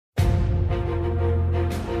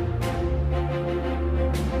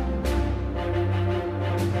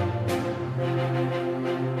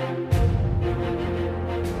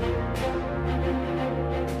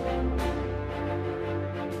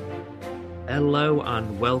Hello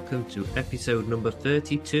and welcome to episode number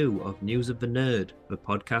 32 of News of the Nerd, the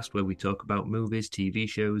podcast where we talk about movies, TV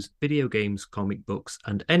shows, video games, comic books,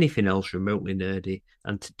 and anything else remotely nerdy.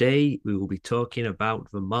 And today we will be talking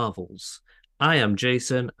about the Marvels. I am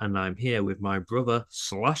Jason, and I'm here with my brother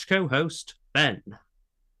slash co-host, Ben.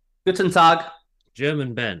 Guten Tag.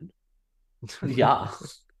 German Ben. Yeah.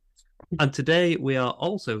 And today we are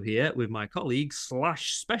also here with my colleague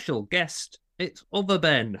slash special guest, it's other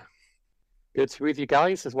Ben. Good to be with you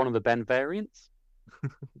guys as one of the Ben variants.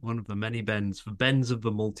 One of the many Bens, the Bens of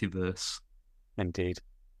the multiverse. Indeed.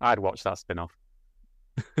 I'd watch that spin-off.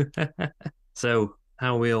 So,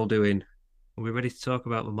 how are we all doing? Are we ready to talk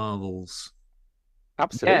about the Marvels?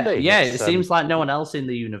 Absolutely. Yeah, it seems like no one else in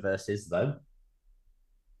the universe is, though.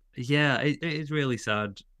 Yeah, it is really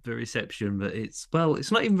sad, the reception that it's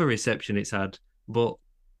not even the reception it's had, but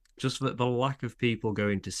just the lack of people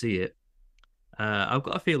going to see it. I've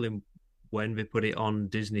got a feeling when they put it on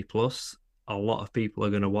Disney Plus, a lot of people are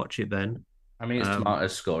going to watch it then. I mean, its tomato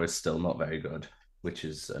score is still not very good, which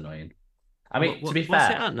is annoying. I mean, to be what's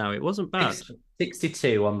fair, it at now? It wasn't bad.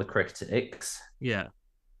 62 on the critics, Yeah.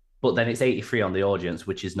 but then it's 83 on the audience,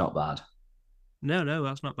 which is not bad. No,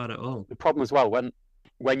 that's not bad at all. The problem as well,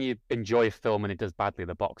 when you enjoy a film and it does badly at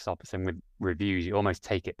the box office and with reviews, you almost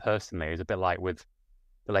take it personally. It's a bit like with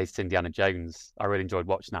the latest Indiana Jones. I really enjoyed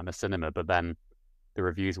watching that in the cinema, but then the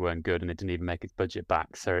reviews weren't good and it didn't even make its budget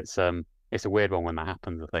back. So it's a weird one when that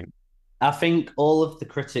happens, I think. I think all of the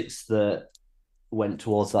critics that went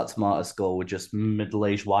towards that tomato score were just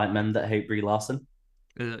middle-aged white men that hate Brie Larson.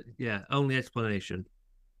 Yeah, only explanation.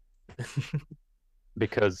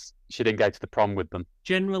 Because she didn't go to the prom with them.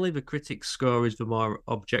 Generally, the critic score is the more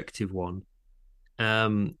objective one.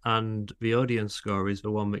 And the audience score is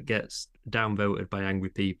the one that gets downvoted by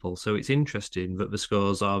angry people. So it's interesting that the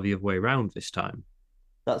scores are the other way around this time.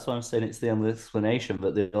 That's why I'm saying it's the only explanation,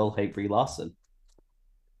 that they all hate Brie Larson.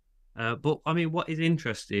 But I mean, what is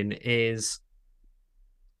interesting is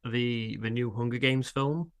the new Hunger Games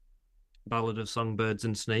film, Ballad of Songbirds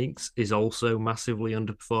and Snakes, is also massively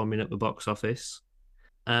underperforming at the box office.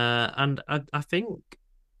 And I think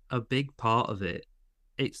a big part of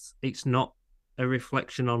it's not a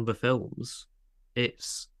reflection on the films.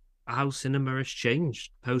 It's how cinema has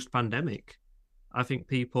changed post-pandemic. I think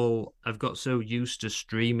people have got so used to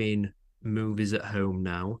streaming movies at home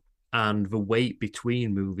now, and the wait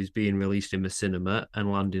between movies being released in the cinema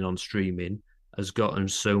and landing on streaming has gotten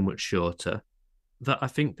so much shorter that I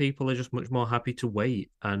think people are just much more happy to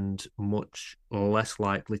wait and much less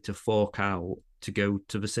likely to fork out to go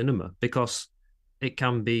to the cinema, because it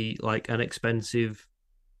can be like an expensive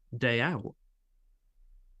day out,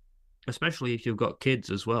 especially if you've got kids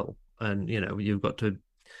as well. And,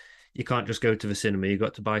 you can't just go to the cinema, you've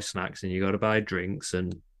got to buy snacks and you've got to buy drinks.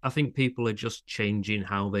 And I think people are just changing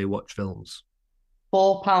how they watch films.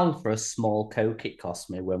 £4 for a small Coke it cost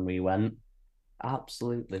me when we went.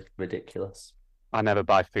 Absolutely ridiculous. I never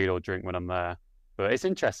buy food or drink when I'm there. But it's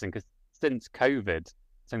interesting because since COVID,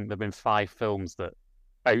 I think there have been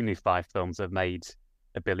only five films have made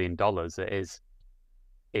 $1 billion.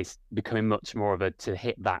 It's becoming much more of to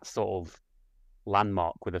hit that sort of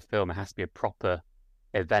landmark with a film. It has to be a proper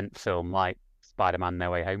event film like Spider-Man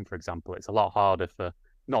No Way Home, for example. It's a lot harder for,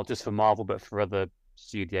 not just for Marvel, but for other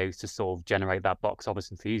studios to sort of generate that box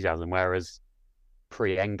office enthusiasm. Whereas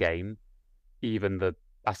pre-Endgame, even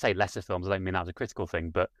I say lesser films, I don't mean that as a critical thing,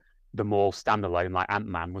 but the more standalone, like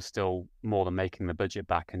Ant-Man, was still more than making the budget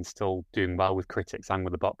back and still doing well with critics and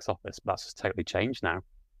with the box office. But that's just totally changed now.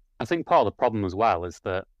 I think part of the problem as well is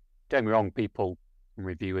that, don't get me wrong, people and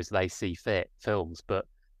reviewers, they see fit films, but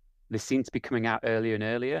they seem to be coming out earlier and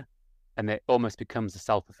earlier, and it almost becomes a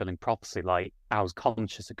self-fulfilling prophecy. Like, I was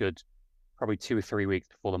conscious a good probably 2 or 3 weeks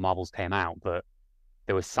before the Marvels came out that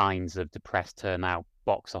there were signs of depressed turnout,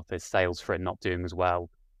 box office sales for it not doing as well,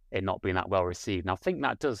 it not being that well received. And I think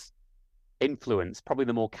that does influence probably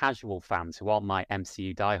the more casual fans who aren't like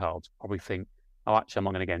MCU diehards, probably think, oh, actually, I'm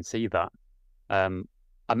not going to go and see that.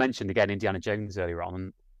 I mentioned again Indiana Jones earlier on,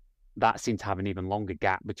 and that seemed to have an even longer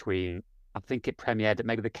gap between, I think it premiered at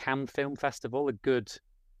maybe the Cannes Film Festival, it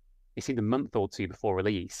seemed a month or two before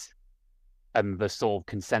release, and the sort of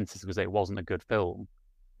consensus was that it wasn't a good film.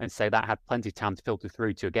 And so that had plenty of time to filter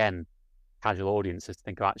through to, again, casual audiences to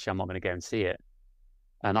think, oh, actually, I'm not going to go and see it.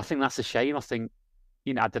 And I think that's a shame. I think,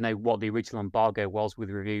 I don't know what the original embargo was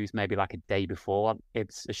with reviews, maybe like a day before.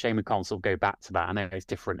 It's a shame we can't sort of go back to that. I know it's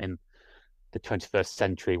different in the 21st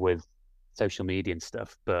century with social media and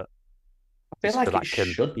stuff, but I feel like it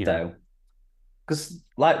should, though. Because,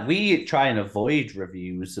 we try and avoid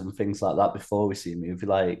reviews and things like that before we see a movie.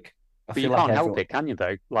 Like, I But you feel like can't help everyone. it, can you,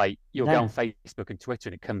 though? Like, you'll go on No. Facebook and Twitter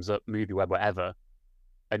and it comes up movie web, whatever.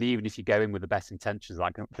 And even if you go in with the best intentions,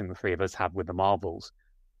 like I think the three of us have with the Marvels,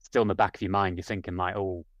 still in the back of your mind, you're thinking, like,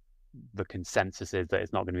 oh, the consensus is that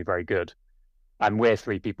it's not going to be very good. And we're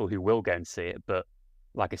three people who will go and see it. But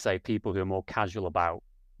like I say, people who are more casual about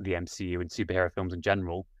the MCU and superhero films in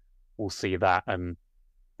general will see that. And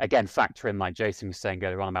again, factor in, like Jason was saying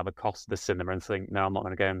earlier on, about the cost of the cinema and think, no, I'm not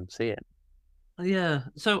going to go and see it. Yeah.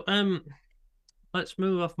 So let's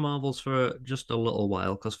move off Marvels for just a little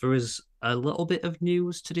while because there is a little bit of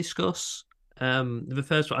news to discuss. The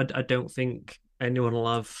first one, I don't think anyone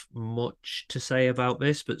will have much to say about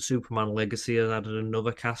this, but Superman Legacy has added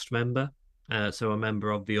another cast member. So a member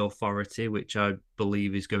of the Authority, which I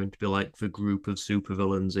believe is going to be like the group of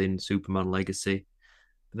supervillains in Superman Legacy.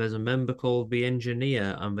 There's a member called the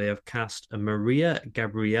Engineer, and they have cast a Maria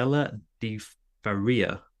Gabriela Di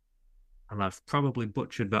Faria, and I've probably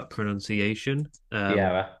butchered that pronunciation.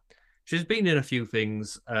 Yeah. She's been in a few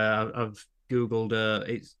things. I've googled her.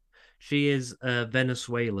 She is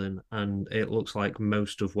Venezuelan, and it looks like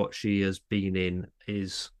most of what she has been in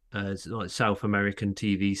is like South American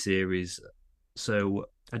TV series. So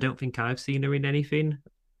I don't think I've seen her in anything.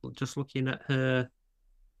 Just looking at her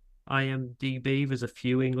IMDb, there's a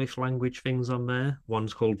few English language things on there.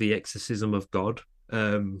 One's called The Exorcism of God.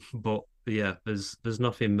 But yeah, there's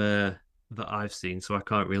nothing there that I've seen, so I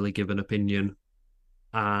can't really give an opinion.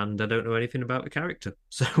 And I don't know anything about the character.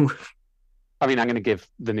 So I mean, I'm going to give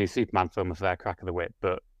the new Superman film a fair crack of the whip,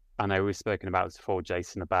 but I know we've spoken about this before,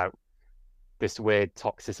 Jason, about this weird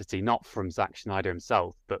toxicity, not from Zack Snyder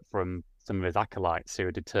himself, but from some of his acolytes who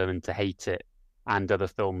are determined to hate it and other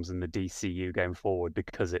films in the DCU going forward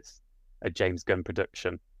because it's a James Gunn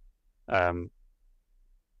production,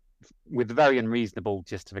 with very unreasonable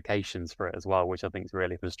justifications for it as well, which I think is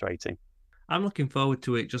really frustrating. I'm looking forward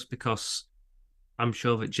to it just because I'm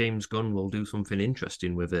sure that James Gunn will do something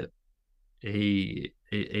interesting with it. He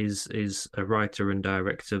is a writer and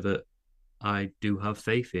director that I do have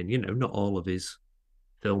faith in. You know, not all of his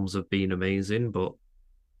films have been amazing, but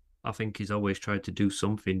I think he's always tried to do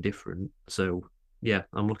something different. So yeah,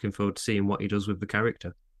 I'm looking forward to seeing what he does with the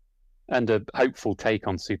character. And a hopeful take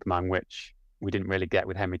on Superman, which we didn't really get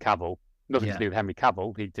with Henry Cavill. Nothing Yeah. to do with Henry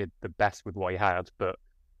Cavill. He did the best with what he had, but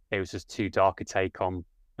it was just too dark a take on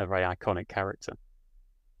a very iconic character.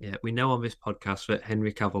 Yeah, we know on this podcast that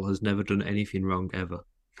Henry Cavill has never done anything wrong ever.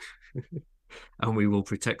 And we will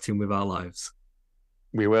protect him with our lives.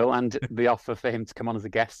 We will, and the offer for him to come on as a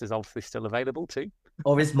guest is obviously still available too.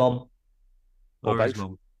 Or his mum. Or his both.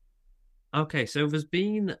 mum. Okay, so there's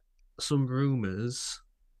been some rumours,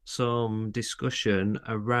 some discussion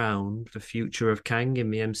around the future of Kang in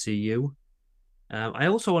the MCU.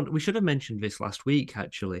 We should have mentioned this last week,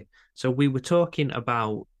 actually. So we were talking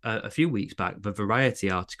about a few weeks back, the Variety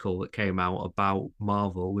article that came out about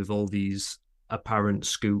Marvel with all these apparent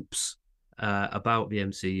scoops about the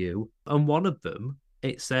MCU. And one of them,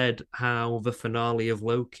 it said how the finale of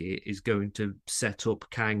Loki is going to set up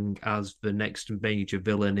Kang as the next major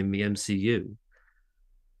villain in the MCU.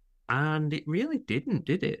 And it really didn't,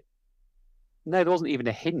 did it? No, there wasn't even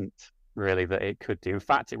a hint, really, that it could do. In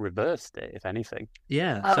fact, it reversed it, if anything.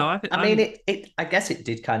 Yeah. So I mean, I guess it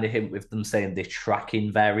did kind of hint with them saying the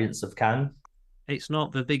tracking variants of Kang. It's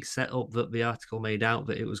not the big setup that the article made out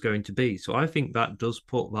that it was going to be. So I think that does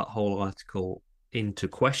put that whole article into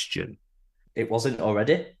question. It wasn't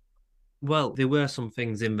already. Well, there were some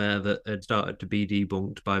things in there that had started to be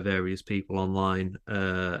debunked by various people online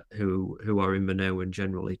who are in the know and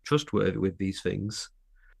generally trustworthy with these things.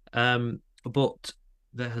 But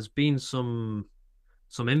there has been some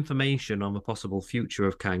information on the possible future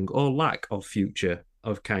of Kang or lack of future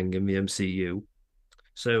of Kang in the MCU.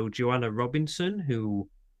 So Joanna Robinson, who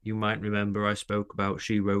you might remember I spoke about,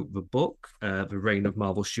 she wrote the book, The Reign of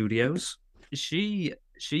Marvel Studios. She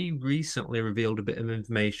recently revealed a bit of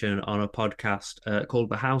information on a podcast called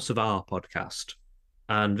the House of R podcast.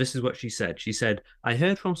 And this is what she said. She said, I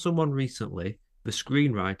heard from someone recently, the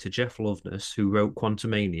screenwriter Jeff Loveness, who wrote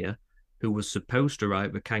Quantumania, who was supposed to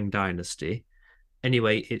write the Kang Dynasty.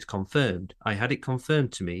 Anyway, it's confirmed. I had it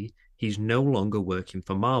confirmed to me he's no longer working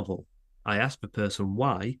for Marvel. I asked the person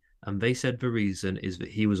why, and they said the reason is that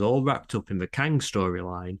he was all wrapped up in the Kang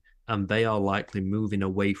storyline, and they are likely moving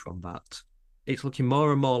away from that. It's looking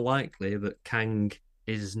more and more likely that Kang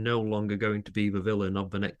is no longer going to be the villain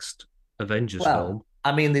of the next Avengers film.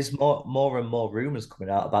 I mean, there's more and more rumors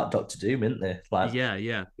coming out about Doctor Doom, isn't there? Like,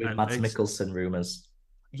 yeah. with Mads Mikkelsen rumors.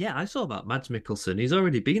 Yeah, I saw that Mads Mikkelsen. He's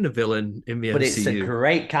already been a villain in the MCU. But it's a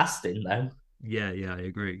great casting, though. Yeah, I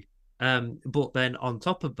agree. But then on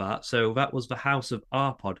top of that, so that was the house of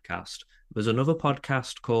our podcast. There's another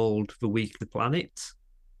podcast called The Weekly Planet,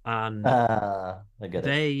 and I get it.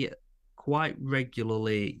 they quite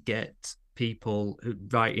regularly get people who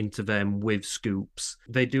write into them with scoops.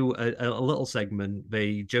 They do a little segment.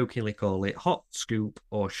 They jokingly call it hot scoop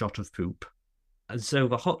or shot of poop. And so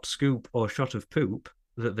the hot scoop or shot of poop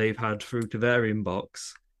that they've had through to their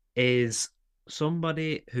inbox is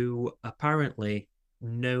somebody who apparently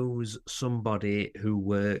knows somebody who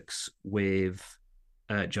works with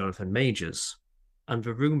Jonathan Majors. And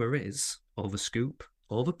the rumor is, or the scoop,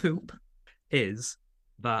 or the poop, is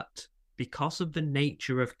that because of the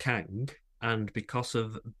nature of Kang and because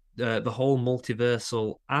of the whole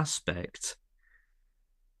multiversal aspect,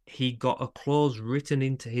 he got a clause written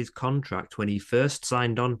into his contract when he first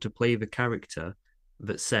signed on to play the character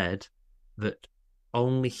that said that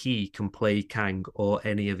only he can play Kang or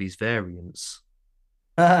any of his variants,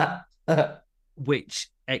 which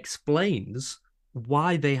explains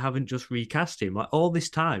why they haven't just recast him. Like all this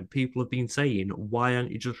time, people have been saying, why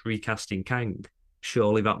aren't you just recasting Kang?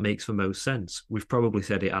 Surely that makes the most sense. We've probably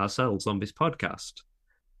said it ourselves on this podcast.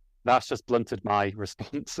 That's just blunted my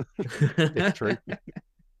response. It's true.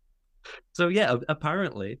 So yeah,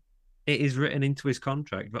 apparently it is written into his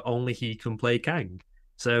contract that only he can play Kang.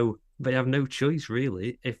 So they have no choice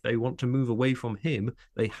really. If they want to move away from him,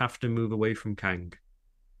 they have to move away from Kang.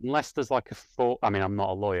 Unless there's like I mean, I'm not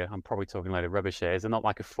a lawyer. I'm probably talking a load of rubbish here. Is there not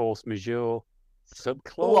like a force majeure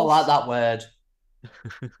subclause? Oh, I like that word.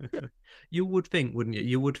 You would think, wouldn't you?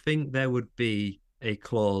 You would think there would be a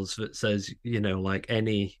clause that says, like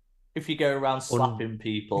any. If you go around slapping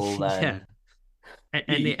people, then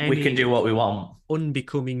we can do what we want.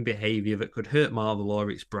 Unbecoming behavior that could hurt Marvel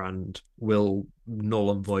or its brand will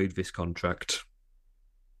null and void this contract.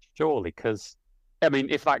 Surely, because I mean,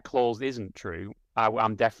 if that clause isn't true,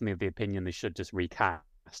 I'm definitely of the opinion they should just recast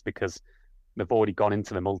because they've already gone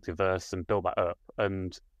into the multiverse and built that up,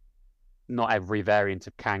 and not every variant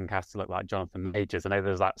of Kang has to look like Jonathan Majors. I know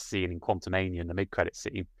there's that scene in Quantumania in the mid-credit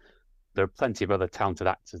scene. There are plenty of other talented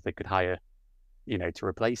actors they could hire, to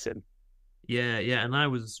replace him. Yeah, and I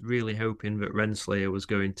was really hoping that Renslayer was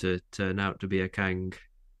going to turn out to be a Kang.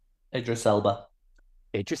 Idris Elba,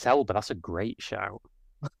 that's a great shout.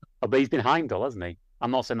 But he's been Heimdall, hasn't he?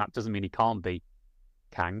 I'm not saying that doesn't mean he can't be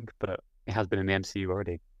Kang, but it has been in the MCU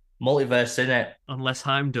already. Multiverse, innit? Unless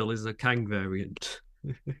Heimdall is a Kang variant.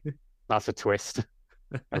 That's a twist,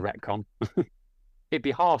 a retcon. It'd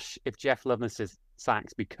be harsh if Jeff Loveness is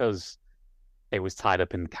sacked because it was tied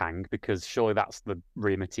up in Kang, because surely that's the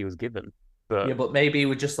remit he was given. But yeah, but maybe he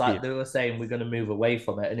was just like, they were saying we're going to move away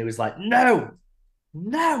from it, and he was like, no,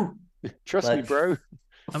 trust me, bro.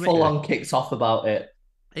 Full on kicks off about it.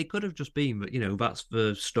 It could have just been that, that's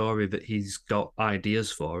the story that he's got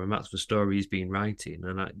ideas for, and that's the story he's been writing.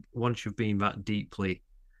 And once you've been that deeply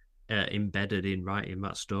embedded in writing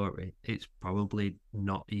that story, it's probably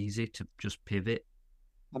not easy to just pivot.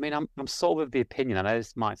 I mean, I'm sort of the opinion, I know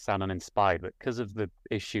this might sound uninspired, but because of the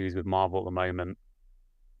issues with Marvel at the moment,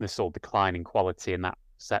 the sort of decline in quality and that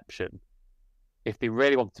perception, if they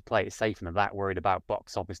really wanted to play it safe and they're that worried about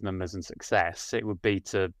box office numbers and success, it would be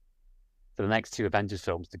for the next two Avengers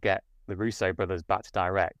films to get the Russo brothers back to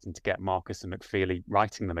direct and to get Marcus and McFeely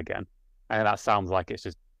writing them again. I know that sounds like it's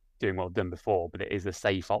just doing what I've done before, but it is a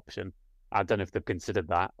safe option. I don't know if they've considered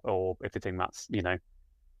that or if they think that's,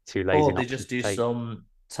 too lazy. Or they just do some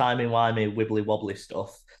timey-wimey, wibbly-wobbly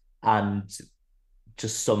stuff and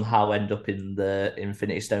just somehow end up in the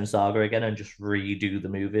Infinity Stone saga again and just redo the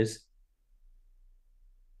movies.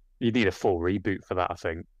 You need a full reboot for that, I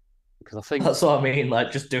think. Because I think that's what I mean.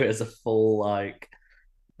 Like, just do it as a full,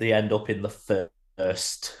 they end up in the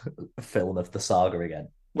first film of the saga again.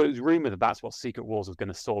 Well, it was rumored that that's what Secret Wars was going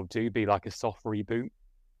to sort of do, be like a soft reboot.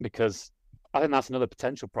 Because I think that's another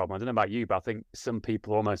potential problem. I don't know about you, but I think some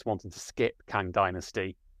people are almost wanting to skip Kang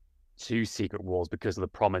Dynasty to Secret Wars because of the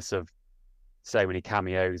promise of so many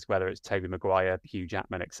cameos, whether it's Tobey Maguire, Hugh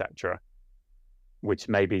Jackman, etc., which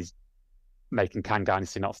maybe is making Kang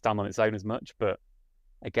Dynasty not stand on its own as much. But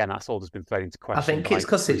again, that's all just been thrown into question. I think it's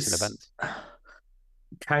because it's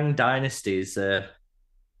Kang Dynasty is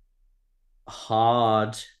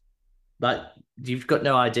hard. Like, you've got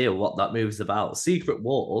no idea what that movie's about. Secret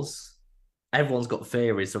Wars, everyone's got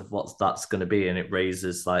theories of what that's going to be, and it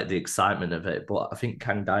raises the excitement of it. But I think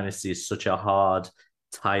Kang Dynasty is such a hard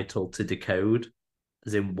title to decode,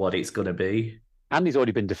 as in what it's going to be. And he's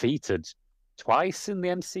already been defeated twice in the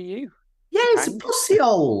MCU. Yeah, it's a pussy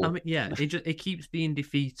hole. I mean, yeah, it keeps being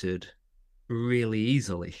defeated really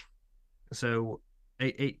easily. So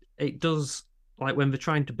it does, like when they're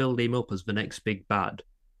trying to build him up as the next big bad,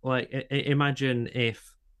 like imagine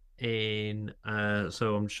if in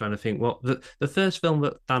so I'm just trying to think what the first film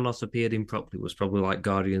that Thanos appeared in properly was probably like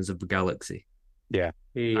Guardians of the Galaxy. Yeah.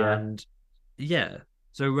 Yeah. And yeah,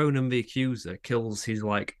 so Ronan the Accuser kills his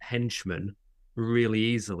like henchman really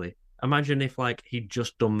easily. Imagine if like he'd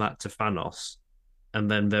just done that to Thanos, and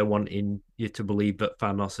then they're wanting you to believe that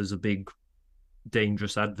Thanos is a big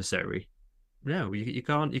dangerous adversary. No, you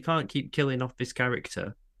can't keep killing off this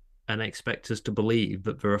character and expect us to believe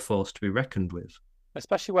that they're a force to be reckoned with.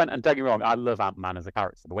 Especially when, and don't get me wrong, I love Ant-Man as a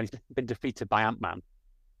character, but when he's been defeated by Ant-Man,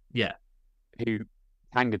 Yeah, who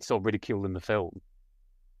Kang had sort of ridiculed in the film,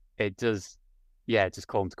 it does, yeah, just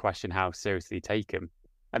call into question how seriously you take him.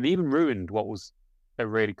 And they even ruined what was a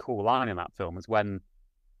really cool line in that film, is when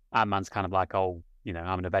Ant-Man's kind of like, oh,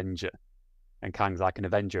 I'm an Avenger. And Kang's like, an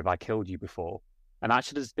Avenger, have I killed you before? And that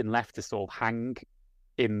should have been left to sort of hang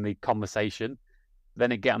in the conversation.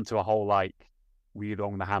 Then it get into a whole like, we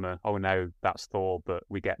wrong the hammer. Oh no, that's Thor, but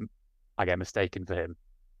I get mistaken for him.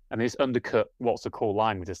 And it's undercut what's a cool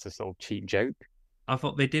line with just a sort of cheap joke. I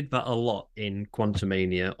thought they did that a lot in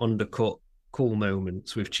Quantumania, undercut cool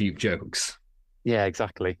moments with cheap jokes. Yeah,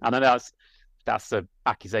 exactly. And I know that's an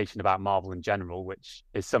accusation about Marvel in general, which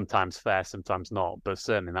is sometimes fair, sometimes not. But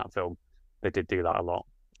certainly in that film, they did do that a lot.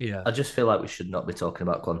 Yeah, I just feel like we should not be talking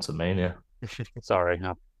about Quantum Mania. Sorry,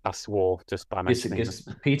 I swore just by mentioning It's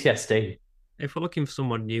PTSD. if we're looking for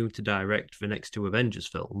someone new to direct the next two Avengers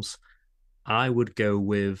films, I would go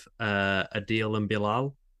with Adil and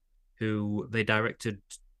Bilal, who they directed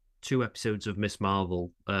two episodes of Miss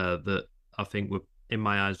Marvel that I think were, in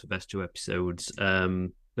my eyes, the best two episodes.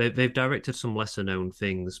 They've directed some lesser known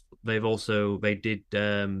things. They did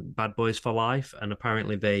Bad Boys for Life, and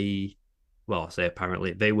apparently I say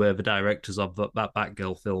apparently, they were the directors of that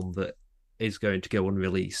Batgirl film that is going to go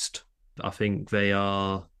unreleased. I think they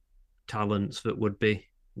are talents that would be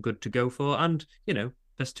good to go for, and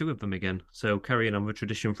there's two of them again, so carrying on the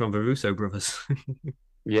tradition from the Russo brothers.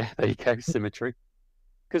 Yeah, there you go, symmetry.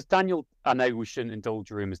 Because Daniel, I know we shouldn't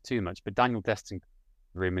indulge rumors too much, but Daniel destined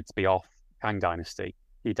rumored to be off Kang Dynasty.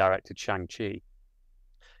 He directed Shang-Chi.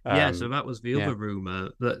 Yeah, so that was the yeah. other rumor.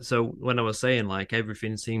 So when I was saying like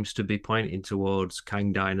everything seems to be pointing towards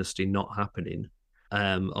Kang Dynasty not happening,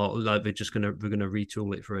 or like we're gonna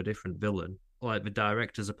retool it for a different villain. Like the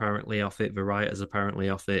director's apparently off it, the writer's apparently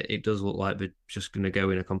off it. It does look like they're just gonna go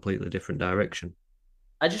in a completely different direction.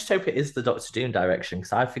 I just hope it is the Doctor Doom direction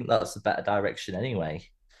because I think that's the better direction anyway.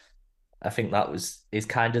 I think is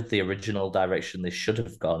kind of the original direction they should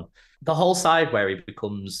have gone. The whole side where he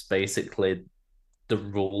becomes basically the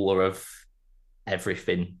ruler of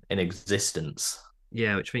everything in existence.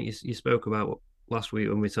 Yeah, which I think you spoke about last week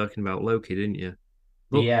when we were talking about Loki, didn't you?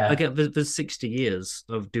 But Yeah. again, there's 60 years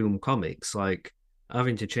of Doom comics. Like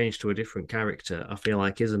having to change to a different character, I feel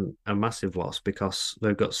like isn't a massive loss because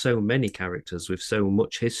they've got so many characters with so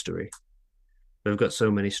much history. They've got so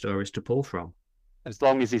many stories to pull from. As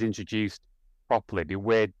long as he's introduced properly, it'd be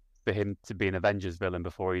weird for him to be an Avengers villain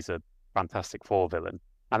before he's a Fantastic Four villain.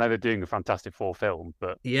 I know they're doing a Fantastic Four film,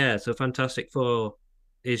 but Yeah, so Fantastic Four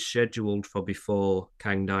is scheduled for before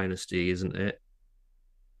Kang Dynasty, isn't it?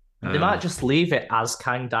 They might just leave it as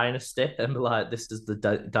Kang Dynasty and be like, this is the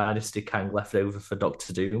Dynasty Kang left over for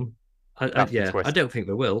Doctor Doom. I don't think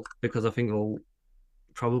they will because I think they'll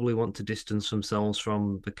probably want to distance themselves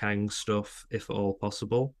from the Kang stuff if at all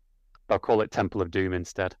possible. they'll call it Temple of Doom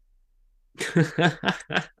instead.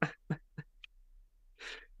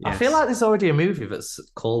 I feel like there's already a movie that's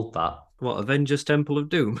called that. What, Avengers Temple of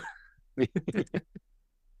Doom?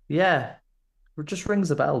 Yeah. It just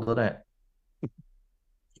rings a bell, doesn't it?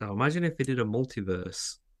 Oh, imagine if they did a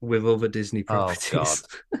multiverse with other Disney properties.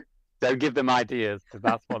 Don't give them ideas, because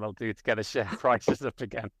that's what they'll do to get the share prices up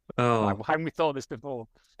again. Oh, Like, why haven't we thought this before?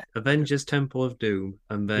 Avengers Temple of Doom,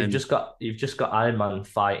 and then you've just got Iron Man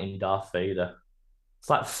fighting Darth Vader. It's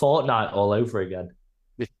like Fortnite all over again.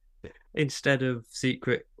 instead of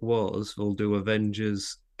Secret Wars, we'll do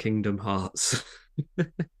Avengers Kingdom Hearts.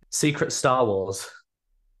 Secret Star Wars.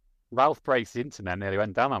 Ralph Breaks the Internet nearly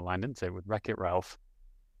went down that line, didn't it, with Wreck-It Ralph?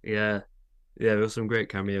 Yeah, there were some great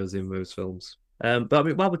cameos in those films. But I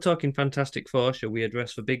mean, while we're talking Fantastic Four, shall we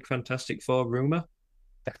address the big Fantastic Four rumor?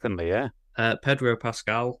 Definitely, yeah. Pedro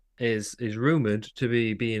Pascal is rumored to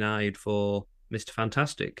be being eyed for Mr.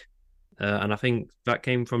 Fantastic, and I think that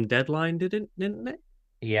came from Deadline, didn't it?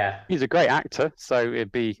 Yeah, He's a great actor, so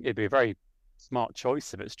it'd be a very smart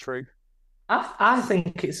choice if it's true. I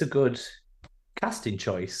think it's a good casting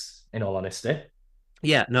choice. In all honesty,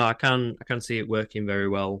 Yeah, no, I can see it working very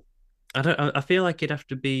well. I feel like it'd have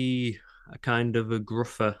to be a kind of a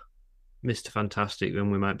gruffer Mr. Fantastic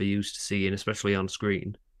than we might be used to seeing, especially on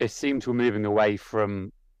screen. it seems we're moving away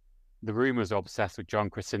from the rumors are obsessed with John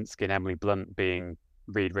Krasinski and Emily Blunt being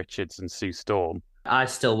Reed Richards and Sue Storm. I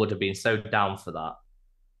still would have been so down for that.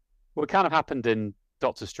 Well, it kind of happened in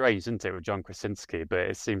Doctor Strange, didn't it, with John Krasinski? But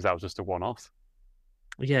it seems that was just a one-off.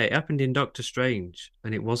 Yeah, it happened in Doctor Strange,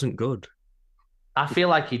 and it wasn't good. I feel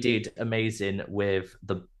like he did amazing with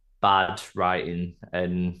the bad writing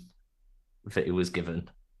and that he was given.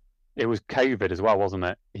 It was COVID as well, wasn't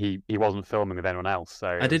it? He wasn't filming with anyone else,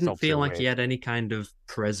 so I didn't feel like weird. he had any kind of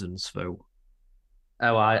presence, though.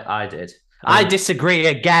 Oh, I did. I disagree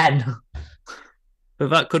again. But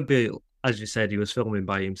that could be, as you said, he was filming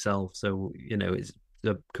by himself, so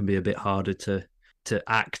it can be a bit harder to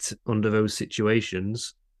act under those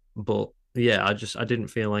situations. But yeah, I didn't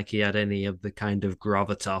feel like he had any of the kind of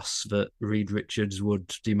gravitas that Reed Richards would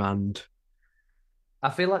demand. I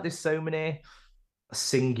feel like there's so many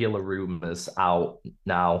singular rumors out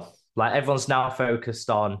now. Like everyone's now focused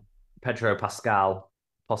on Pedro Pascal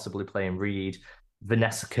possibly playing Reed,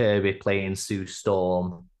 Vanessa Kirby playing Sue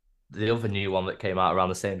Storm. The other new one that came out around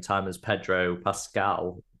the same time as Pedro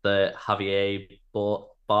Pascal, the Javier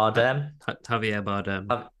Bardem. Javier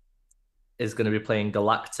Bardem is going to be playing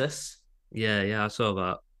Galactus. Yeah, I saw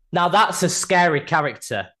that. Now that's a scary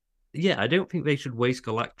character. Yeah, I don't think they should waste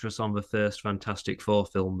Galactus on the first Fantastic Four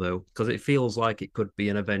film, though, because it feels like it could be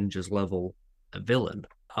an Avengers level villain.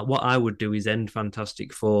 What I would do is end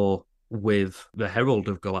Fantastic Four with the Herald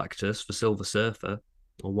of Galactus for Silver Surfer,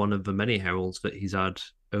 or one of the many heralds that he's had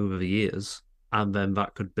over the years, and then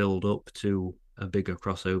that could build up to a bigger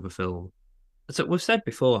crossover film. So we've said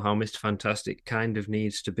before how Mr. Fantastic kind of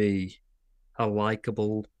needs to be a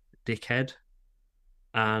likable dickhead,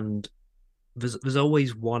 and there's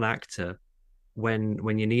always one actor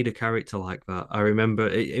when you need a character like that. I remember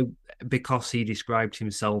it because he described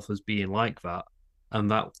himself as being like that,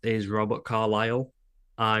 and that is Robert Carlyle.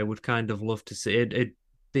 I would kind of love to see it'd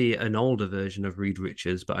be an older version of Reed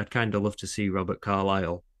Richards, but I'd kind of love to see Robert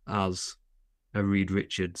Carlyle as a Reed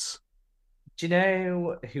Richards. Do you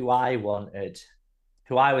know who I wanted?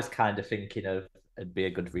 Who I was kind of thinking of would be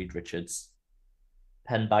a good Reed Richards?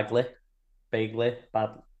 Penn Badgley. Bagel.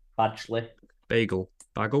 But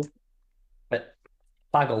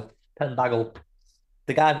Penn Baggle.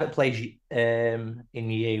 The guy that plays in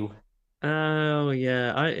You. Oh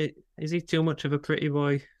yeah, is he too much of a pretty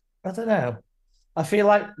boy? I don't know. I feel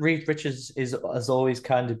like Reed Richards has always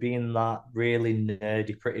kind of been that really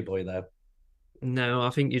nerdy pretty boy though. No, I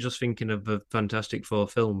think you're just thinking of the Fantastic Four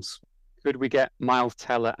films. Could we get Miles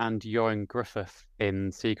Teller and Joran Griffith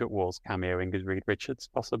in Secret Wars cameoing as Reed Richards,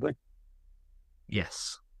 possibly?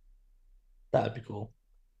 Yes. That'd be cool.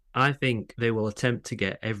 I think they will attempt to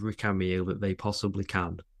get every cameo that they possibly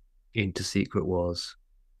can into Secret Wars.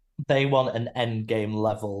 They want an endgame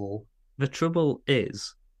level. The trouble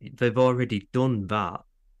is, they've already done that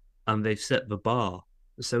and they've set the bar.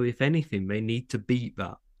 So, if anything, they need to beat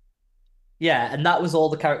that. Yeah, and that was all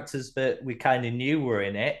the characters that we kind of knew were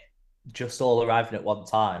in it, just all arriving at one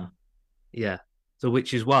time. Yeah. So,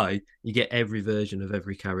 which is why you get every version of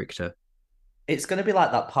every character. It's going to be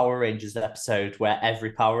like that Power Rangers episode where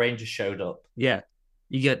every Power Ranger showed up. Yeah.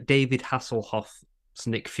 You get David Hasselhoff's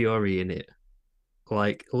Nick Fury in it.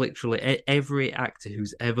 Like literally every actor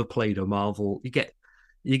who's ever played a Marvel,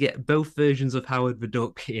 you get both versions of Howard the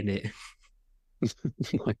Duck in it.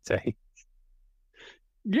 My day.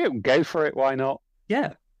 Yeah, go for it. Why not?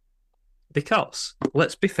 Yeah. Because,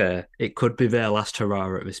 let's be fair, it could be their last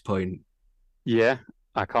hurrah at this point. Yeah,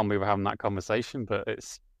 I can't believe we're having that conversation, but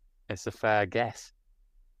it's a fair guess.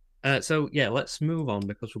 So yeah, let's move on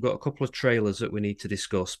because we've got a couple of trailers that we need to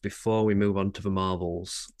discuss before we move on to the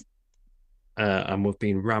Marvels. And we've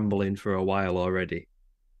been rambling for a while already.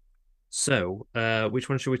 So, which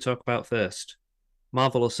one should we talk about first?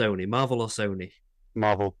 Marvel or Sony? Marvel or Sony?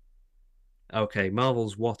 Marvel. Okay,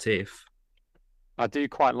 Marvel's What If. I do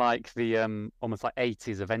quite like the almost like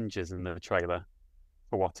 80s Avengers in the trailer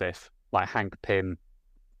for What If. Like Hank Pym,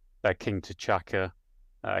 King T'Chaka,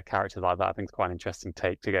 characters like that. I think it's quite an interesting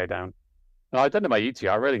take to go down. And I don't know about you two,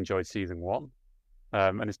 I really enjoyed season one.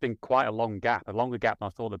 And it's been quite a long gap, a longer gap than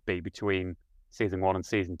I thought it'd be between season one and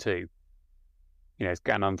season two. You know, it's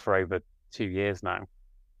going on for over 2 years now.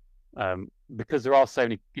 Because there are so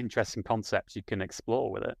many interesting concepts you can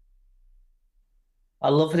explore with it. I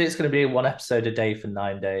love that it's going to be one episode a day for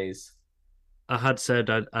 9 days. I had said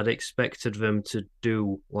I'd expected them to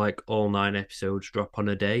do like all 9 episodes drop on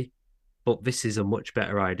a day, but this is a much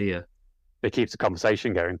better idea. It keeps the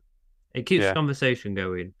conversation going. It keeps the conversation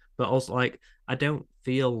going, but also like I don't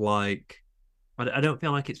feel like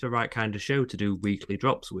it's the right kind of show to do weekly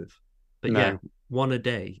drops with. But No. yeah, one a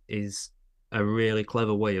day is a really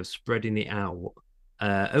clever way of spreading it out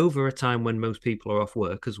over a time when most people are off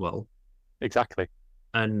work as well. Exactly.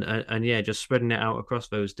 And yeah, just spreading it out across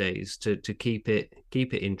those days to keep it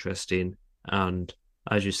interesting, and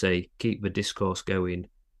as you say, keep the discourse going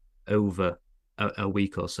over a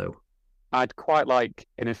week or so. I'd quite like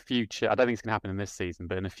in a future, I don't think it's going to happen in this season,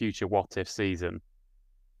 but in a future What If season,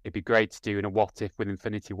 it'd be great to do in a What If with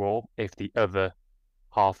Infinity War if the other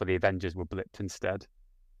half of the Avengers were blipped instead.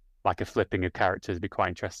 Like a flipping of characters would be quite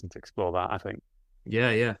interesting to explore that, I think.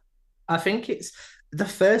 Yeah. I think it's the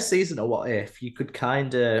first season of What If, you could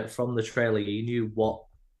kind of, from the trailer, you knew what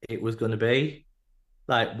it was going to be.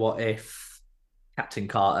 Like, what if Captain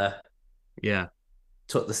Carter Yeah.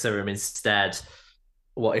 took the serum instead?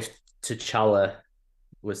 What if T'Challa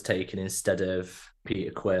was taken instead of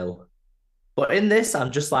Peter Quill? But in this,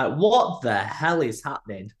 I'm just like, what the hell is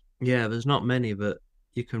happening? Yeah, there's not many, but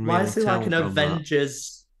you can Why really is it like tell an from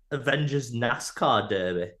that. Avengers NASCAR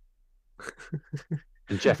derby?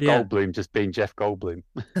 And Jeff Yeah, Goldblum just being Jeff Goldblum.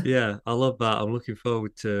 yeah, I love that. I'm looking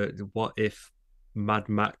forward to what if Mad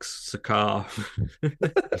Max Sakar.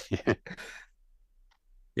 Yeah.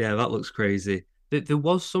 Yeah, that looks crazy. There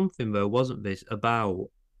was something though, wasn't this, about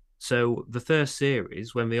so the first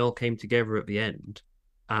series when they all came together at the end,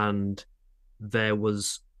 and there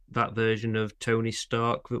was that version of Tony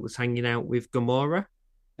Stark that was hanging out with Gamora,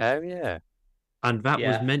 Oh, yeah. and that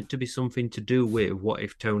was Yeah. meant to be something to do with what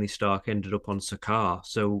if Tony Stark ended up on Sakaar.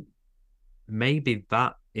 So maybe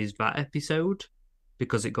that is that episode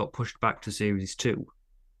because it got pushed back to series two.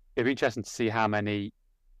 It'd be interesting to see how many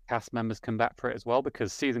cast members come back for it as well,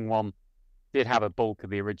 because season one did have a bulk of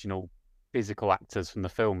the original physical actors from the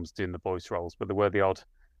films doing the voice roles, but there were the odd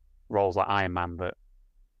roles like Iron Man that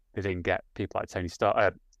they didn't get people like Tony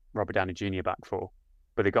Stark, Robert Downey Jr. back for.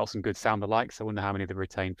 But they got some good sound alikes. I wonder how many they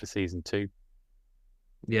retained for season two.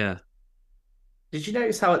 Yeah, Did you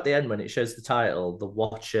notice how at the end, when it shows the title, the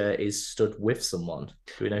Watcher is stood with someone?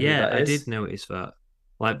 Do we know who yeah, that I is? did notice that.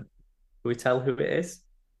 Like, Can we tell who it is?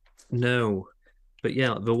 no, but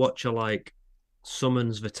yeah, the Watcher like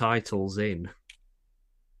summons the titles in.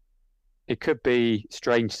 It could be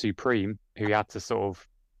Strange Supreme, who had to sort of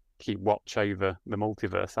keep watch over the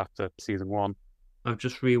multiverse after season one. I've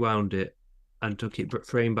just rewound it and took it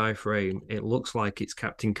frame by frame. It looks like it's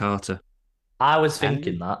Captain Carter. I was And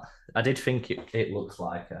thinking that. I did think it looks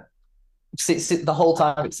like her. The whole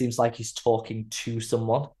time it seems like he's talking to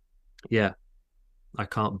someone. Yeah, I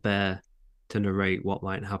can't bear to narrate what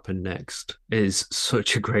might happen next is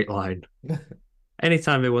such a great line.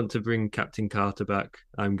 Anytime they want to bring Captain Carter back,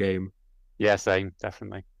 I'm game. yeah, same,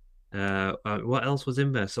 definitely. What else was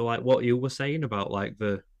in there? So, like, what you were saying about like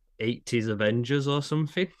the '80s Avengers or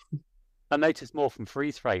something? I noticed more from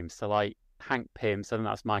freeze frames. So like Hank Pym, so then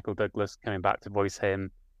that's Michael Douglas coming back to voice him.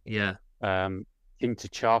 Yeah, King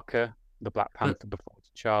T'Chaka, the Black but Panther before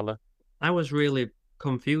T'Challa. I was really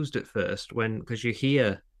confused at first when because you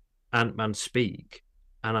hear Ant-Man speak,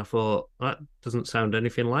 and I thought that doesn't sound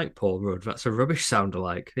anything like Paul Rudd. That's a rubbish sound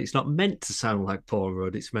alike. It's not meant to sound like Paul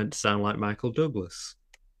Rudd. It's meant to sound like Michael Douglas,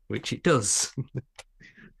 which it does.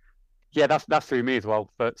 Yeah, that threw me as well.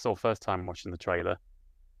 First time watching the trailer.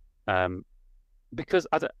 Um, because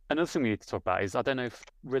another thing we need to talk about is I don't know if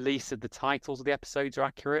release of the titles of the episodes are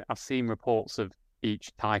accurate. I've seen reports of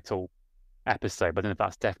each title episode, but I don't know if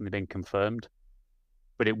that's definitely been confirmed.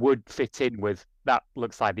 But it would fit in with that.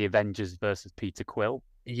 Looks like the Avengers versus Peter Quill.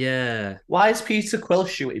 Yeah, Why is Peter Quill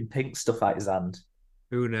shooting pink stuff out his hand?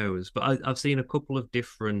 who knows? But I've seen a couple of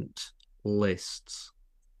different lists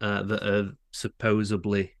that are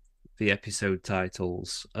supposedly the episode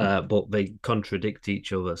titles, but they contradict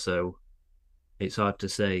each other. So it's hard to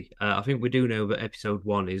say. I think we do know that episode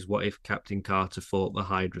one is What If Captain Carter Fought the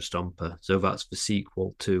Hydra Stomper? So that's the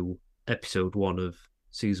sequel to episode one of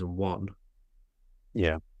season one.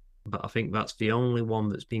 Yeah. But I think that's the only one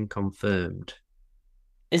that's been confirmed.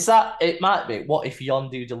 Is that it? Might be. What if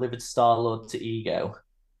Yondu delivered Star Lord to Ego?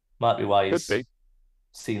 Might be why Could be.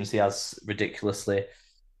 seems he has ridiculously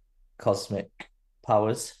cosmic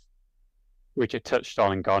powers. Which it touched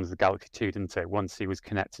on in Guardians of the Galaxy 2, didn't it? Once he was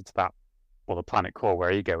connected to that, well, the planet core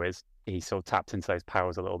where Ego is, he sort of tapped into those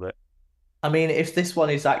powers a little bit. I mean, if this one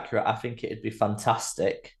is accurate, I think it'd be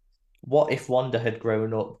fantastic. What if Wanda had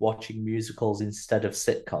grown up watching musicals instead of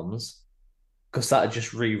sitcoms? Because that'd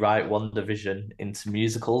just rewrite WandaVision into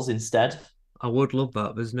musicals instead. I would love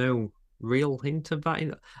that. There's no real hint of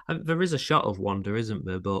that. There is a shot of Wanda, isn't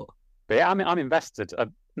there? But yeah, I'm invested.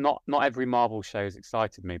 Not every Marvel show has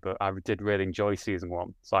excited me, but I did really enjoy season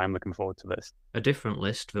one, so I am looking forward to this. a different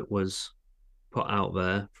list that was put out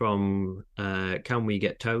there from Can We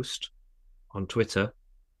Get Toast on Twitter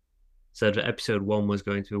said that episode 1 was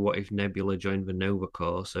going to be what if Nebula joined the Nova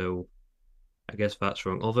Corps, so I guess that's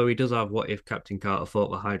wrong. Although he does have what if Captain Carter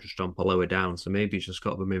fought the Hydra Stomp lower down, so maybe he's just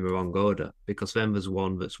got them in the wrong order. Because then there's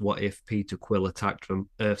one that's what if Peter Quill attacked from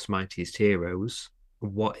Earth's Mightiest Heroes?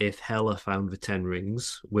 What if Hela found the Ten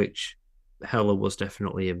Rings, which Hela was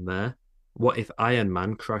definitely in there? What if Iron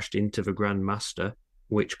Man crashed into the Grand Master,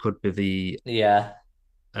 which could be the Yeah.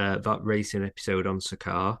 that racing episode on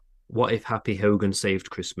Sakaar? What if Happy Hogan saved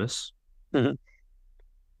Christmas? Mhm.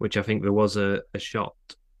 Which I think there was a shot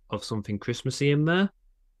of something Christmassy in there.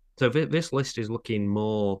 So this list is looking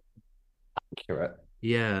more Accurate.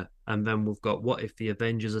 yeah. And then we've got what if the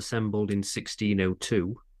Avengers assembled in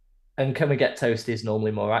 1602? And Can We Get Toasty is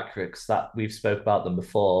normally more accurate because that we've spoke about them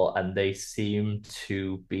before, and they seem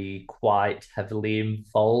to be quite heavily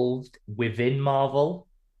involved within Marvel.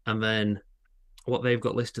 And then what they've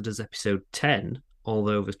got listed as episode 10,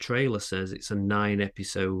 although the trailer says it's a 9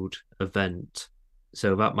 episode event.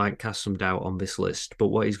 So that might cast some doubt on this list. But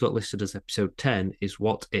what he's got listed as episode 10 is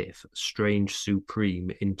what if Strange Supreme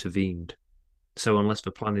intervened. So unless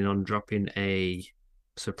they're planning on dropping a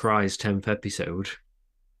surprise 10th episode.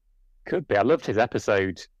 Could be. I loved his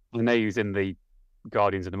episode. I know he was in the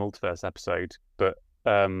Guardians of the Multiverse episode, but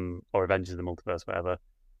or Avengers of the Multiverse, whatever.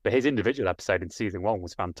 But his individual episode in season 1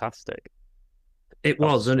 was fantastic. It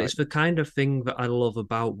was, and it's the kind of thing that I love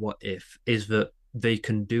about What If, is that they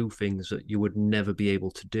can do things that you would never be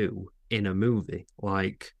able to do in a movie.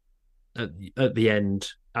 Like at the end,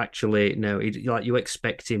 actually, no, like you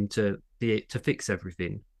expect him to fix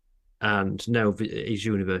everything, and no, his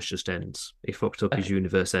universe just ends. He fucked up, his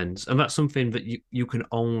universe ends, and that's something that you can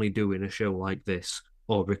only do in a show like this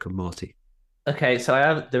or Rick and Morty. Okay,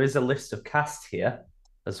 so there is a list of cast here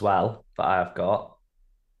as well that I've got.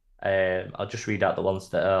 I'll just read out the ones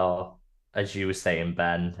that are, as you were saying,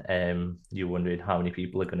 Ben. You're wondering how many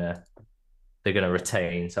people they're gonna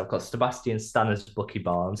retain. So I've got Sebastian Stan as Bucky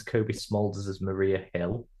Barnes, Kobe Smulders as Maria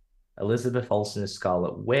Hill, Elizabeth Olsen as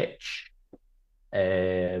Scarlet Witch,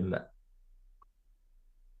 Taika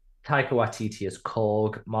Waititi as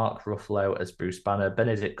Korg, Mark Ruffalo as Bruce Banner,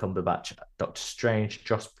 Benedict Cumberbatch Doctor Strange,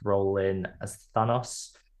 Josh Brolin as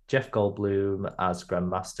Thanos, Jeff Goldblum as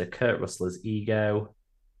Grandmaster, Kurt Russell as Ego,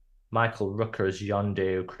 Michael Rooker as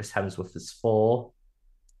Yondu, Chris Hemsworth as Thor,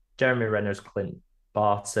 Jeremy Renner as Clint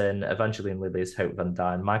Barton, Evangeline Lilly as Hope Van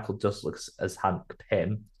Dyne, Michael Douglas as Hank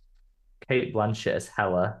Pym, Kate Blanchett as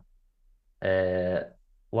Hela,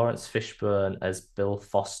 Lawrence Fishburne as Bill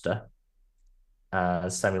Foster,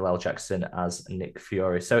 and Samuel L. Jackson as Nick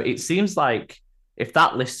Fury. So it seems like if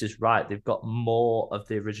that list is right, they've got more of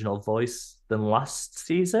the original voice than last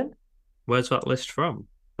season. Where's that list from?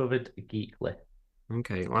 Covered Geekly.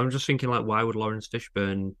 Okay, well, I'm just thinking, like, why would Lawrence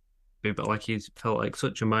Fishburne be, but like he's felt like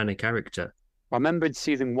such a minor character? I remember in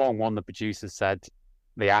season 1, one of the producers said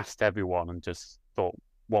they asked everyone and just thought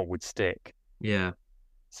what would stick. Yeah.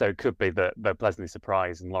 So it could be that they're pleasantly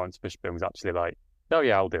surprised and Lawrence Fishburne was actually like, oh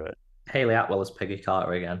yeah, I'll do it. Haley Atwell as Peggy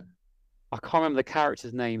Carter again. I can't remember the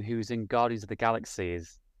character's name who's in Guardians of the Galaxy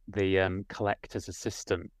is the collector's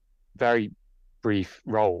assistant. Very brief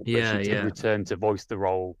role, but she did return to voice the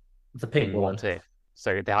role. The pink one. What If.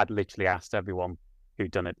 So they had literally asked everyone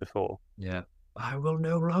who'd done it before. Yeah. I will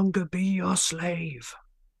no longer be your slave.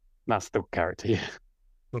 That's the character, yeah.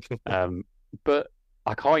 But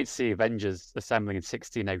I can't see Avengers assembling in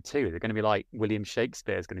 1602. They're going to be like William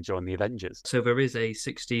Shakespeare's going to join the Avengers. So there is a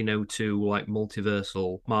 1602 like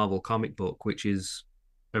multiversal Marvel comic book, which is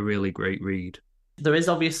a really great read. There is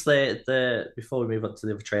obviously before we move on to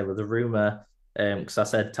the other trailer, the rumor, because I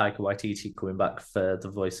said Taika Waititi coming back for the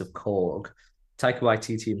voice of Korg. Taika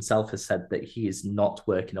Waititi himself has said that he is not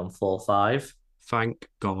working on Thor 5. Thank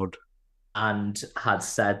God. And had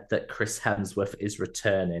said that Chris Hemsworth is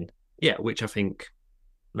returning. Yeah, which I think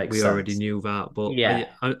makes we sense. already knew that. But yeah,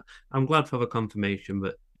 I'm glad for the confirmation.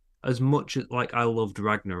 But as much as like I loved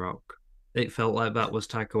Ragnarok, it felt like that was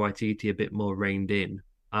Taika Waititi a bit more reined in.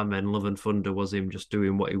 And then Love and Thunder was him just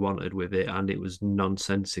doing what he wanted with it, and it was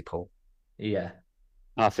nonsensical. Yeah.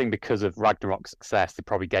 And I think because of Ragnarok's success, they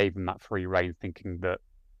probably gave him that free rein, thinking that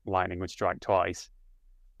lightning would strike twice.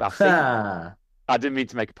 But I think I didn't mean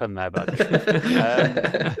to make a pun there, but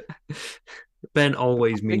Ben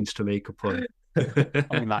always means to make a pun. I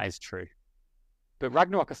mean, that is true. But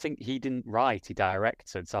Ragnarok, I think he didn't write; he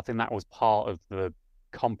directed. So I think that was part of the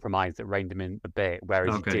compromise that reined him in a bit,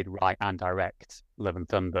 whereas he did write and direct Love and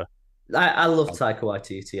Thunder. I love Taika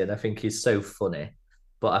Waititi, and I think he's so funny.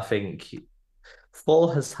 But I think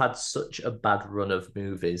Thor has had such a bad run of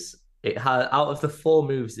movies. It has out of the 4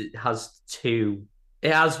 movies, it has 2.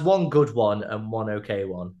 It has one good one and one okay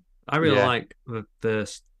one. I really like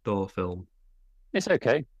the Thor film. It's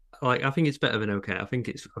okay. Like, I think it's better than okay. I think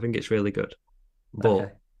it's really good. But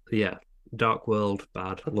Okay. yeah, Dark World,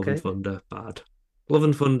 bad. Love and Okay. Thunder, bad. Love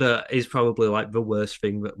and Thunder is probably like the worst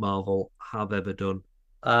thing that Marvel have ever done.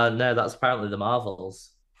 No, that's apparently the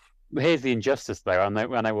Marvels. Here's the injustice, though. I know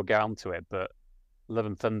we'll get onto it, but Love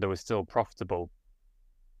and Thunder was still profitable.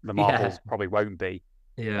 The Yeah. Marvels probably won't be,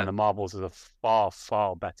 and Yeah, the Marvels is a far,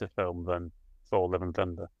 far better film than Thor: Love and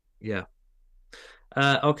Thunder. yeah.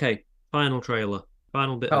 Okay, final trailer.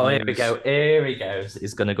 Final bit of Oh, here we news. go. Here he goes.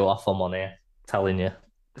 He's gonna go off on one here. Telling you.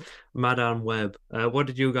 Madame Web. What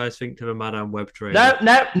did you guys think to the Madame Web No, trailer?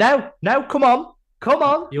 no, no, no. Come on. Come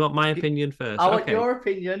on. You want my opinion first? I want Okay. your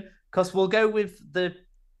opinion because we'll go with the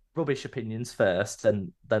rubbish opinions first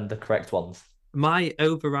and then the correct ones. My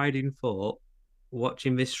overriding thought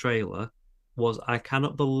watching this trailer was I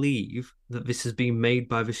cannot believe that this has been made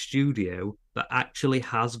by the studio that actually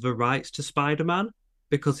has the rights to Spider-Man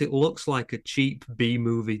because it looks like a cheap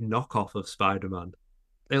B-movie knockoff of Spider-Man.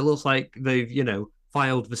 It looks like they've,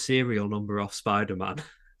 filed the serial number off Spider-Man.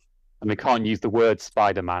 And we can't use the word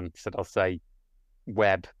Spider-Man, so I'll say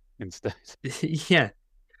Web instead. Yeah,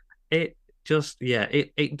 it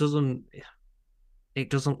doesn't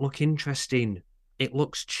look interesting. It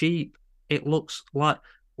looks cheap. It looks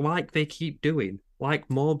like they keep doing, like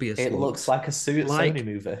Morbius It looked, looks like a like Sony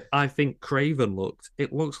movie. I think Craven looked.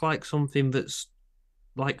 It looks like something that's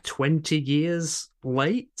like 20 years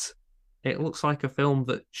late. It looks like a film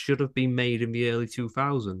that should have been made in the early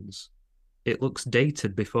 2000s. It looks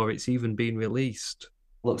dated before it's even been released.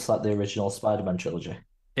 Looks like the original Spider-Man trilogy.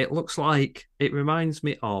 It looks like it reminds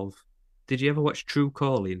me of. Did you ever watch True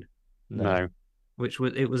Calling? No. No.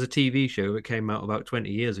 It was a TV show that came out about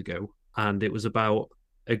 20 years ago, and it was about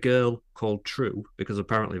a girl called True, because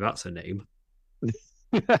apparently that's her name,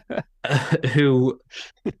 who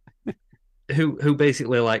who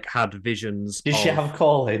basically like had visions Did she of have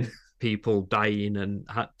calling? people dying and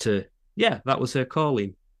had to. Yeah, that was her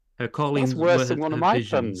calling. Her That's callings worse were than one of her my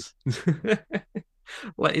visions. films.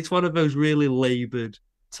 Like, it's one of those really laboured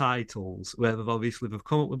titles where they've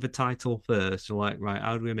come up with the title first and like, right,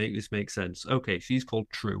 how do we make this make sense? Okay, she's called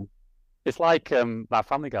True. It's like that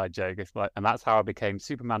Family Guy joke. It's like, and that's how I became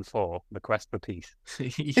Superman 4: The Quest for Peace.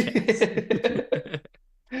 Yes.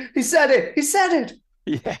 He said it. He said it.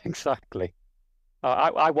 Yeah, exactly.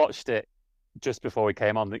 I watched it just before we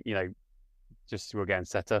came on. Just as we were getting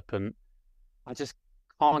set up, and I just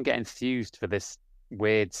can't get enthused for this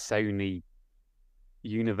weird Sony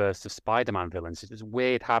universe of Spider-Man villains. It's just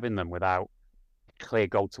weird having them without a clear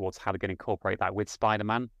goal towards how they're going to incorporate that with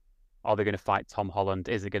Spider-Man. Are they going to fight Tom Holland?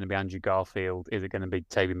 Is it going to be Andrew Garfield? Is it going to be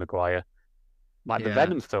Tobey Maguire? Like the Yeah.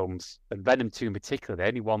 Venom films, and Venom 2 in particular, the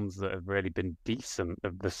only ones that have really been decent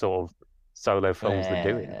of the sort of solo films they're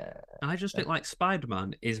doing. I just think like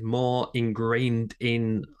Spider-Man is more ingrained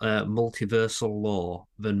in multiversal lore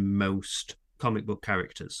than most comic book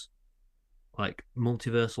characters. Like,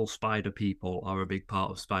 multiversal spider people are a big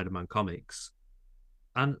part of Spider-Man comics.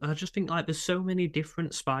 And I just think like there's so many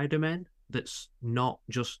different Spider-Men that's not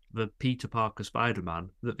just the Peter Parker Spider-Man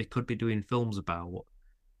that they could be doing films about,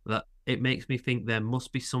 that it makes me think there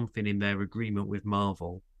must be something in their agreement with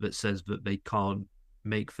Marvel that says that they can't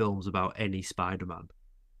make films about any Spider-Man.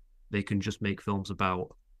 They can just make films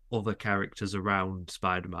about other characters around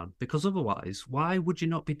Spider-Man. Because otherwise, why would you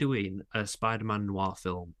not be doing a Spider-Man noir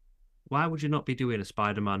film? Why would you not be doing a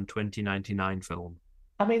Spider-Man 2099 film?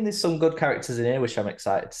 I mean, there's some good characters in here, which I'm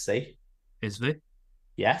excited to see. Is there?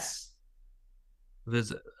 Yes.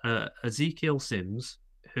 There's Ezekiel Sims,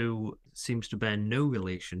 who seems to bear no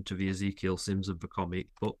relation to the Ezekiel Sims of the comic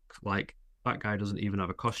book. Like, that guy doesn't even have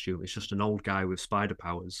a costume. It's just an old guy with spider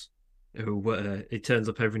powers who it turns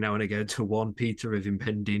up every now and again to warn Peter of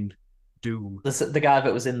impending doom. The guy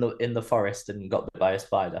that was in the forest and got bit by a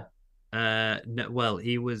spider. No, well,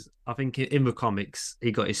 he was. I think in the comics,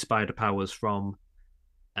 he got his spider powers from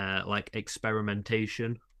like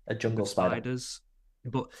experimentation A jungle with spider. spiders,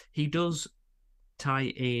 but he does tie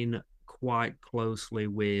in quite closely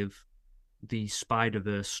with the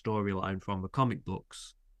Spider-Verse storyline from the comic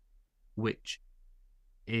books, which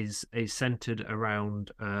is centered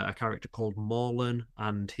around a character called Morlan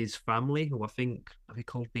and his family, who I think are they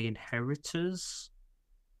called the Inheritors,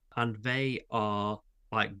 and they are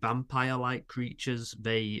like vampire-like creatures.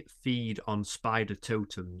 They feed on spider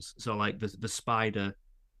totems, so like the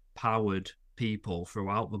spider-powered people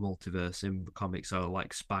throughout the multiverse in the comics are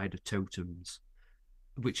like spider totems,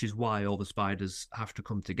 which is why all the spiders have to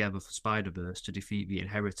come together for Spider-Verse to defeat the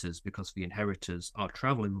Inheritors, because the Inheritors are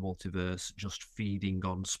traveling the multiverse just feeding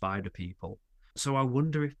on spider people. So I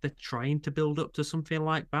wonder if they're trying to build up to something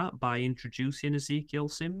like that by introducing Ezekiel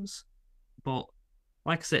Sims. But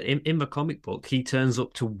like I said, in the comic book, he turns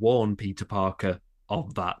up to warn Peter Parker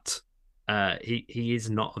of that. He is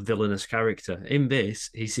not a villainous character. In this,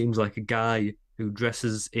 he seems like a guy who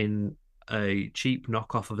dresses in a cheap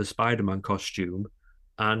knockoff of a Spider-Man costume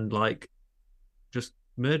and like just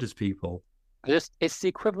murders people. It's the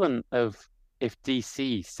equivalent of if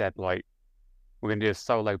DC said like we're going to do a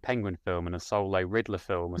solo Penguin film and a solo Riddler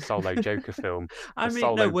film, a solo Joker film, I a mean,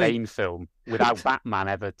 no, solo wait, Bane film without Batman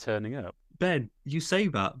ever turning up. Ben, you say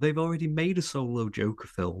that they've already made a solo Joker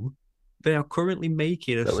film. They are currently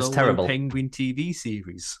making a That was solo terrible. Penguin TV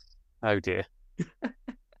series. Oh dear.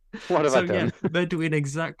 What have So I done? yeah, they're doing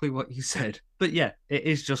exactly what you said. But yeah, it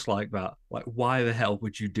is just like that. Like, why the hell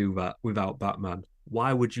would you do that without Batman?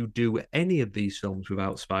 Why would you do any of these films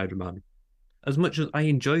without Spider-Man? As much as I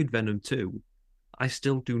enjoyed Venom 2, I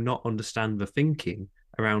still do not understand the thinking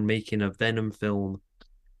around making a Venom film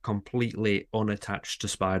completely unattached to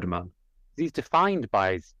Spider-Man. He's defined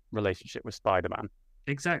by his relationship with Spider-Man.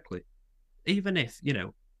 Exactly. Even if,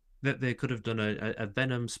 that they could have done a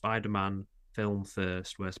Venom Spider-Man film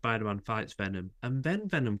first where Spider-Man fights Venom and then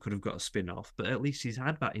Venom could have got a spin-off, but at least he's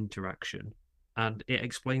had that interaction and it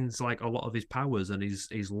explains like a lot of his powers and his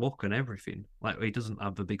look and everything. Like he doesn't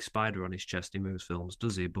have the big spider on his chest in those films,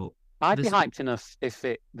 does he? But I'd be this hyped enough if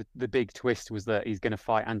the big twist was that he's going to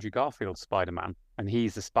fight Andrew Garfield's Spider-Man and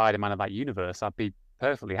he's the Spider-Man of that universe. I'd be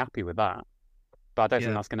perfectly happy with that. But I don't think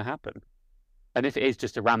yeah. that's going to happen. And if it is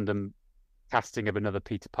just a random casting of another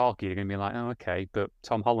Peter Parker, you're going to be like, oh, okay, but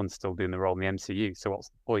Tom Holland's still doing the role in the MCU, so what's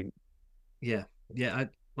the point? Yeah. Yeah,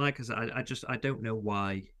 like I said, I don't know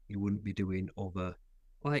why you wouldn't be doing other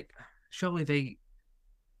like surely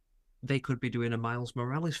they could be doing a Miles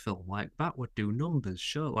Morales film. Like that would do numbers,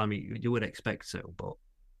 sure. I mean, you would expect so, but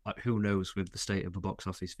like, who knows with the state of the box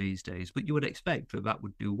office these days? But you would expect that that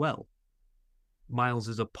would do well. Miles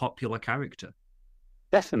is a popular character.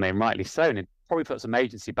 Definitely, and rightly so. And it probably puts some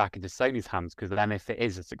agency back into Sony's hands because then if it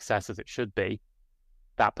is a success as it should be,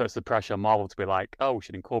 that puts the pressure on Marvel to be like, oh, we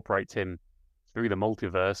should incorporate him through the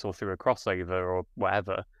multiverse or through a crossover or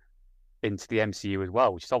whatever into the MCU as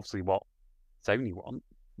well, which is obviously what Sony want.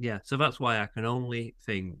 Yeah, so that's why I can only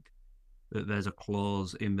think that there's a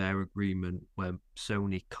clause in their agreement where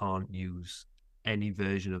Sony can't use any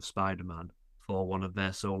version of Spider-Man for one of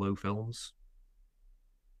their solo films.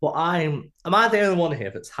 But am I the only one here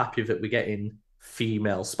that's happy that we're getting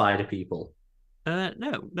female spider people?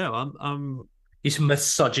 No, I'm You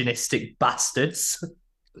misogynistic bastards.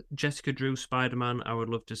 Jessica Drew Spider-Man. I would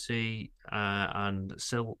love to see, and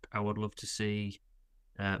Silk. I would love to see.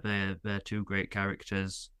 They're two great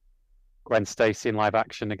characters. Gwen Stacy in live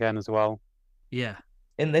action again as well. Yeah,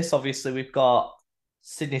 In this, obviously, we've got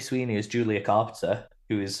Sydney Sweeney as Julia Carpenter,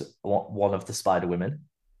 who is one of the Spider Women.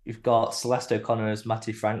 You've got Celeste O'Connor as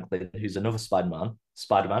Mattie Franklin, who's another Spider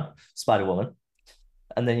Woman.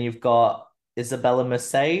 And then you've got Isabella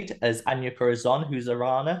Merced as Anya Corazon, who's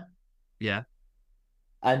Arana. yeah.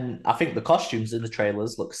 And I think the costumes in the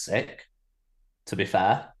trailers look sick, to be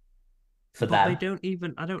fair, for But they them. don't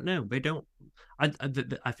even. I don't know. They don't.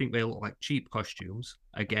 I think they look like cheap costumes.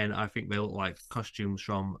 Again, I think they look like costumes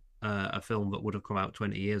from a film that would have come out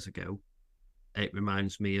 20 years ago. It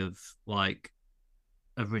reminds me of like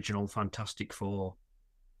original Fantastic Four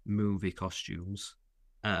movie costumes.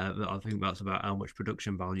 I think that's about how much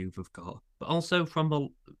production value they've got. But also from the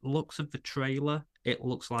looks of the trailer, it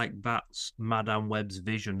looks like that's Madame Web's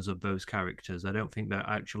visions of those characters. I don't think they're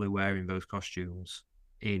actually wearing those costumes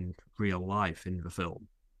in real life in the film.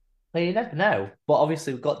 Well, you never know. But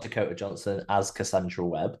obviously, we've got Dakota Johnson as Cassandra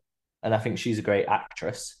Webb, and I think she's a great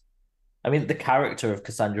actress. I mean, the character of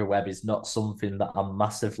Cassandra Webb is not something that I'm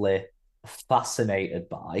massively fascinated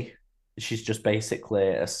by. She's just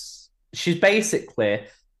she's basically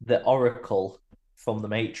the Oracle from the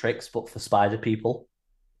Matrix, but for spider people.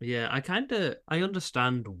 Yeah, I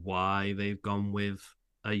understand why they've gone with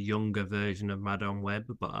a younger version of Madame Web,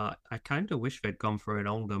 but I kind of wish they'd gone for an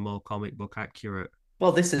older, more comic book accurate.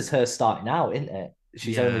 Well, this is her starting out, isn't it?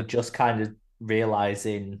 She's only Yeah, just kind of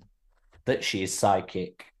realizing that she is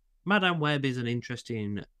psychic. Madame Web is an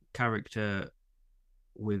interesting character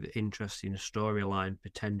with interesting storyline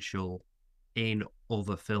potential in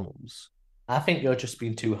other films. I think you're just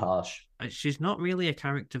being too harsh. She's not really a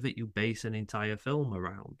character that you base an entire film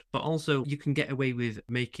around, but also you can get away with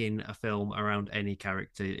making a film around any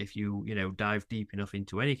character if you dive deep enough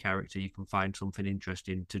into any character, you can find something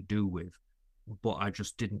interesting to do with. But I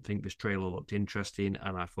just didn't think this trailer looked interesting,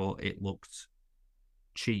 and I thought it looked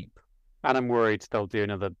cheap. And I'm worried they'll do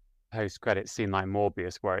another post-credit scene like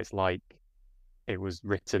Morbius, where it's like it was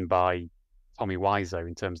written by Tommy Wiseau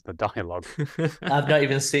in terms of the dialogue. I've not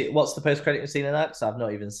even seen what's the post-credit scene in that, because I've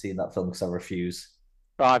not even seen that film because I refuse.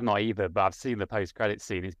 Well, I've not either, but I've seen the post-credit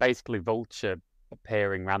scene. It's basically Vulture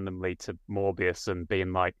appearing randomly to Morbius and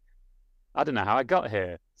being like, I don't know how I got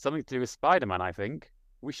here. Something to do with Spider-Man, I think.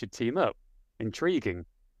 We should team up. Intriguing.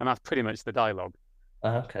 And that's pretty much the dialogue.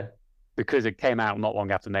 Okay. Because it came out not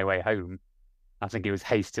long after No Way Home, I think it was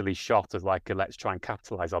hastily shot as like, let's try and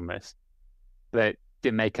capitalize on this. But it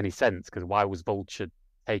didn't make any sense because why was Vulture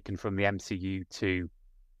taken from the MCU to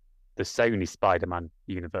the Sony Spider-Man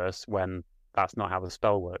universe when that's not how the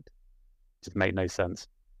spell worked? It just made no sense.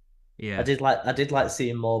 Yeah, I did like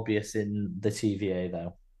seeing Morbius in the TVA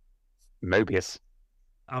though. Mobius.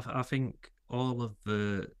 I think all of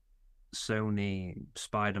the Sony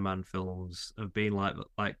Spider-Man films have been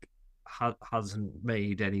hasn't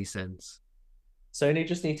made any sense. Sony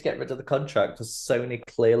just need to get rid of the contract because Sony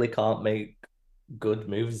clearly can't make good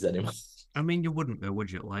movies anymore. I mean, you wouldn't though,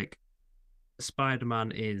 would you? Like,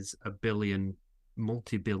 Spider-Man is a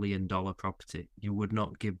multi-billion-dollar property. You would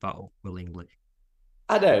not give that up willingly.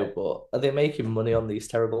 I know, but are they making money on these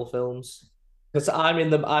terrible films? Because I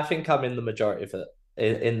think I'm in the majority of it,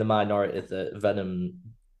 in the minority that Venom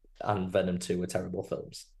and Venom 2 are terrible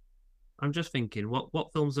films. I'm just thinking,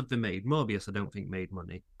 what films have they made? Morbius, I don't think made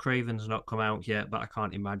money. Craven's not come out yet, but I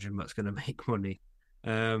can't imagine what's going to make money.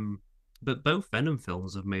 But both Venom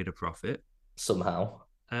films have made a profit. Somehow.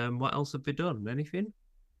 What else have they done? Anything?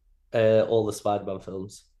 All the Spider-Man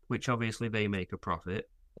films. Which obviously they make a profit.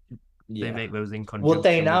 Yeah. They make those in conjunction Would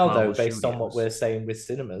they with now, Marvel though, based on what Studios. we're saying with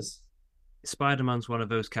cinemas? Spider-Man's one of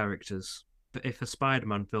those characters. But if a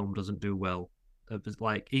Spider-Man film doesn't do well,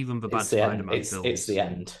 like even the bad Spider-Man films, it's the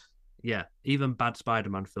end. Yeah, even bad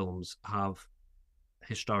Spider-Man films have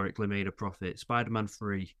historically made a profit. Spider-Man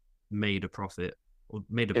 3 made a profit, or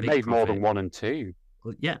made a It big made profit. more than 1 and 2.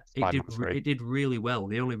 Well, yeah, Spider-Man 3. it did really well.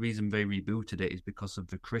 The only reason they rebooted it is because of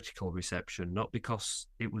the critical reception, not because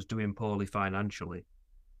it was doing poorly financially.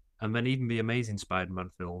 And then even the Amazing Spider-Man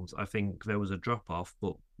films, I think there was a drop-off,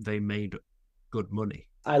 but they made good money.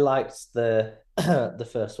 I liked the the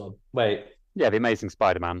first one. Wait. Yeah, The Amazing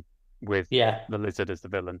Spider-Man with Yeah. the Lizard as the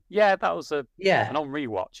villain. Yeah, that was an Yeah. on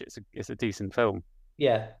rewatch. It's a decent film.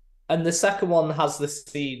 Yeah. And the second one has this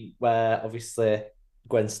scene where obviously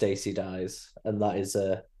Gwen Stacy dies, and that is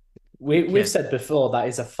we've said before that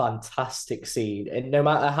is a fantastic scene. And no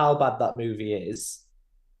matter how bad that movie is,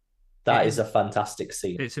 that is a fantastic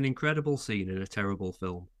scene. It's an incredible scene in a terrible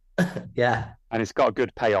film. Yeah. And it's got a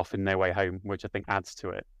good payoff in No Way Home, which I think adds to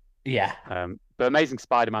it. Yeah. But Amazing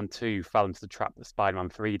Spider-Man 2 fell into the trap that Spider-Man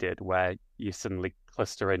 3 did, where you suddenly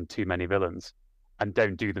cluster in too many villains and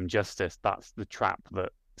don't do them justice. That's the trap that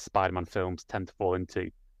Spider-Man films tend to fall into,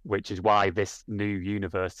 which is why this new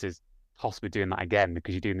universe is possibly doing that again,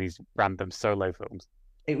 because you're doing these random solo films.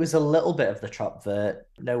 It was a little bit of the trap that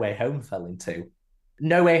No Way Home fell into.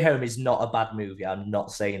 No Way Home is not a bad movie. I'm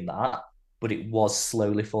not saying that, but it was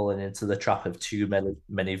slowly falling into the trap of too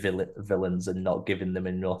many villains and not giving them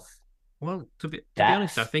enough. Well, to be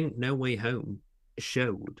honest, I think No Way Home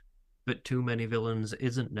showed that too many villains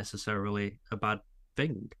isn't necessarily a bad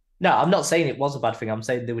thing. No, I'm not saying it was a bad thing. I'm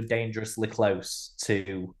saying they were dangerously close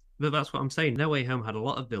to. But that's what I'm saying. No Way Home had a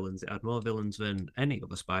lot of villains. It had more villains than any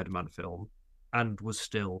other Spider-Man film, and was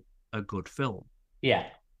still a good film. Yeah.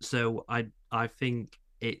 So I think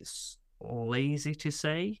it's lazy to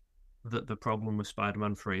say that the problem with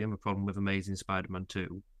Spider-Man 3 and the problem with Amazing Spider-Man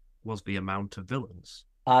 2 was the amount of villains.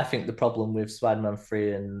 I think the problem with Spider-Man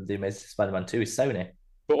 3 and the Amazing Spider-Man 2 is Sony.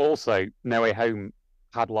 But also, No Way Home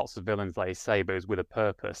had lots of villains, like you say, but it was with a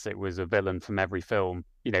purpose. It was a villain from every film,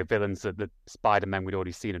 villains that the Spider-Man we'd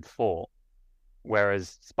already seen and fought.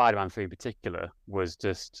 Whereas Spider-Man 3 in particular was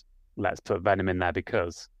just, let's put Venom in there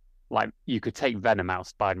because, like, you could take Venom out of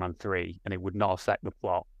Spider-Man 3 and it would not affect the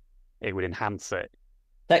plot. It would enhance it.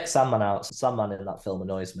 Take Sandman out. Sandman in that film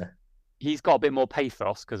annoys me. He's got a bit more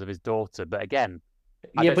pathos because of his daughter, but again...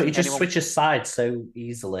 Yeah, but he just switches sides so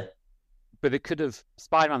easily. But it could have...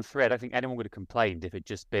 Spider-Man 3, I don't think anyone would have complained if it'd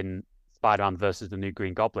just been Spider-Man versus the new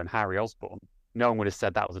Green Goblin, Harry Osborn. No one would have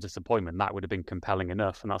said that was a disappointment. That would have been compelling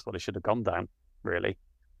enough, and that's what it should have gone down, really.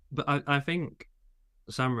 But I think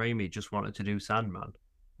Sam Raimi just wanted to do Sandman,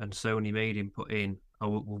 and Sony made him put in,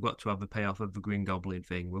 we've got to have the payoff of the Green Goblin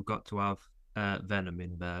thing. We've got to have Venom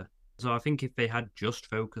in there. So I think if they had just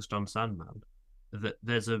focused on Sandman, that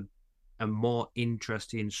there's a more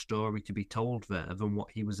interesting story to be told there than what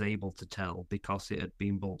he was able to tell because it had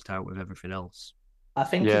been bulked out with everything else. I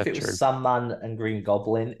think if it was Sandman and Green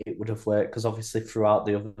Goblin, it would have worked because obviously throughout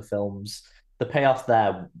the other films, the payoff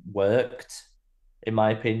there worked, in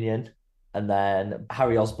my opinion. And then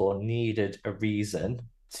Harry Osborn needed a reason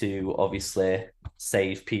to obviously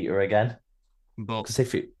save Peter again. But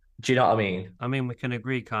Because do you know what I mean? I mean, we can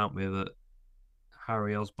agree, can't we, that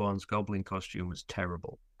Harry Osborn's Goblin costume was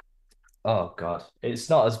terrible. Oh God, it's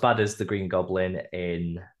not as bad as the Green Goblin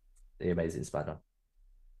in The Amazing Spider-Man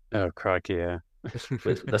Oh, crikey, yeah.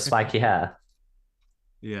 with the spiky hair.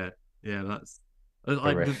 Yeah, yeah, that's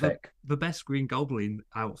like Horrific. the best Green Goblin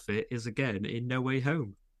outfit is again in No Way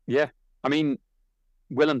Home. Yeah. I mean,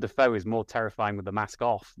 Willem Dafoe is more terrifying with the mask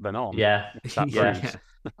off than on, Yeah, which that yeah. proves.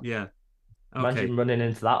 Yeah. Okay, Imagine running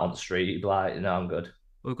into that on the street. You'd be like, no, I'm good.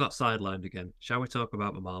 we've got sidelined again. Shall we talk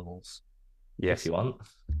about the Marvels? If Yes. you want.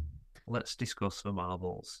 Let's discuss the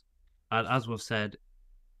Marvels. And as we've said,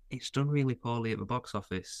 it's done really poorly at the box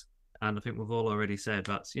office. And I think we've all already said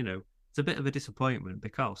that's, it's a bit of a disappointment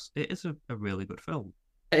because it is a really good film.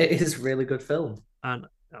 It is a really good film. And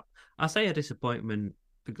I say a disappointment,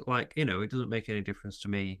 like, it doesn't make any difference to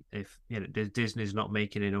me if, Disney's not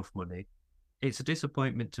making enough money. It's a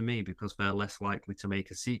disappointment to me because they're less likely to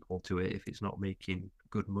make a sequel to it if it's not making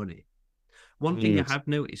good money. One thing I have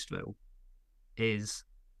noticed, though, is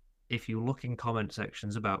if you look in comment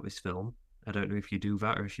sections about this film, I don't know if you do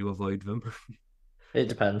that or if you avoid them, It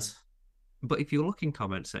depends. but if you look in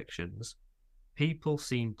comment sections, people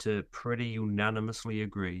seem to pretty unanimously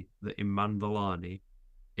agree that Iman Vellani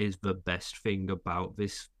is the best thing about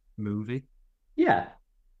this movie. Yeah,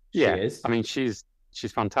 she Yeah. is. I mean, she's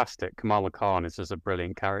fantastic. Kamala Khan is just a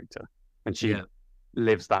brilliant character, and she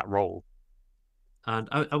lives that role. And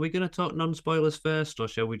are we going to talk non-spoilers first, or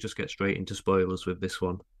shall we just get straight into spoilers with this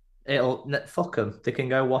one? Fuck them. They can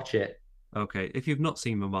go watch it Okay, if you've not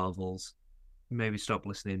seen the Marvels, maybe stop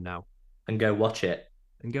listening now and go watch it.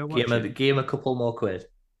 and go watch it. Give him a couple more quid.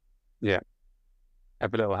 Yeah.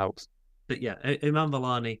 Every little helps. But yeah, Iman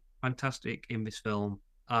Vellani, fantastic in this film.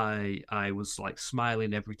 I was like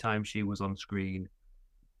smiling every time she was on screen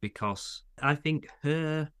because I think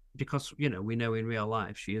because we know in real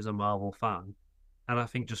life she is a Marvel fan, and I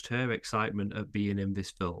think just her excitement at being in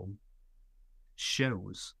this film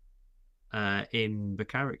shows in the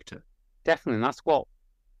character. Definitely, and that's one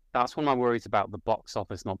of my worries about the box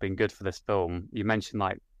office not being good for this film. You mentioned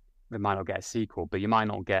like they might not get a sequel, but you might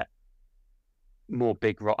not get more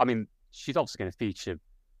big role. I mean, she's obviously going to feature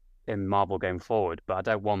in Marvel going forward, but I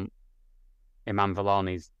don't want Iman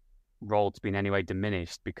Vellani's role to be in any way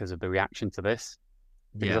diminished because of the reaction to this.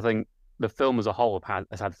 Because I think the film as a whole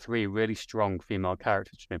has had three really strong female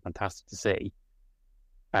characters, which has been fantastic to see.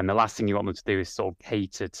 And the last thing you want them to do is sort of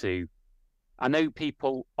cater to. I know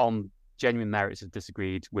people on genuine merits have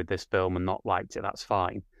disagreed with this film and not liked it. That's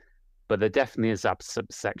fine, but there definitely is a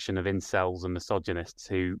subsection of incels and misogynists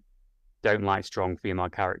who don't like strong female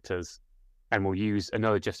characters and will use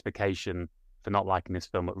another justification for not liking this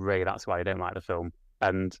film, but really that's why they don't like the film.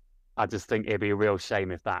 And I just think it'd be a real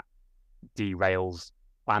shame if that derails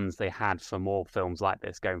plans they had for more films like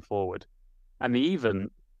this going forward. And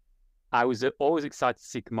I was always excited to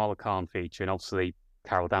see Kamala Khan feature and obviously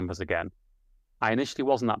Carol Danvers again. I initially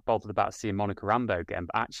wasn't that bothered about seeing Monica Rambeau again,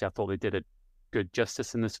 but actually I thought they did a good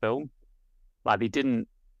justice in this film. Like they didn't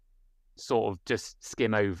sort of just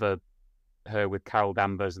skim over her with Carol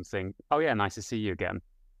Danvers and think, oh yeah, nice to see you again.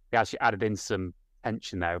 They actually added in some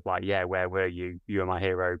tension there of like, yeah, where were you? You were my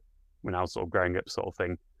hero when I was sort of growing up sort of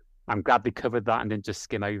thing. I'm glad they covered that and didn't just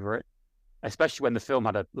skim over it, especially when the film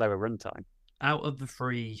had a lower runtime. Out of the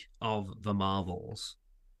three of the Marvels,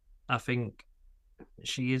 I think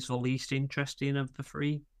she is the least interesting of the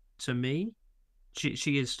three to me.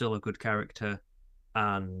 She is still a good character,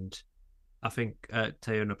 and I think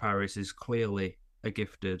Teyonah Parris is clearly a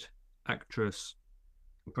gifted actress.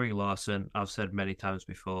 Brie Larson, I've said many times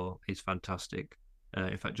before, is fantastic.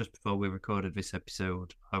 In fact, just before we recorded this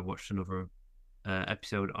episode, I watched another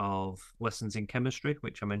episode of Lessons in Chemistry,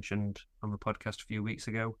 which I mentioned on the podcast a few weeks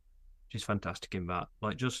ago. She's fantastic in that.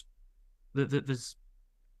 Like, just there's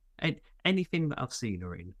anything that I've seen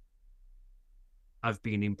her in, I've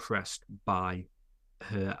been impressed by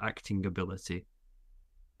her acting ability.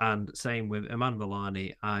 And same with Iman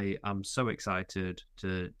Vellani, I am so excited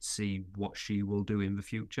to see what she will do in the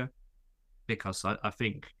future because I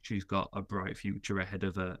think she's got a bright future ahead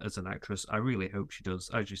of her as an actress. I really hope she does.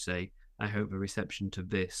 As you say, I hope the reception to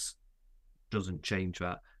this doesn't change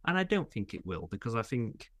that. And I don't think it will because I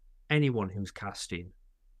think anyone who's casting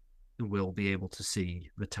will be able to see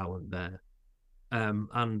the talent there.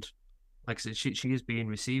 And like I said, she is being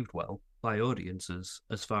received well by audiences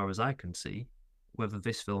as far as I can see, whether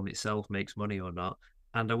this film itself makes money or not.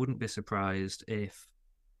 And I wouldn't be surprised if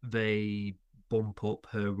they bump up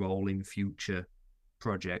her role in future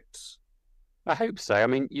projects I hope so. I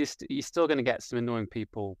mean, you're still going to get some annoying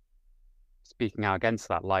people speaking out against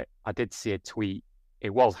that. Like, I did see a tweet.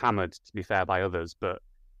 It was hammered, to be fair, by others, but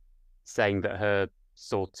saying that her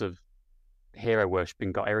sort of hero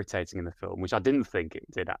worshipping got irritating in the film, which I didn't think it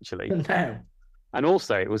did actually. No. And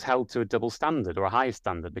also, it was held to a double standard or a higher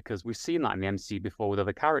standard because we've seen that in the MCU before with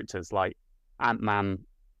other characters like Ant-Man,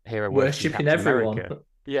 hero worshipping Worshipping Captain everyone. America.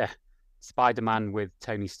 Yeah, Spider-Man with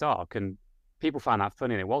Tony Stark, and people found that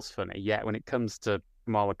funny, and it was funny. Yet when it comes to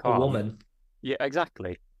Kamala A Khan, woman. yeah,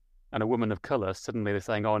 exactly, and a woman of color, suddenly they're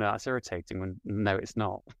saying, "Oh no, that's irritating." When no, it's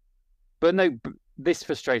not. But no, this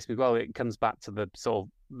frustrates me as well. It comes back to the sort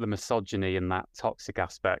of the misogyny and that toxic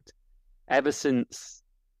aspect. Ever since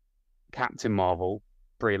Captain Marvel,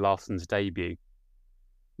 Brie Larson's debut,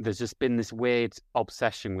 there's just been this weird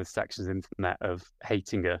obsession with sections of the internet of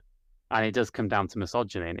hating her, and it does come down to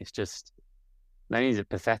misogyny, and it's just not only is it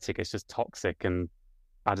pathetic, it's just toxic, and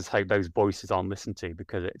I just hope those voices aren't listened to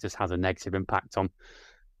because it just has a negative impact on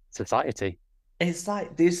society. It's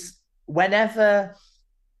like this whenever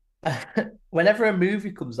whenever a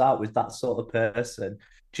movie comes out with that sort of person,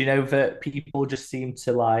 do you know that people just seem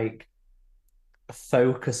to like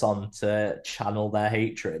focus on to channel their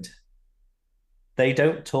hatred? They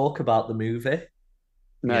don't talk about the movie.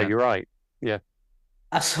 No, Yeah. you're right. Yeah.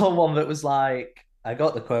 I saw one that was like, I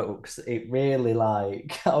got the quote because it really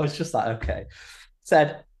like, I was just like, okay.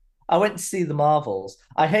 Said, I went to see the Marvels.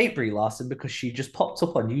 I hate Brie Larson because she just popped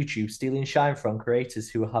up on YouTube stealing shine from creators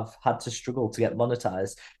who have had to struggle to get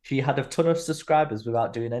monetized. She had a ton of subscribers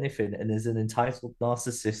without doing anything and is an entitled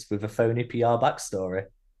narcissist with a phony PR backstory.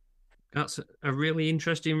 That's a really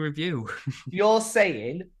interesting review. You're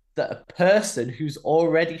saying that a person who's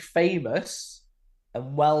already famous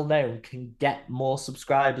and well known can get more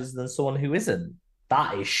subscribers than someone who isn't?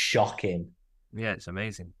 That is shocking. Yeah, it's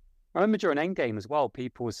amazing. I remember during Endgame as well,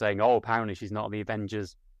 people were saying, "Oh, apparently she's not in the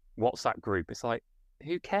Avengers WhatsApp group." It's like,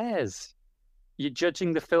 who cares? You're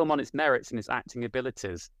judging the film on its merits and its acting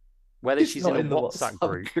abilities. Whether She's she's not in a in the WhatsApp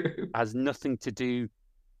group group. has nothing to do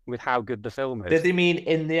with how good the film Did is. they mean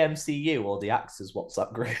in the MCU or the actors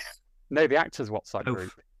WhatsApp group? No, the actors' WhatsApp Both.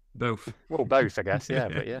 group. Both. Well, both, I guess. Yeah,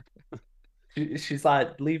 but yeah. She's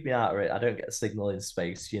like, leave me out of it. I don't get a signal in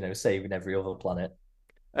space, saving every other planet.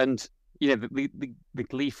 And the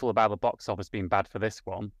gleeful about the box office being bad for this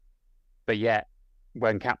one, but yet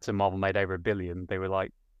when Captain Marvel made over $1 billion, they were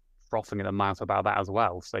like frothing at the mouth about that as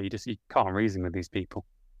well. So you can't reason with these people.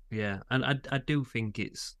 Yeah, and I do think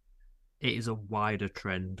it is a wider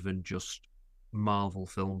trend than just Marvel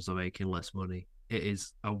films are making less money. It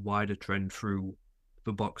is a wider trend through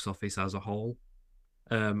the box office as a whole.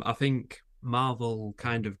 I think Marvel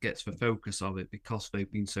kind of gets the focus of it because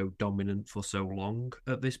they've been so dominant for so long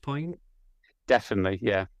at this point. Definitely,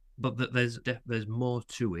 yeah. But there's more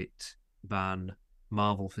to it than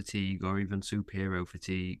Marvel fatigue or even superhero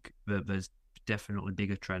fatigue. There's definitely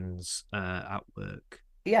bigger trends at work.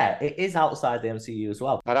 Yeah, it is outside the MCU as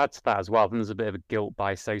well. I'd add to that as well. Then there's a bit of a guilt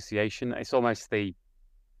by association. It's almost the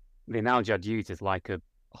analogy I'd use is like a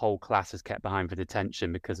whole class is kept behind for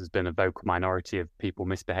detention because there's been a vocal minority of people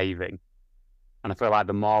misbehaving. And I feel like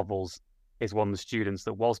the Marvels is one of the students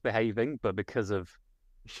that was behaving, but because of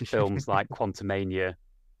films like Quantumania,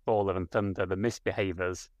 Thor: Love and Thunder, the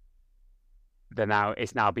misbehavers,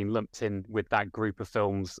 it's now been lumped in with that group of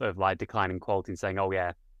films of like declining quality and saying, oh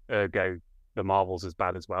yeah, ergo the Marvels is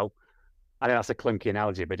bad as well. I know that's a clunky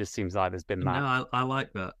analogy, but it just seems like there's been that. No, I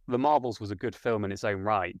like that. The Marvels was a good film in its own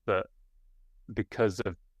right, but because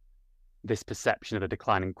of this perception of a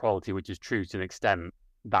declining quality, which is true to an extent,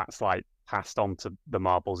 that's like passed on to the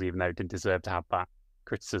Marvels, even though it didn't deserve to have that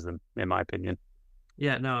criticism, in my opinion.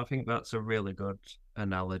 Yeah, no, I think that's a really good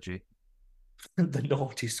analogy. The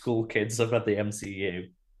naughty school kids of the MCU.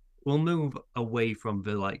 We'll move away from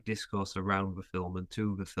the like discourse around the film and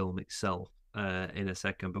to the film itself in a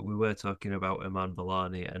second, but we were talking about Iman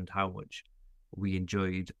Vellani and how much we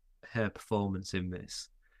enjoyed her performance in this.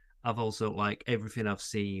 I've also like everything I've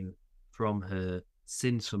seen from her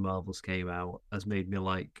since the Marvels came out has made me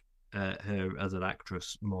like her as an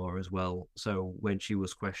actress more as well. So when she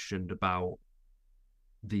was questioned about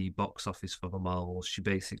the box office for the Marvels, she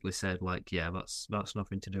basically said like, "Yeah, that's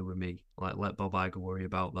nothing to do with me. Like, let Bob Iger worry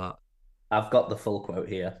about that." I've got the full quote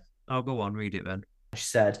here. I'll go on, read it then. She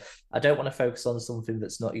said, I don't want to focus on something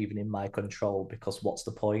that's not even in my control because what's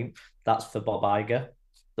the point? That's for Bob Iger.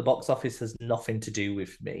 The box office has nothing to do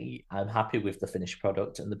with me. I'm happy with the finished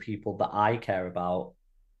product and the people that I care about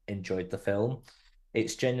enjoyed the film.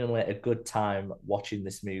 It's genuinely a good time watching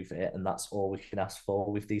this movie, and that's all we can ask for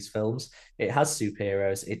with these films. It has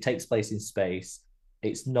superheroes, it takes place in space.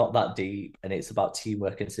 It's not that deep, and it's about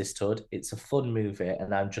teamwork and sisterhood. It's a fun movie,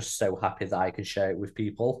 and I'm just so happy that I can share it with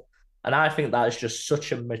people. And I think that is just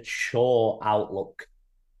such a mature outlook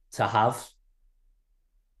to have.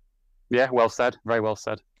 Yeah, well said. Very well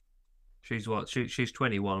said. She's what? She's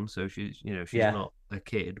 21, so she's Yeah. not a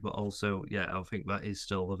kid, but also, yeah, I think that is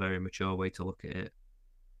still a very mature way to look at it.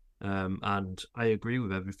 And I agree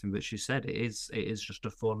with everything that she said. It is just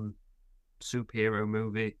a fun superhero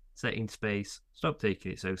movie set in space. Stop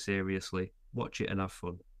taking it so seriously. Watch it and have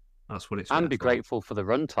fun. That's what it's And there be for. grateful for the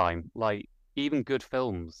runtime. Like, even good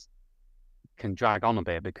films can drag on a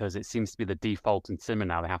bit because it seems to be the default in cinema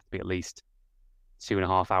now. They have to be at least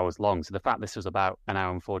 2.5 hours long. So the fact this was about an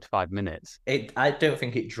hour and 45 minutes, I don't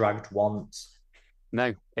think it dragged once.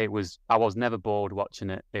 no, I was never bored watching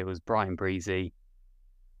it. It was bright and breezy,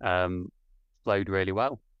 um, flowed really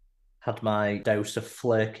well. Had my dose of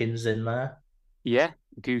flirkins in there. Yeah,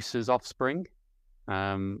 Goose's offspring.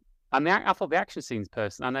 And I thought the action scenes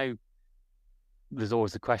I know there's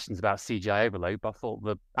always the questions about CGI overload, but I thought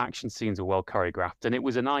the action scenes were well choreographed, and it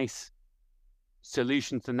was a nice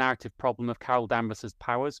solution to the narrative problem of Carol Danvers'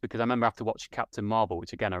 powers. Because I remember after watching Captain Marvel,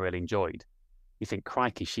 which again I really enjoyed, you think,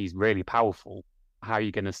 crikey, she's really powerful. How are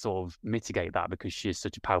you going to sort of mitigate that because she is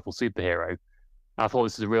such a powerful superhero? And I thought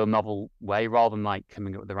this was a real novel way, rather than like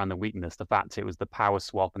coming up with a random weakness. The fact it was the power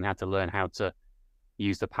swap and they had to learn how to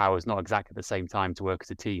use the powers not exactly at the same time to work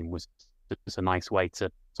as a team was just a nice way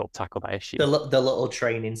to sort of tackle that issue. The little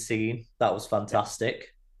training scene, that was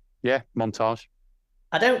fantastic. Yeah, montage.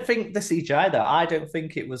 I don't think the CGI though. I don't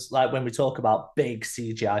think it was like when we talk about big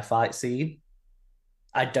CGI fight scene.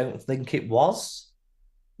 I don't think it was.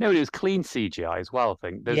 No, it was clean CGI as well, I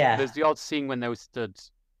think. Yeah. There's the odd scene when they were stood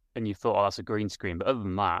and you thought, oh, that's a green screen. But other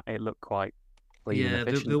than that, it looked quite clean and Yeah,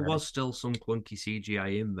 efficient. there really. was still some clunky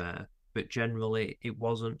CGI in there, but generally it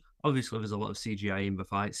wasn't. Obviously, there's a lot of CGI in the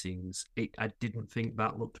fight scenes. I didn't think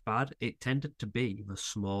that looked bad. It tended to be the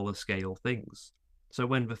smaller scale things. So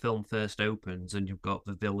when the film first opens and you've got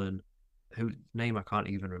the villain, whose name I can't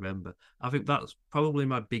even remember, I think that's probably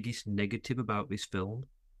my biggest negative about this film,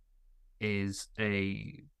 is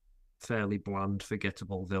a fairly bland,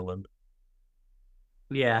 forgettable villain.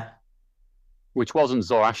 Yeah. Which wasn't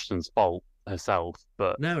Zora Ashton's fault herself,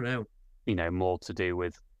 but No. more to do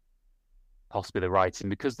with possibly the writing,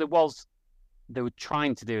 because they were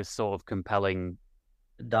trying to do a sort of compelling.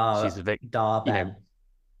 She's a Darben.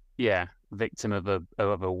 victim of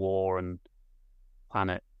a war and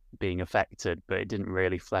planet being affected, but it didn't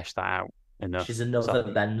really flesh that out enough. She's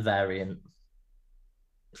another Ben variant.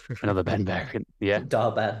 Another Ben variant, yeah.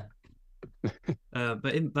 Darben.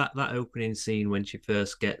 But in that opening scene when she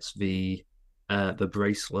first gets the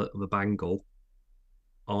bracelet, the bangle,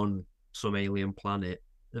 on some alien planet,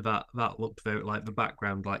 that looked very like the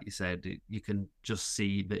background, like you said. You can just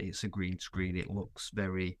see that it's a green screen. It looks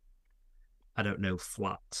very, I don't know,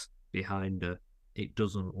 flat behind her. It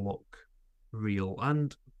doesn't look real.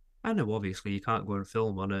 And I know obviously you can't go and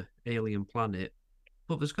film on an alien planet,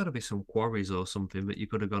 but there's got to be some quarries or something that you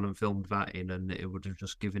could have gone and filmed that in, and it would have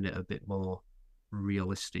just given it a bit more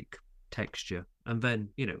realistic texture. And then,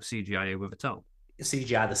 CGI over the top.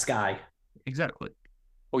 CGI the sky. Exactly.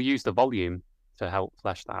 Or use the volume to help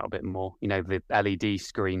flesh that out a bit more. The LED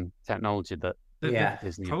screen technology that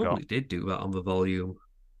Disney probably got. did do that on the volume.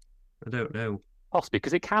 I don't know. Possibly,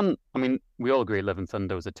 because it can. I mean, we all agree Love and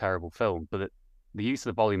Thunder was a terrible film, but the use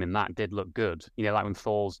of the volume in that did look good. Like when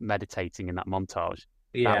Thor's meditating in that montage.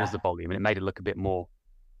 Yeah. That was the volume, and it made it look a bit more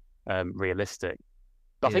realistic.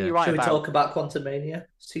 But I think you're right. Should we talk about Quantumania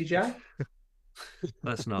CGI?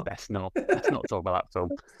 Let's not. Let's not talk about that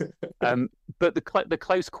film. But the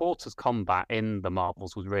close quarters combat in the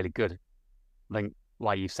Marvels was really good. I think,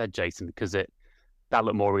 like you said, Jason, because that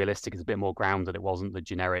looked more realistic. It's a bit more grounded. It wasn't the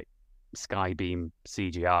generic Skybeam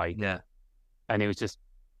CGI. Yeah. And it was just,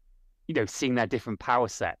 seeing their different power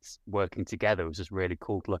sets working together was just really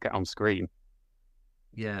cool to look at on screen.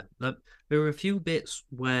 Yeah, there were a few bits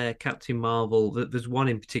where Captain Marvel. There's one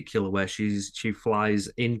in particular where she flies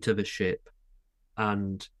into the ship,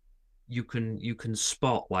 and you can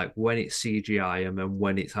spot like when it's CGI and then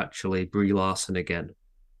when it's actually Brie Larson again.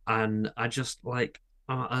 And I just like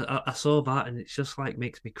I saw that, and it's just like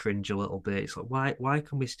makes me cringe a little bit. It's like why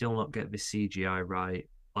can we still not get this CGI right?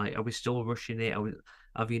 Like, are we still rushing it?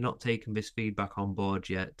 Have you not taken this feedback on board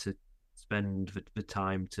yet to spend the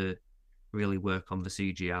time to really work on the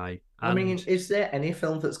CGI? I mean, is there any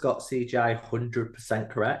film that's got CGI 100%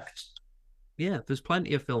 correct? Yeah, there's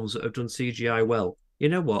plenty of films that have done CGI well. You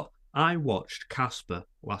know what? I watched Casper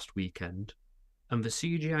last weekend, and the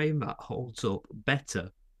CGI in that holds up better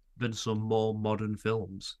than some more modern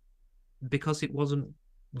films. because it wasn't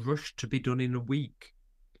rushed to be done in a week.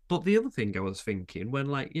 But the other thing I was thinking when,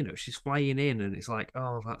 like, she's flying in and it's like,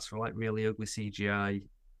 oh, that's like really ugly CGI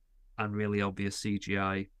and really obvious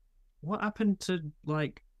CGI. What happened to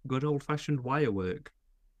like good old fashioned wire work?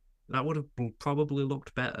 That would have probably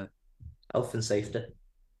looked better. Health and safety.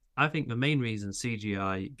 I think the main reason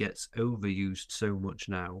CGI gets overused so much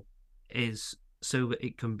now is so that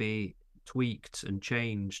it can be tweaked and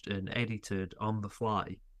changed and edited on the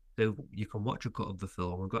fly. So you can watch a cut of the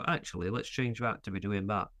film and go, actually, let's change that to be doing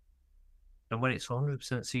that. And when it's 100%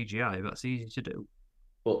 CGI, that's easy to do.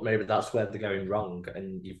 But maybe that's where they're going wrong,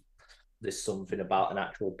 and there's something about an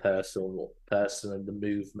actual person and the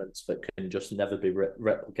movements that can just never be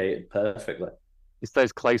replicated perfectly. It's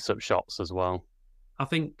those close-up shots as well. I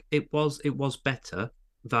think it was better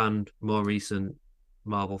than more recent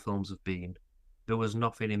Marvel films have been. There was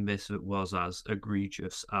nothing in this that was as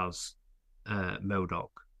egregious as MODOK.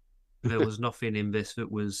 There was nothing in this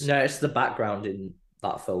that was. No, it's the background in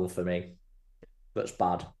that film for me that's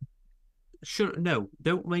bad. Sure, no,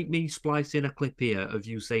 don't make me splice in a clip here of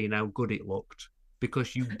you saying how good it looked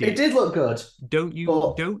because you did. It did look good. Don't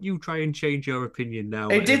you try and change your opinion now.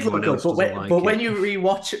 It did look good, but when you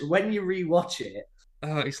rewatch it,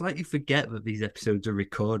 it's like you forget that these episodes are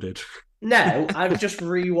recorded. No, I've just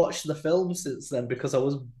rewatched the film since then because I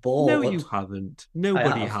was bored. No, you haven't.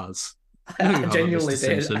 Nobody has. No, I genuinely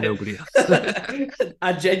did. Nobody has.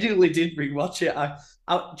 I genuinely did rewatch it.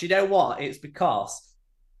 Do you know what? It's because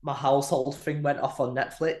my household thing went off on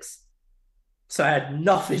Netflix, so I had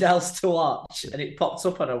nothing else to watch, and it popped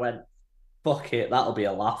up, and I went, "Fuck it, that'll be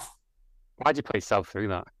a laugh." Why'd you put yourself through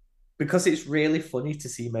that? Because it's really funny to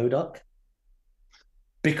see MODOK.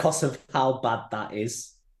 Because of how bad that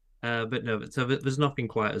is. But no, so there's nothing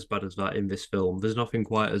quite as bad as that in this film. There's nothing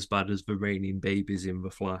quite as bad as the raining babies in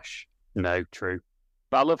The Flash. No, true.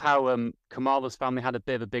 But I love how Kamala's family had a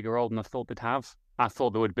bit of a bigger role than I thought they'd have. I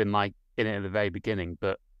thought they would have been like in it at the very beginning,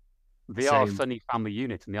 but they are a funny family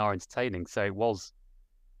unit and they are entertaining. So it was.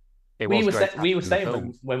 We were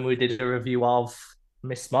saying when we did a review of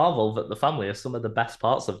Miss Marvel that the family are some of the best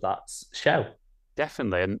parts of that show.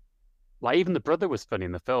 Definitely, and like even the brother was funny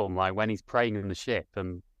in the film. Like when he's praying in the ship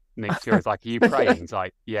and Nick Fury's like, "Are you praying?" He's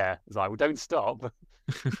like, "Yeah." He's like, "Well, don't stop."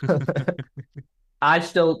 I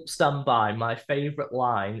still stand by my favorite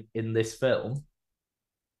line in this film.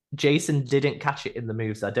 Jason didn't catch it in the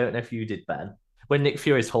movies. I don't know if you did, Ben. When Nick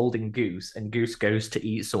Fury's holding Goose and Goose goes to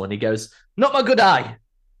eat someone, he goes, "Not my good eye."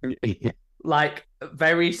 Like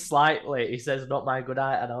very slightly, he says, "Not my good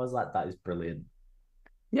eye," and I was like, "That is brilliant."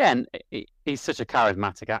 Yeah, and he's such a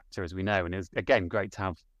charismatic actor, as we know, and it's again great to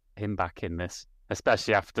have him back in this,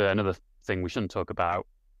 especially after another thing we shouldn't talk about,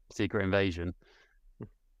 Secret Invasion.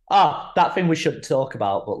 That thing we shouldn't talk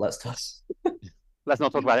about, but let's talk. Let's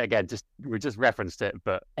not talk about it again. We just referenced it,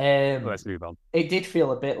 but let's move on. It did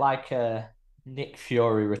feel a bit like a Nick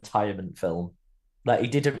Fury retirement film. Like he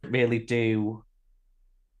didn't really do.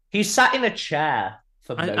 He sat in a chair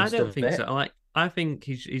for most of it. I don't think so. Like I think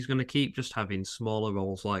he's going to keep just having smaller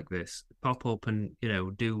roles like this, pop up and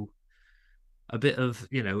do a bit of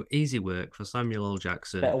easy work for Samuel L.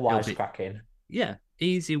 Jackson. Bit of wisecracking. Yeah,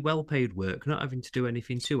 easy, well-paid work, not having to do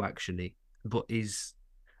anything too actiony, but is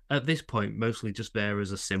at this point mostly just there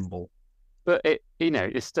as a symbol. But it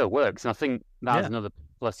still works, and I think that's another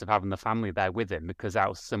plus of having the family there with him because that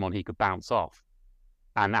was someone he could bounce off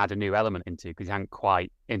and add a new element into because he hadn't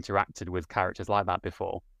quite interacted with characters like that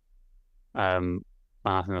before. And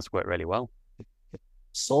I think that's worked really well.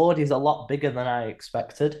 Sword is a lot bigger than I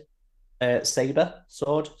expected. Saber,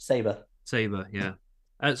 yeah.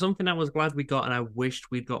 Something I was glad we got, and I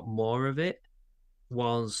wished we'd got more of it,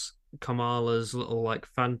 was Kamala's little like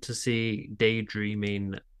fantasy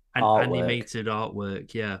daydreaming and animated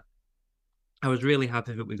artwork. Yeah, I was really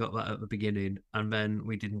happy that we got that at the beginning, and then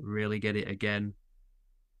we didn't really get it again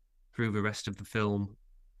through the rest of the film.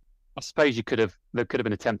 I suppose there could have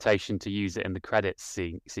been a temptation to use it in the credits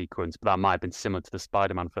sequence, but that might have been similar to the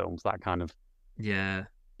Spider-Man films, that kind of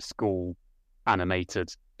school animated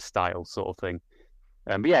style sort of thing.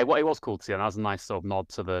 But yeah, what it was cool to see, and that was a nice sort of nod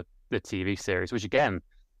to the TV series, which again,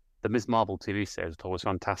 the Ms. Marvel TV series was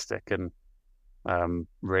fantastic and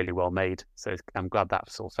really well made. So I'm glad that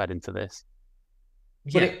sort of fed into this.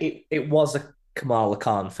 But it was a Kamala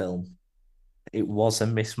Khan film. It was a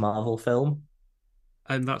Miss Marvel film.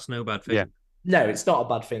 And that's no bad thing. Yeah. No, it's not a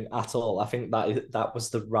bad thing at all. I think that was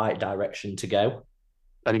the right direction to go.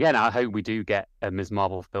 And again, I hope we do get a Ms.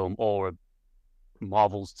 Marvel film or a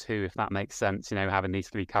Marvels 2, if that makes sense, having these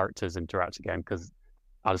three characters interact again, because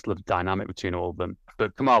I just love the dynamic between all of them.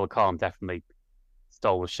 But Kamala Khan definitely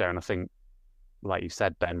stole the show, and I think, like you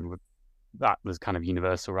said, Ben, that there's kind of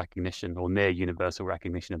universal recognition or near universal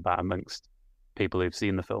recognition of that amongst people who've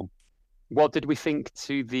seen the film. What did we think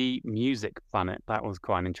to the music planet? That was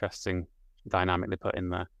quite an interesting dynamic they put in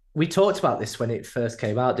there. We talked about this when it first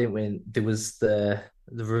came out, didn't we? There was the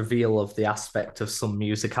reveal of the aspect of some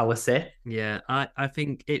musicality. Yeah, I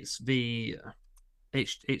think it's the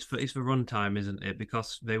runtime, isn't it?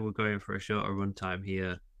 Because they were going for a shorter runtime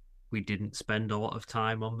here. We didn't spend a lot of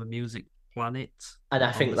time on the music planet, And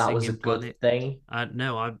I think that was a good planet. thing.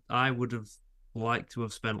 No, I would have liked to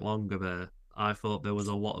have spent longer there. I thought there was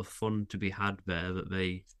a lot of fun to be had there that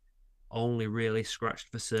they only really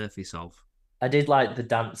scratched the surface of. I did like the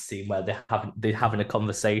dance scene where they're having a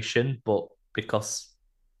conversation, but because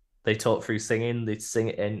they talk through singing, they sing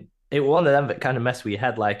it in. It was one of them that kind of mess with your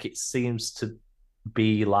head. Like it seems to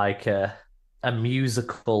be like a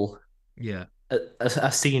musical, Yeah,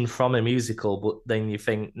 a scene from a musical, but then you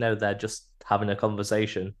think no, they're just having a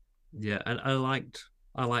conversation. yeah, and I liked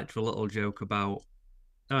the little joke about,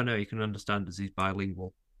 oh no, you can understand as he's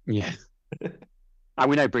bilingual. Yeah. And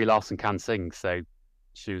we know Brie Larson can sing, so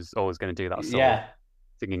she was always going to do that sort of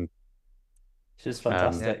singing she's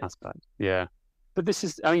fantastic. aspect. Yeah. But this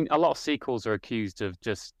is, I mean, a lot of sequels are accused of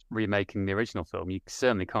just remaking the original film. You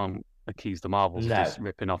certainly can't accuse the Marvels of just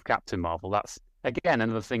ripping off Captain Marvel. That's, again,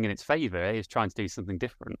 another thing in its favour, is trying to do something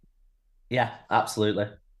different. Yeah, absolutely.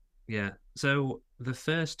 Yeah. So the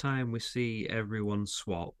first time we see everyone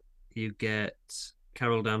swap, you get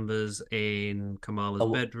Carol Danvers in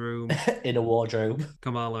Kamala's bedroom. In a wardrobe.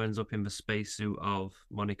 Kamala ends up in the spacesuit of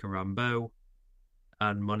Monica Rambeau,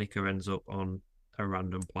 and Monica ends up on a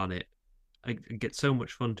random planet. It gets so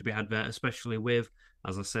much fun to be had there, especially with,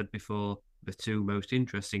 as I said before, the two most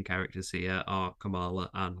interesting characters here are Kamala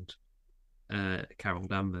and Carol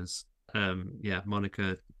Danvers. Yeah,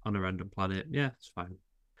 Monica on a random planet. Yeah, it's fine.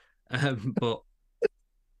 But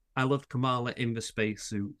I loved Kamala in the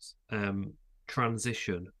spacesuits.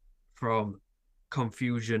 Transition from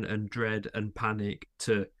confusion and dread and panic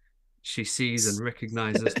to she sees and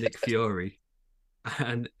recognizes Nick Fury,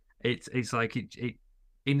 and it's like it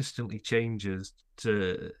instantly changes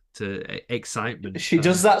to excitement. She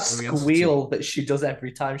does that squeal that she does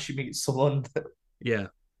every time she meets someone. Yeah.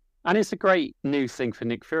 And it's a great new thing for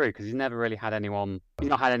Nick Fury because he's not had any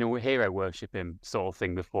hero worship him sort of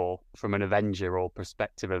thing before from an Avenger or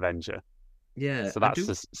prospective Avenger. Yeah. So that's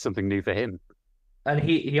just something new for him. And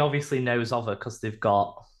he obviously knows of her because they've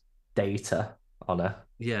got data on her.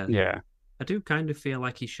 Yeah. Yeah. I do kind of feel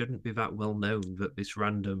like he shouldn't be that well known that this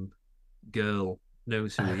random girl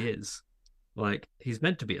knows who he is. Like, he's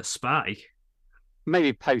meant to be a spy.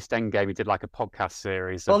 Maybe post Endgame he did like a podcast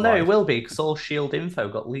series. Well, no, it will be because all Shield info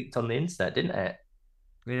got leaked on the internet, didn't it?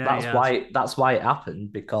 Yeah, that's why it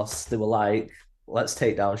happened, because they were like, let's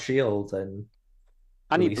take down Shield, and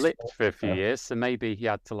he blipped for a few years, so maybe he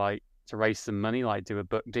had to raise some money, like do a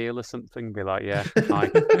book deal or something. Be like, yeah,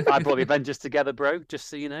 I brought the Avengers together, bro. Just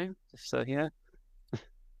so you know. So yeah.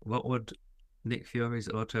 What would Nick Fury's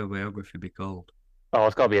autobiography be called? Oh,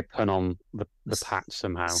 it's got to be a pun on the patch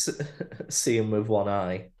somehow. See him with one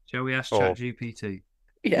eye. Shall we ask ChatGPT?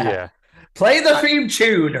 Yeah. Play the theme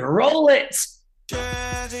tune. Roll it.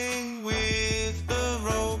 Chatting with the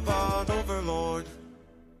robot overlord.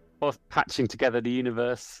 Or patching together the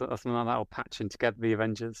universe or something like that, or patching together the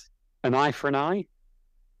Avengers. An eye for an eye,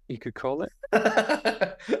 you could call it.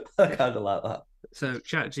 I kind of like that. So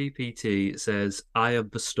ChatGPT says, "Eye of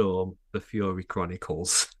the Storm: The Fury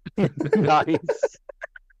Chronicles." Nice.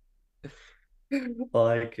 I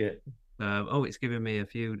like it. It's giving me a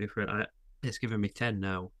few different. It's giving me 10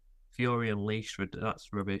 now. Fury Unleashed.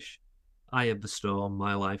 That's rubbish. Eye of the Storm: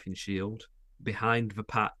 My Life in Shield. Behind the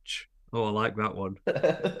Patch. Oh, I like that one.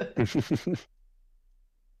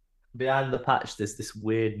 Behind the patch, there's this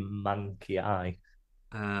weird manky eye.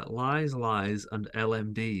 Lies, Lies, and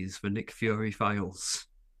LMDs for Nick Fury files.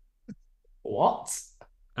 What?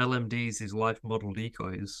 LMDs is life model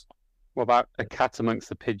decoys. What about A Cat Amongst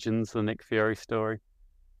the Pigeons, the Nick Fury story?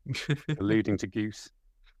 Alluding to Goose.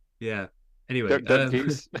 Yeah. Anyway.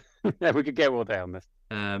 Goose. Yeah, we could get all day on this.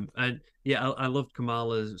 And yeah, I loved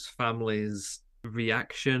Kamala's family's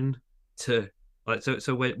reaction to, like,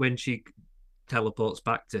 so when she teleports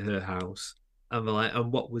back to her house, and they're like, and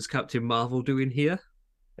what was Captain Marvel doing here?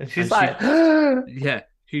 And she's like, yeah,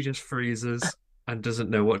 she just freezes and doesn't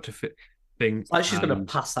know what to think. Like she's gonna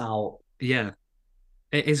pass out. Yeah,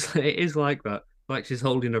 it is like that. Like she's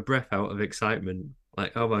holding her breath out of excitement.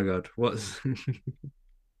 Like, oh my god, what's?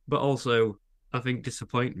 But also, I think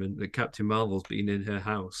disappointment that Captain Marvel's been in her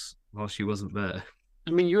house while she wasn't there.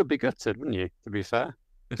 I mean, you would be gutted, wouldn't you? To be fair,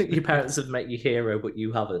 Your parents have met you hero, but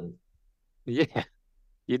you haven't. Yeah.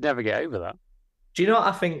 You'd never get over that. Do you know what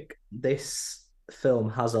I think this film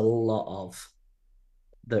has a lot of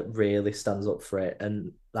that really stands up for it?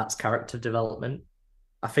 And that's character development.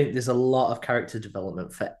 I think there's a lot of character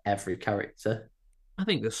development for every character. I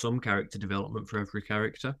think there's some character development for every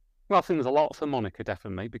character. Well, I think there's a lot for Monica,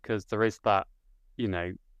 definitely, because there is that,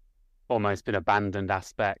 almost been abandoned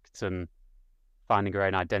aspect and finding her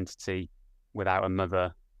own identity without a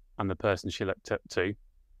mother and the person she looked up to.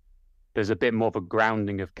 There's a bit more of a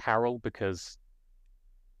grounding of Carol because,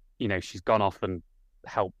 she's gone off and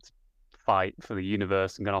helped fight for the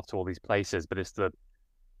universe and gone off to all these places, but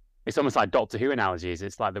it's almost like Doctor Who analogies.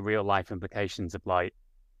 It's like the real life implications of like,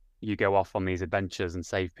 you go off on these adventures and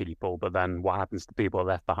save people, but then what happens to people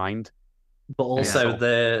left behind? But also Yeah.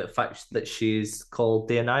 the fact that she's called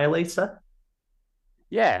the Annihilator.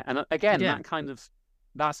 Yeah, and again, Yeah.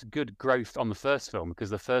 that's good growth on the first film, because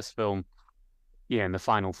the first film, in the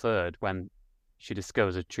final third, when she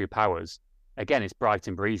discovers her true powers, again, it's bright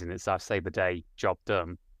and breezy, and it's that save the day, job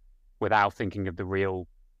done, without thinking of the real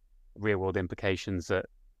world implications that,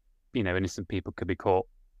 innocent people could be caught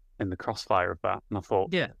in the crossfire of that. And I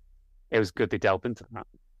thought, Yeah. it was good they delved into that.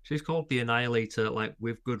 She's called the Annihilator, like,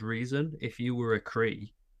 with good reason. If you were a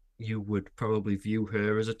Kree, you would probably view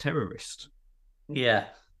her as a terrorist. Yeah,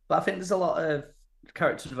 but I think there's a lot of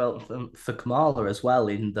character development for Kamala as well,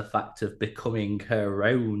 in the fact of becoming her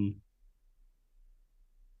own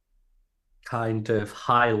kind of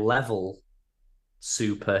high level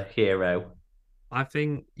superhero. I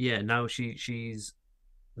think, now she's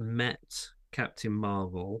met Captain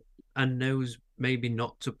Marvel and knows maybe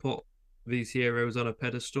not to put these heroes on a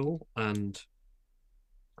pedestal, and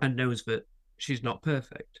knows that she's not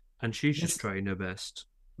perfect and she's just trying her best,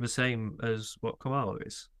 the same as what Kamala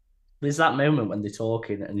is. There's that moment when they're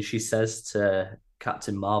talking and she says to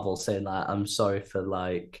Captain Marvel, saying like, I'm sorry for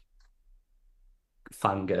like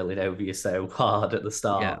fangirling over you so hard at the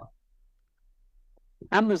start. Yeah.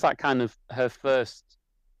 And there's that kind of her first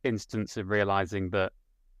instance of realizing that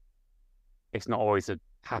it's not always a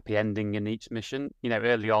happy ending in each mission.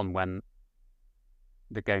 Early on when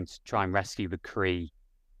they're going to try and rescue the Kree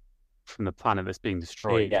from the planet that's being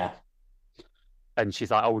destroyed. Yeah. And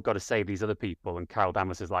she's like, oh, we've got to save these other people. And Carol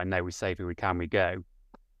Danvers is like, no, we save who we can, we go.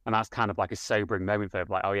 And that's kind of like a sobering moment for her.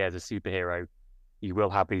 Like, oh yeah, as a superhero, you will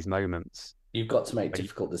have these moments. You've got to make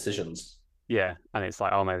difficult decisions. Yeah. And it's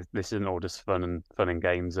like, oh no, this isn't all just fun and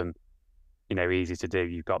games and, easy to do.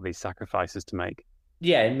 You've got these sacrifices to make.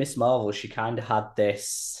 Yeah, in Miss Marvel, she kind of had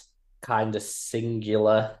this kind of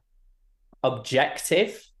singular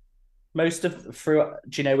objective most of through,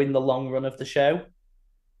 in the long run of the show.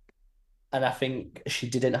 And I think she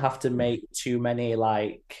didn't have to make too many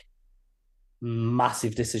like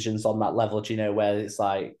massive decisions on that level, where it's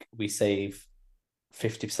like we save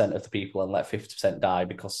 50% of the people and let 50% die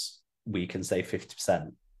because we can save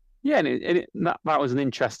 50%. Yeah, and that was an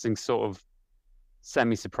interesting sort of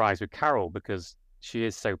semi-surprise with Carol, because she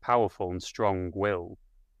is so powerful and strong-willed.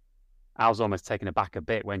 I was almost taken aback a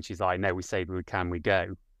bit when she's like, no, we save who we can, we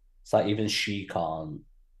go. It's like even she can't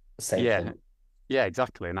save them. Yeah,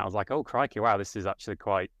 exactly. And I was like, oh, crikey, wow, this is actually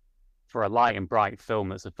quite, for a light and bright film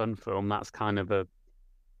that's a fun film, that's kind of a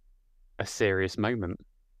serious moment.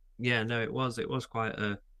 Yeah, no, it was quite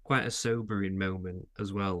a sobering moment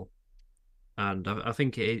as well. And I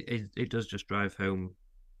think it does just drive home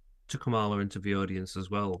to Kamala and to the audience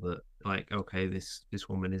as well that, like, okay, this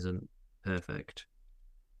woman isn't perfect.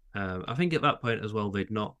 I think at that point as well,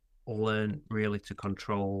 they'd not learned really to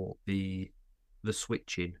control the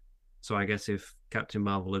switching. So I guess if Captain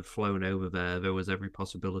Marvel had flown over there was every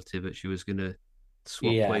possibility that she was going to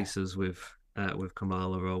swap places with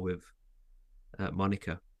Kamala or with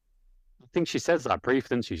Monica. I think she says that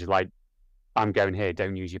briefly, doesn't she? She's like, I'm going here,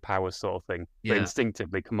 don't use your powers, sort of thing. Yeah. But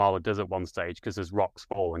instinctively, Kamala does at one stage because there's rocks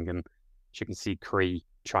falling and she can see Kree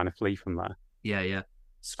trying to flee from there. Yeah.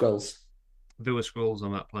 Skrulls. There were Skrulls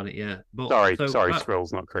on that planet, yeah. But, sorry,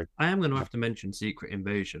 Skrulls, not Kree. I am going to have to mention Secret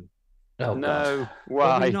Invasion. Oh, no,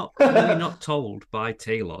 why? Were we not told by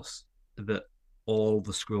Talos that all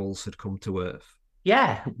the Skrulls had come to Earth?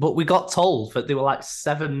 Yeah, but we got told that there were like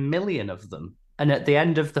 7 million of them. And at the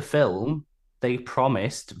end of the film, they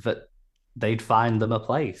promised that they'd find them a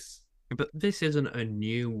place. But this isn't a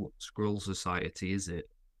new Skrull society, is it?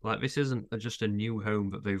 Like, this isn't just a new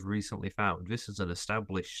home that they've recently found. This is an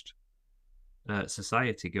established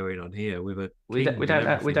society going on here with a. We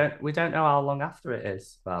don't know how long after it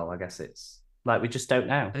is. Well, I guess it's like we just don't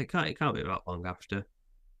know. It can't be that long after.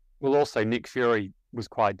 Well, also Nick Fury was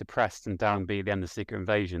quite depressed and downbeat at the end of Secret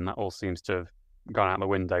Invasion. That all seems to have gone out the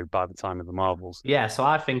window by the time of the Marvels. Yeah, so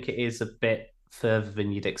I think it is a bit further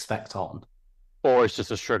than you'd expect on. Or it's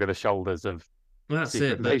just a shrug of the shoulders of That's Secret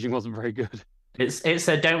it. But Invasion wasn't very good. It's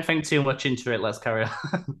a don't think too much into it. Let's carry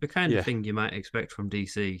on. the kind Yeah. of thing you might expect from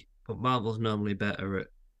DC. But Marvel's normally better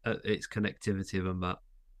at its connectivity than that.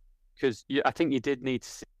 Because I think you did need to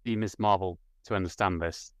see Miss Marvel to understand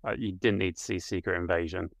this. You didn't need to see Secret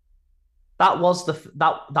Invasion. That was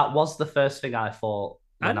the first thing I thought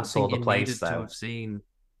when I saw think the you place. needed to Though have seen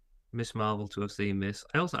Miss Marvel to have seen this.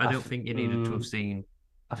 I don't think you needed to have seen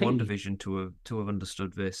I think WandaVision to have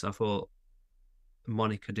understood this. I thought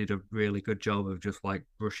Monica did a really good job of just like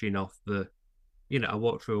brushing off the, I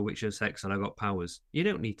walked through a witch's sex and I got powers. You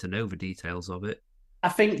don't need to know the details of it. I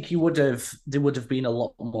think there would have been a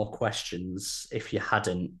lot more questions if you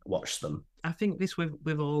hadn't watched them. I think this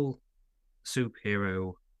with all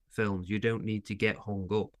superhero films, you don't need to get hung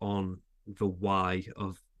up on the why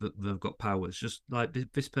of they've got powers. Just like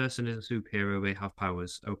this person is a superhero, they have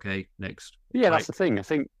powers. Okay, next. Yeah, that's the thing. I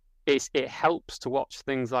think it helps to watch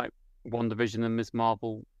things like WandaVision and Miss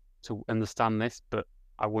Marvel to understand this, but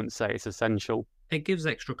I wouldn't say it's essential. It gives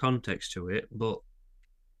extra context to it, but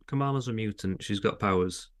Kamala's a mutant. She's got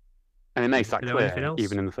powers. And it makes that You know anything clear, else?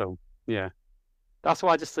 even in the film. Yeah. That's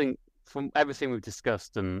why I just think, from everything we've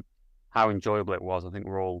discussed and how enjoyable it was, I think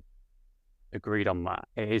we're all agreed on that.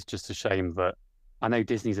 It is just a shame that, I know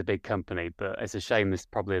Disney's a big company, but it's a shame this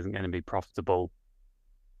probably isn't going to be profitable.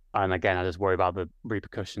 And again, I just worry about the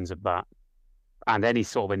repercussions of that. And any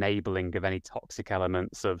sort of enabling of any toxic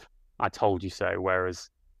elements of, I told you so, whereas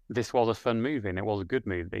this was a fun movie and it was a good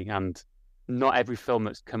movie. And not every film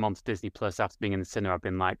that's come onto Disney Plus after being in the cinema, I've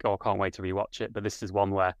been like, oh, I can't wait to rewatch it. But this is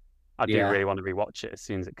one where I do really want to rewatch it as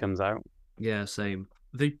soon as it comes out. Yeah, same.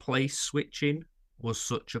 The place switching was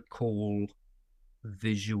such a cool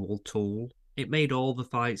visual tool. It made all the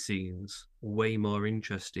fight scenes way more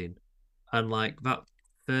interesting. And like that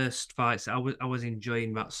first fight, I was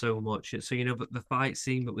enjoying that so much. So the fight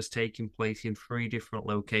scene that was taking place in 3 different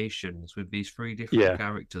locations with these 3 different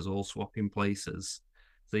characters all swapping places.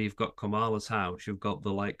 So you've got Kamala's house, you've got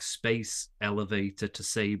the like space elevator to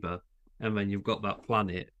Saber, and then you've got that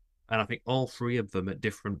planet. And I think all 3 of them at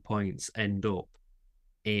different points end up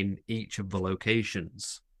in each of the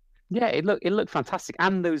locations. Yeah, it looked fantastic,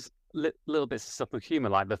 and those little bits of subtle humor,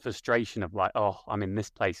 like the frustration of like, oh, I'm in this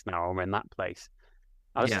place now, I'm in that place.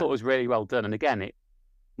 I just thought it was really well done, and again, it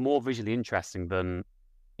more visually interesting than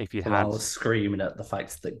if you had. I was screaming at the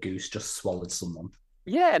fact that Goose just swallowed someone.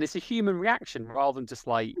 Yeah, and it's a human reaction rather than just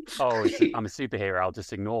like, oh, I'm a superhero, I'll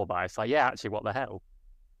just ignore that. It's like, yeah, actually, what the hell?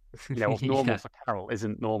 What's normal for Carol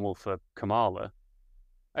isn't normal for Kamala.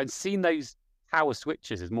 And seeing those power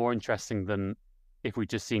switches is more interesting than if we'd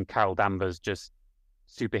just seen Carol Danvers just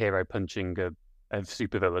superhero punching a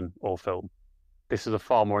supervillain or film. This was a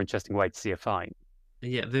far more interesting way to see a fight.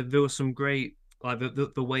 Yeah, there was some great, like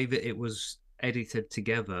the way that it was edited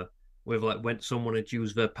together with like when someone had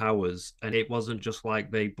used their powers and it wasn't just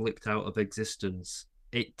like they blipped out of existence.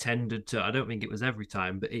 It tended to, I don't think it was every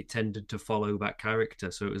time, but it tended to follow that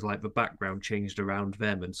character. So it was like the background changed around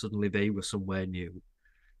them and suddenly they were somewhere new.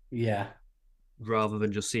 Yeah. Rather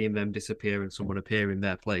than just seeing them disappear and someone appear in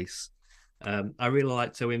their place. I really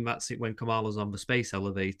liked so in that when Kamala's on the space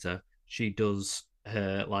elevator, she does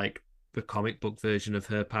her like the comic book version of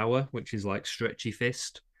her power, which is like stretchy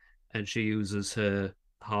fist, and she uses her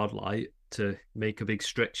hard light to make a big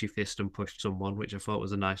stretchy fist and push someone, which I thought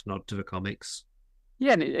was a nice nod to the comics.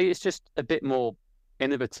 Yeah, and it's just a bit more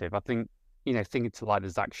innovative. I think, thinking to like the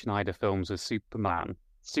Zack Snyder films with Superman.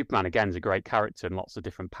 Superman, again, is a great character and lots of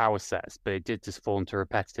different power sets, but it did just fall into a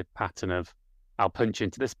repetitive pattern of, I'll punch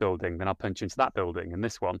into this building, then I'll punch into that building, and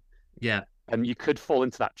this one. Yeah. And you could fall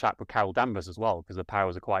into that trap with Carol Danvers as well, because the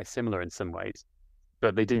powers are quite similar in some ways.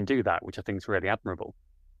 But they didn't do that, which I think is really admirable.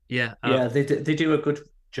 Yeah. They do a good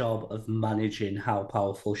job of managing how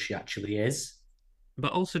powerful she actually is.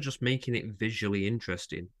 But also just making it visually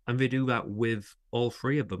interesting. And they do that with all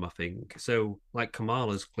 3 of them, I think. So, like,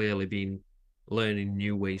 Kamala's clearly been learning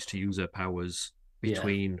new ways to use her powers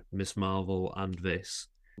between Miss Marvel and this.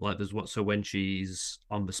 Like, so when she's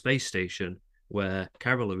on the space station where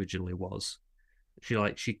Carol originally was,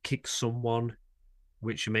 she kicks someone,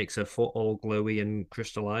 which makes her foot all glowy and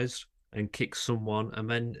crystallized, and kicks someone, and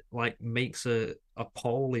then like makes a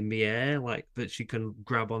pole in the air like that she can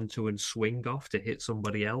grab onto and swing off to hit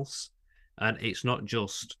somebody else. And it's not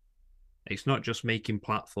just making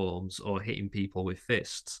platforms or hitting people with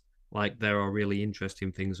fists. Like there are really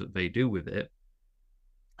interesting things that they do with it.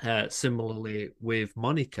 Similarly with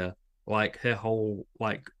Monica, like her whole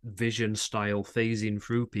like vision style phasing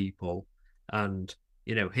through people and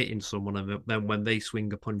hitting someone, and then when they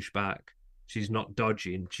swing a punch back, she's not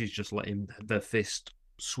dodging, she's just letting the fist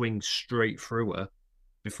swings straight through her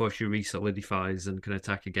before she re-solidifies and can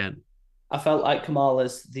attack again. I felt like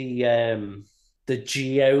Kamala's the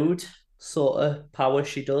geode sort of power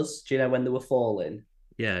she does. Do you know when they were falling?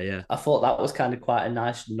 Yeah, yeah. I thought that was kind of quite a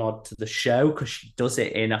nice nod to the show because she does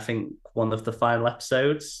it in, I think, one of the final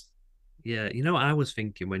episodes. Yeah, you know what I was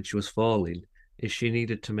thinking when she was falling is she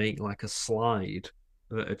needed to make like a slide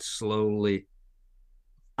that would slowly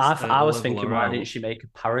I was level thinking, her why out. didn't she make a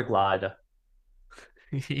paraglider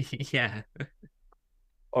Yeah,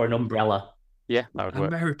 or an umbrella? Yeah, that would and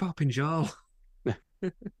work. Mary Poppins, y'all.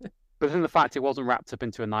 But then the fact it wasn't wrapped up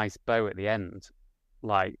into a nice bow at the end,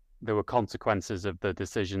 like there were consequences of the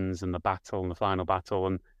decisions and the battle and the final battle,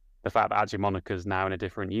 and the fact that actually Monica's now in a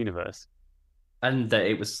different universe. And that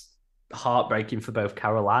it was heartbreaking for both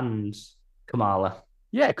Carol and Kamala.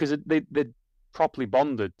 Yeah, because they properly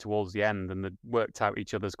bonded towards the end and they worked out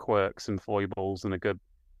each other's quirks and foibles and a good,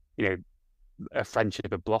 you know, a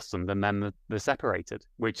friendship had blossomed, and then they're separated,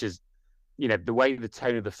 which is, you know, the way the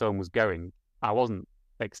tone of the film was going. I wasn't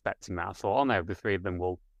expecting that. I thought, oh no, the three of them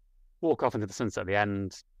will walk off into the sunset at the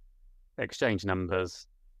end, exchange numbers,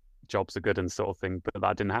 jobs are good and sort of thing. But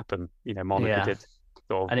that didn't happen. You know, Monica Yeah. did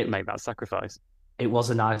sort And of make that sacrifice. it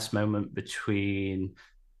was a nice moment between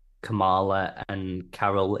Kamala and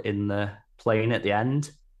Carol in the plane at the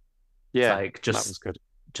end. Yeah, Like that was good.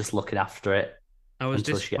 just looking after it I was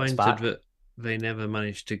until she gets disappointed back. that they never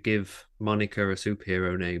managed to give Monica a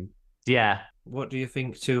superhero name. Yeah. What do you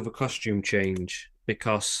think to the costume change?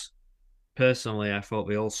 Because personally, I thought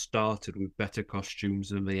they all started with better costumes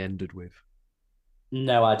than they ended with.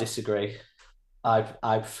 No, I disagree. I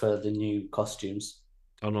prefer the new costumes.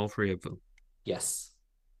 On all three of them. Yes.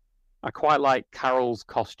 I quite like Carol's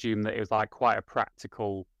costume, that it was like quite a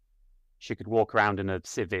practical. She could walk around in a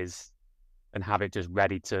civvies and have it just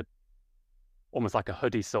ready to, almost like a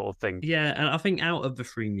hoodie sort of thing. Yeah, and I think out of the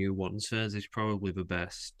three new ones, hers is probably the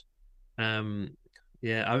best.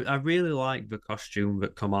 Yeah, I really like the costume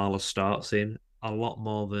that Kamala starts in a lot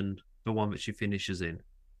more than the one that she finishes in.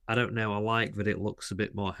 I don't know. I like that it looks a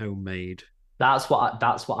bit more homemade. That's what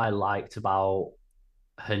I liked about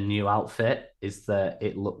her new outfit, is that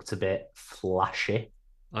it looked a bit flashy.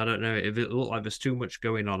 I don't know if it looked like there's too much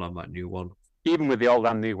going on that new one. Even with the old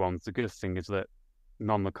and new ones, the good thing is that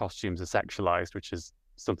none of the costumes are sexualized, which is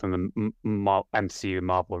something the MCU and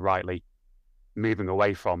Marvel are rightly moving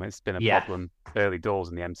away from. It's been a problem early doors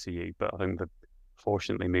in the MCU, but I think they're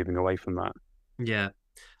fortunately moving away from that. Yeah,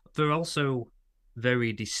 they're also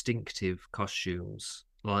very distinctive costumes.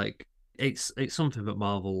 Like it's something that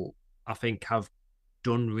Marvel, I think, have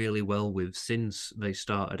done really well with since they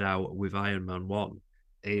started out with Iron Man 1,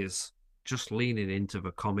 is just leaning into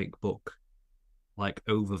the comic book, like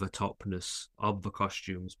over the topness of the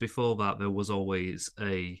costumes. Before that, there was always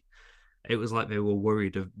it was like they were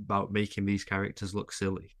worried about making these characters look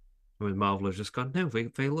silly. When Marvel has just gone, no,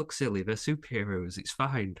 they look silly. They're superheroes. It's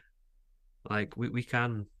fine. Like we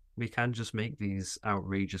can just make these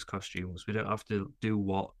outrageous costumes. We don't have to do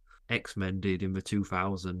what X-Men did in the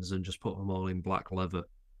 2000s and just put them all in black leather.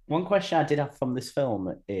 One question I did have from this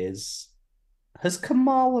film is, has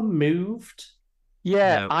Kamala moved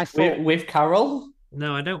Yeah, No. I thought with Carol?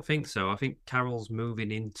 No, I don't think so. I think Carol's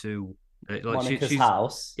moving into Monica's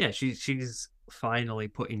house. Yeah, she's finally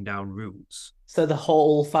putting down roots. So the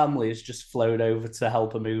whole family has just flown over to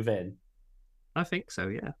help her move in. I think so.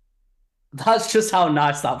 Yeah. That's just how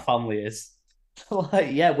nice that family is.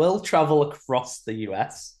 Like, yeah, we'll travel across the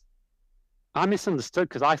US. I misunderstood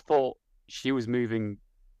because I thought she was moving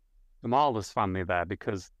Kamala's family there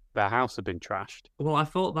because their house had been trashed. Well, I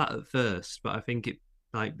thought that at first, but I think it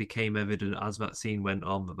like became evident as that scene went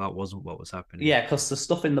on that that wasn't what was happening. Yeah, because the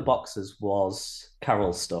stuff in the boxes was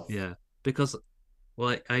Carol's stuff. Yeah, because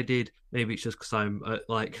like I did. Maybe it's just because I'm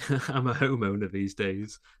like I'm a homeowner these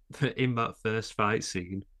days. But in that first fight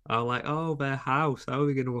scene, I'm like, oh, their house. How are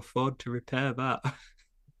we going to afford to repair that?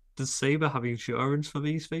 Does Saber have insurance for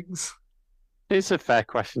these things? It's a fair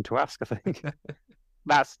question to ask, I think.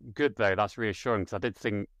 That's good, though. That's reassuring because I did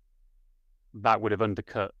think that would have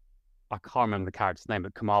undercut, I can't remember the character's name,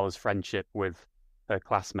 but Kamala's friendship with her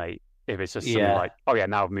classmate if it's just something like, oh, yeah,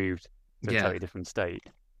 now I've moved to a totally different state.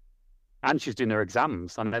 And she's doing her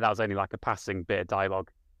exams. I know that was only like a passing bit of dialogue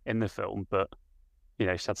in the film, but, you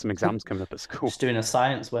know, she had some exams coming up at school. She's doing a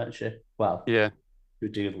science, weren't she? Well, yeah.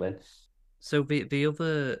 You're doodling. So the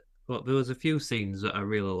other, well, there was a few scenes that I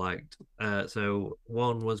really liked. So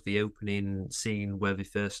one was the opening scene where they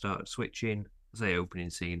first started switching. I say opening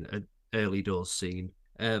scene, an early doors scene.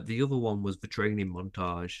 The other one was the training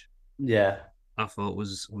montage. Yeah. I thought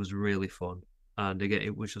was really fun. And again,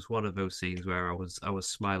 it was just one of those scenes where I was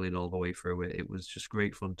smiling all the way through it. It was just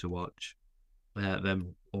great fun to watch.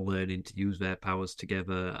 Them learning to use their powers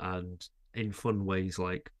together and in fun ways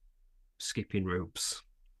like skipping ropes.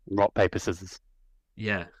 Rock, paper, scissors.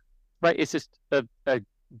 Yeah, Right, it's just a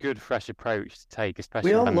good, fresh approach to take, We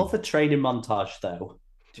especially all when, love a training montage, though.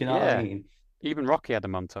 Do you know what I yeah, mean? even Rocky had a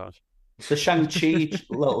montage. The Shang-Chi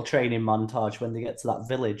little training montage when they get to that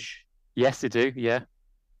village Yes, they do, yeah.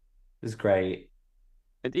 is great.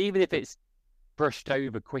 And even if it's brushed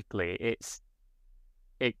over quickly,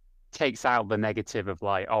 it takes out the negative of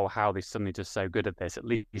like, oh, how they're suddenly just so good at this. At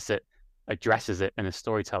least it addresses it in a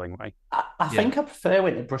storytelling way. I think I prefer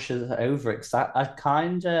when it brushes over it because I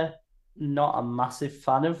kind of not a massive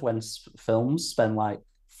fan of when films spend like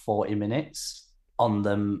 40 minutes on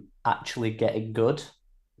them actually getting good.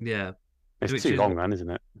 yeah. It's Which too is long, then, isn't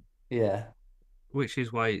it? Yeah. which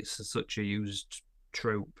is why it's such a used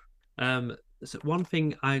trope. So one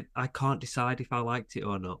thing I can't decide if I liked it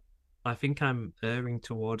or not. I think I'm erring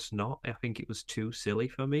towards not. I think it was too silly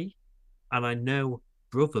for me, and I know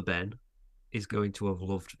Brother Ben is going to have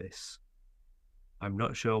loved this. I'm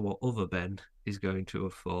not sure what other Ben is going to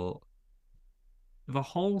have thought. The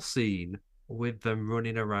whole scene with them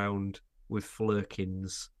running around with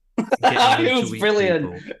flirkins, getting It them was to eat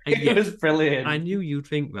brilliant. people. It was brilliant. I knew you'd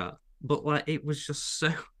think that, but like it was just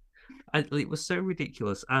so. It was so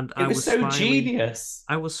ridiculous, and It I was was so smiling. genius.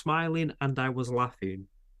 I was smiling and I was laughing,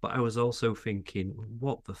 but I was also thinking,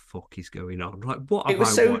 what the fuck is going on? Like, what It am was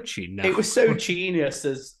I so watching now? it was so genius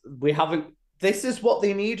as we haven't this is what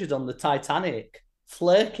they needed on the Titanic.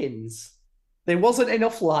 Flirkins. There wasn't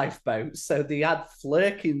enough lifeboats, so they had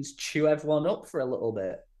Flirkins chew everyone up for a little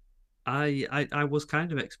bit. I was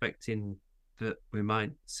kind of expecting that we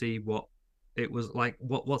might see what it was like.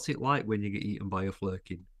 What's it like when you get eaten by a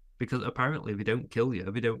flurkin? Because apparently they don't kill you,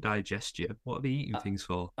 they don't digest you. What are they eating things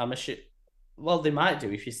for? I'm well, they might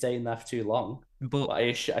do if you stay in there for too long. But But I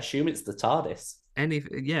assume it's the TARDIS.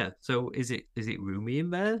 yeah. So is it roomy in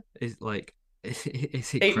there? Is like is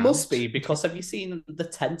it It must cramped? be because have you seen the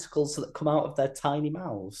tentacles that come out of their tiny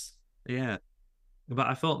mouths? Yeah. But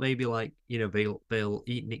I thought maybe like they'll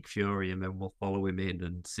eat Nick Fury and then we'll follow him in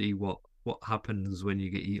and see what happens when you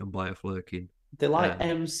get eaten by a flurkin. They're like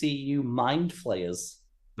Um, MCU mind flayers.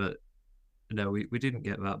 but no, we didn't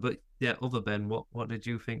get that. But yeah, other Ben, what did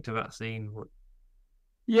you think to that scene?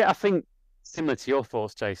 Yeah, I think similar to your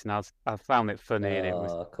thoughts, Jason. I found it funny and it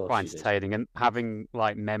was Of course quite you did. entertaining, and having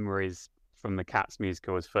like memories from the Cats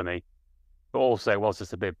musical was funny, but also it was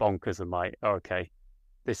just a bit bonkers and like, okay,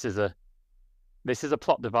 this is a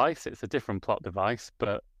plot device. It's a different plot device,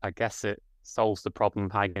 but I guess it solves the problem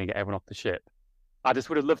of how you're going to get everyone off the ship. I just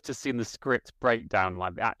would have loved to see the script breakdown,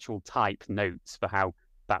 like the actual type notes for how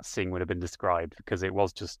that scene would have been described, because it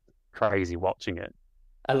was just crazy watching it.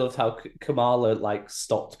 I loved how Kamala like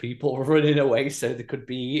stopped people running away so they could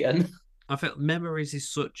be eaten. I felt Memories is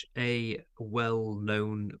such a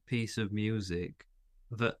well-known piece of music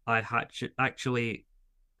that I had actually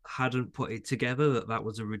hadn't put it together that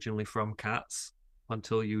was originally from Cats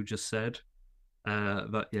until you just said.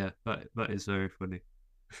 But yeah, that is very funny.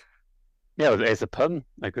 Yeah, it's a pun,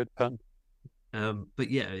 a good pun. But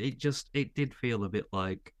yeah, it did feel a bit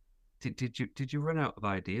like did you run out of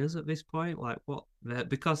ideas at this point? Like what?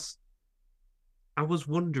 Because I was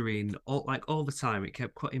wondering all the time. It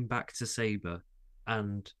kept cutting back to Saber,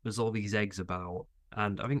 and there's all these eggs about.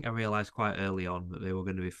 And I think I realized quite early on that they were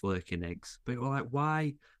going to be flirking eggs. But it was like,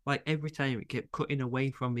 why? Like every time it kept cutting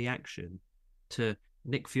away from the action to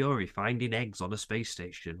Nick Fury finding eggs on a space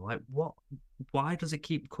station. Like what? Why does it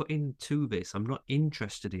keep cutting to this? I'm not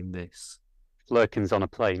interested in this. Flurkins on a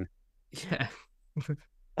plane. Yeah.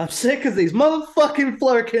 I'm sick of these motherfucking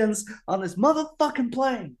flirkins on this motherfucking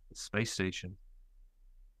plane. Space station.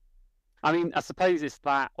 I mean, I suppose it's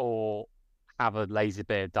that, or have a lazy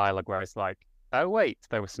bit of dialogue where it's like, oh wait,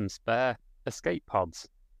 there were some spare escape pods.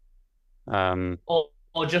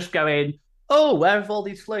 Or just going, oh, where have all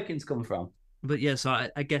these flirkins come from? But yeah, so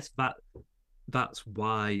I guess that's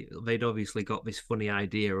why they'd obviously got this funny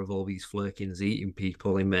idea of all these flirkins eating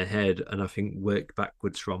people in their head, and I think worked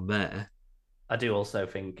backwards from there. I do also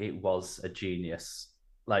think it was a genius.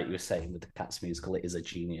 Like you were saying with the Cats musical, it is a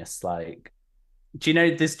genius. Like, do you know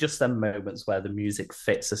there's just them moments where the music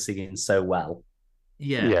fits a scene so well?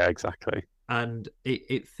 Yeah. Yeah, exactly. And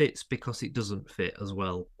it fits because it doesn't fit as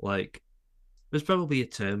well. Like there's probably a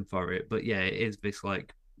term for it, but yeah, it is this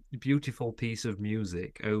like beautiful piece of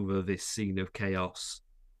music over this scene of chaos.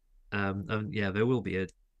 And yeah, there will be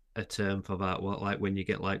a term for that. What like when you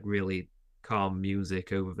get like really calm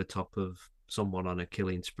music over the top of someone on a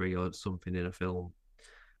killing spree or something in a film.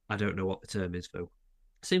 I don't know what the term is though.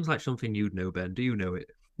 Seems like something you'd know, Ben. Do you know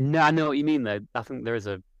it? No, I know what you mean though. I think there is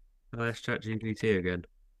a Let's chat GPT again.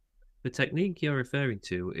 The technique you're referring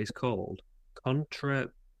to is called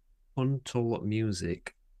contrapuntal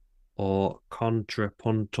music or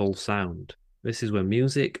contrapuntal sound. This is when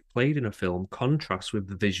music played in a film contrasts with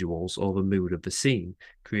the visuals or the mood of the scene,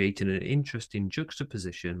 creating an interesting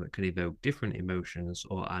juxtaposition that can evoke different emotions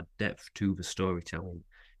or add depth to the storytelling.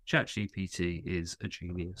 ChatGPT is a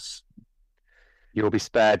genius. you'll be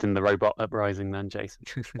spared in the robot uprising then, Jason.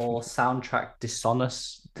 Or soundtrack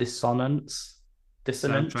dissonance.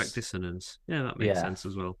 Soundtrack dissonance. Yeah, that makes sense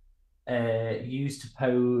as well. Used to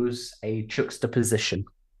pose a juxtaposition.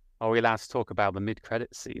 Are we allowed to talk about the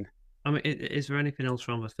mid-credits scene? I mean, is there anything else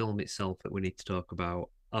from the film itself that we need to talk about?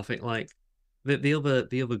 I think like the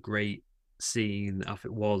other great scene, I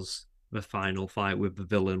think, was the final fight with the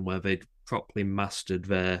villain where they'd properly mastered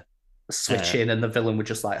their switching, and the villain would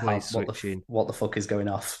just like, what the fuck is going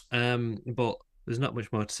off? But there's not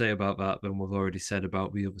much more to say about that than we've already said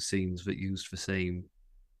about the other scenes that used the same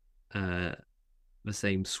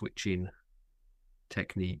switching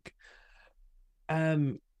technique.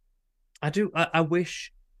 I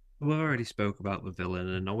wish we already spoke about the villain,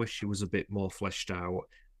 and I wish she was a bit more fleshed out.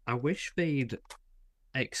 I wish they'd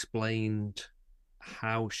explained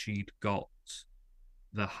how she'd got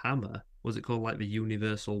the hammer. Was it called like the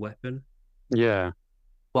universal weapon? Yeah.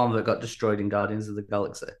 One that got destroyed in Guardians of the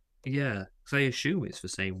Galaxy. Yeah, because I assume it's the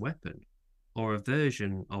same weapon, or a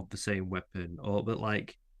version of the same weapon, or but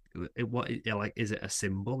like, is it a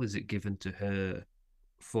symbol? Is it given to her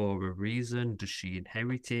for a reason? Does she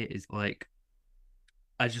inherit it? Is like,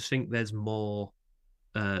 I just think there's more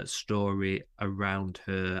story around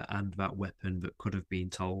her and that weapon that could have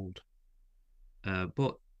been told.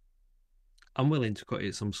 But I'm willing to cut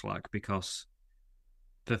it some slack because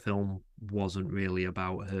the film wasn't really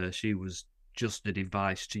about her. She was just a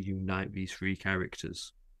device to unite these three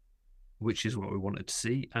characters, which is what we wanted to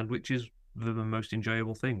see, and which is the most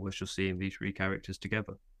enjoyable thing, was just seeing these three characters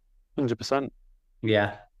together. 100%.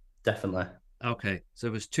 Yeah, definitely. Okay, so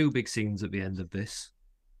there's two big scenes at the end of this.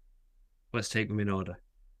 Let's take them in order.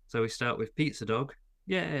 So we start with Pizza Dog.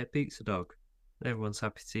 Yeah, Pizza Dog. Everyone's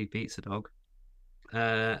happy to see Pizza Dog.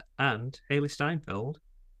 And Haley Steinfeld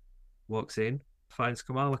walks in, finds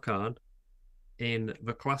Kamala Khan in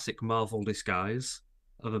the classic Marvel disguise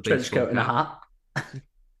of a trench coat and a hat. I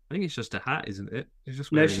think it's just a hat, isn't it?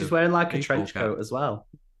 She's wearing like a trench coat as well.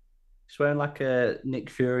 She's wearing like a Nick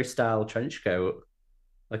Fury style trench coat,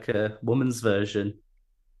 like a woman's version.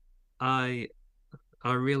 I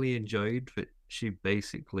really enjoyed that she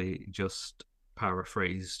basically just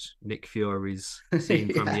paraphrased Nick Fury's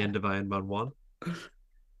scene from the end of Iron Man 1.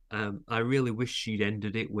 I really wish she'd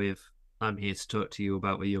ended it with, "I'm here to talk to you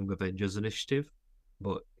about the Young Avengers initiative,"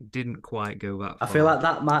 but it didn't quite go that far. I feel like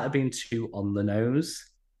that might have been too on the nose.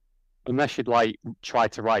 Unless you'd like try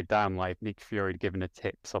to write down like Nick Fury giving her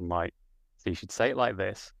tips on like, so you should say it like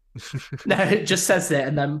this. No, it just says it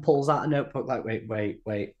and then pulls out a notebook like,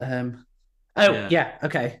 wait. Yeah,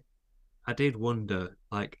 okay. I did wonder,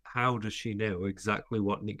 like, how does she know exactly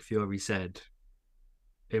what Nick Fury said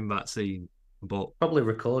in that scene? But probably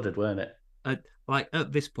recorded, weren't it? At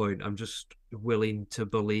this point, I'm just willing to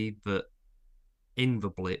believe that in the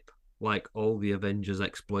blip, like, all the Avengers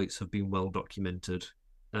exploits have been well documented.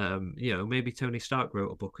 Maybe Tony Stark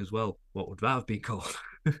wrote a book as well. What would that have been called?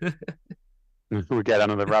 We'll get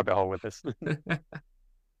down on the rabbit hole with this.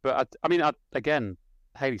 But again,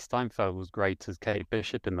 Haley Steinfeld was great as Kate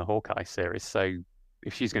Bishop in the Hawkeye series. So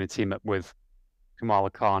if she's going to team up with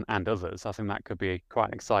Kamala Khan and others, I think that could be quite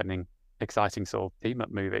an exciting sort of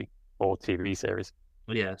team-up movie or TV series.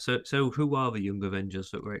 Yeah. So who are the Young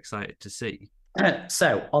Avengers that we're excited to see?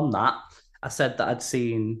 So on that, I said that I'd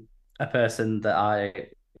seen a person that I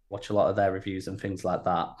watch a lot of their reviews and things like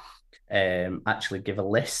that actually give a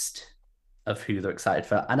list of who they're excited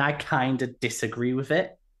for, and I kind of disagree with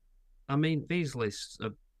it. I mean, these lists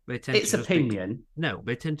they tend it's opinion.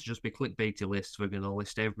 They tend to just be clickbaity lists. We're going to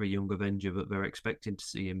list every Young Avenger that they're expecting to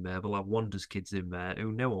see in there. They'll have Wanda's kids in there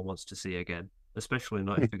who no one wants to see again, especially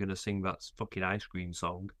not if they're going to sing that fucking ice cream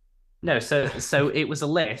song. No, so it was a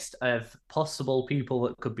list of possible people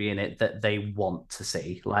that could be in it that they want to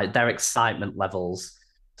see, like their excitement levels.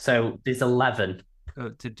 So there's 11.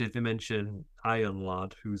 Did they mention Iron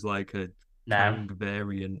Lad, who's like a Kang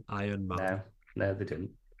variant Iron Man? No, they didn't.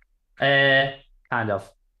 Kind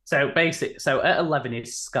of. So at 11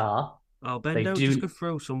 is Scar. Oh, Ben, just go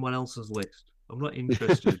throw someone else's list. I'm not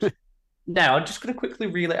interested. No, I'm just going to quickly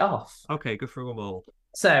reel it off. Okay, go through them all.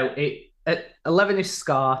 So at 11 is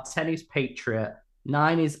Scar, 10 is Patriot,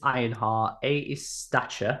 9 is Ironheart. 8 is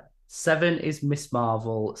Stature. 7 is Miss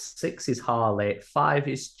Marvel. 6 is Harley. 5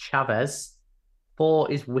 is Chavez.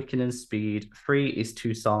 4 is Wiccan and Speed. 3 is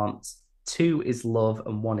Toussaint. 2 is Love.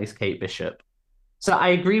 And 1 is Kate Bishop. So I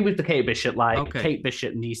agree with the Kate Bishop. Like, Okay. Kate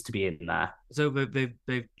Bishop needs to be in there. So they've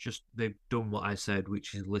done what I said,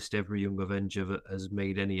 which is list every Young Avenger that has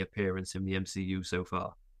made any appearance in the MCU so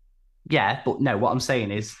far. Yeah, but no, what I'm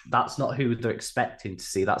saying is that's not who they're expecting to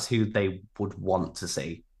see. That's who they would want to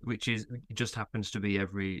see. Which is it just happens to be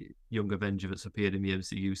every Young Avenger that's appeared in the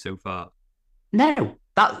MCU so far. No,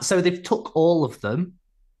 so they've took all of them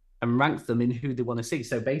and ranked them in who they want to see.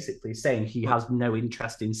 So basically saying he has no mainly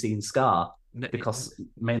in seeing Scar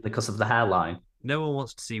mainly because of the hairline. No one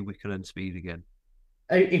wants to see Wiccan and Speed again.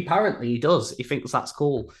 Apparently he does. He thinks that's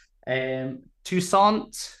cool.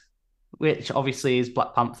 Toussaint, which obviously is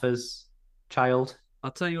Black Panther's child.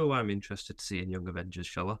 I'll tell you who I'm interested to see in Young Avengers,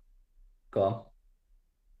 shall I? Go on.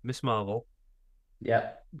 Miss Marvel.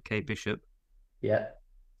 Yeah. Kate Bishop. Yeah.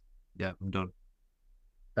 Yeah, I'm done.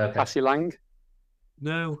 Okay. Cassie Lang?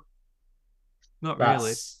 No. Not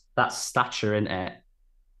really. That's Stature, isn't it?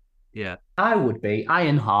 Yeah. I would be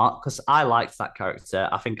Ironheart because I liked that character.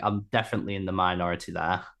 I think I'm definitely in the minority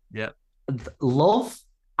there. Yeah. Love,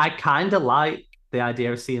 I kind of like the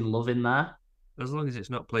idea of seeing Love in there. As long as it's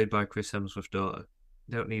not played by Chris Hemsworth's daughter.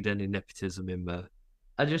 Don't need any nepotism in there.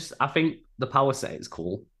 I think the power set is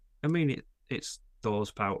cool. I mean, it's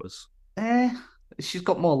Thor's powers. She's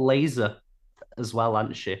got more laser as well,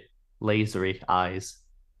 hasn't she? Lasery eyes.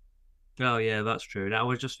 Oh yeah, that's true. And I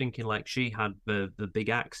was just thinking, like, she had the big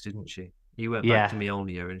axe, didn't she? You went back to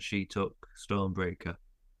Mjolnir and she took Stormbreaker.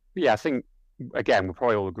 Yeah, I think again we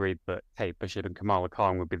probably all agreed that Kate Bishop and Kamala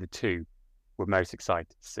Khan would be the two we're most excited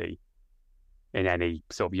to see in any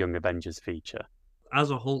sort of Young Avengers feature.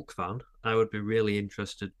 As a Hulk fan, I would be really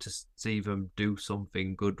interested to see them do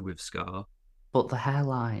something good with Scar. But the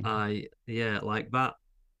hairline. Like that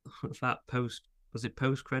was it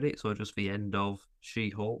post credits or just the end of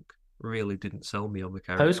She-Hulk? Really didn't sell me on the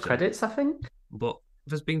character. Post credits, I think. But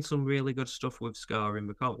there's been some really good stuff with Scar in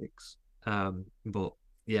the comics. But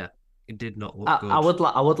yeah, it did not look good. I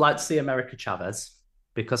would like to see America Chavez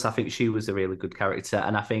because I think she was a really good character,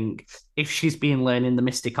 and I think if she's been learning the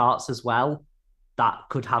mystic arts as well, that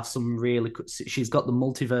could have some really good. She's got the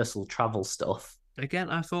multiversal travel stuff. Again,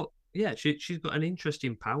 I thought, yeah, she's got an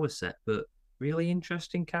interesting power set, but really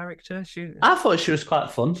interesting character. I thought she was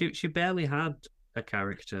quite fun. She barely had a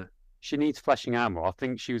character. She needs fleshing out more. I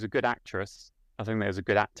think she was a good actress. I think there was a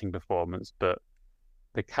good acting performance, but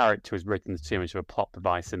the character was written too much of a plot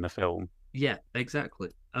device in the film. Yeah, exactly.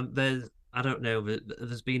 I don't know,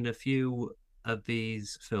 there's been a few of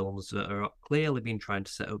these films that are clearly been trying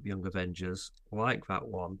to set up Young Avengers, like that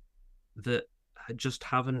one, that just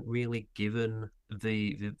haven't really given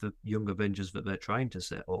the Young Avengers that they're trying to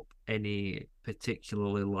set up any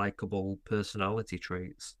particularly likable personality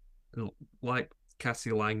traits. Like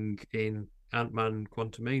Cassie Lang in Ant-Man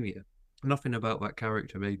Quantumania. Nothing about that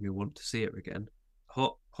character made me want to see it again.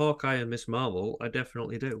 Hawkeye and Miss Marvel, I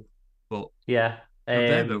definitely do. But yeah,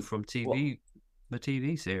 they're both from the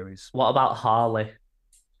TV series. What about Harley?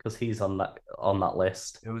 Because he's on that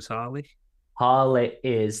list. Who's Harley? Harley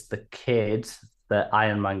is the kid that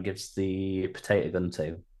Iron Man gives the potato gun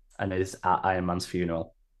to, and is at Iron Man's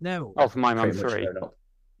funeral. No. Oh, from Iron Man 3.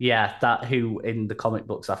 Yeah, that who in the comic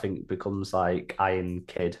books I think becomes like Iron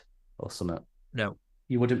Kid or something. No.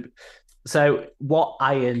 You wouldn't. So what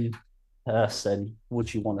Iron person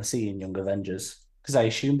would you want to see in Young Avengers? Because I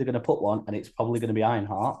assume they're going to put one, and it's probably going to be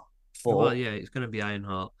Ironheart. Well, yeah, it's going to be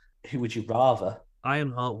Ironheart. Who would you rather?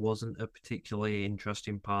 Ironheart wasn't a particularly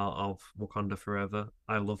interesting part of Wakanda Forever.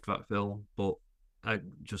 I loved that film, but I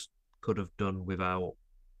just could have done without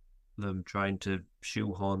them trying to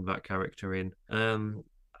shoehorn that character in.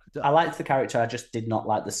 I liked the character. I just did not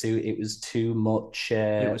like the suit. It was too much.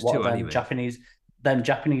 It was too anime.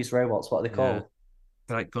 Japanese robots. What are they called?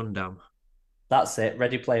 Like Gundam. That's it.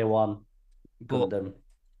 Ready Player One. Gundam.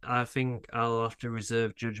 But I think I'll have to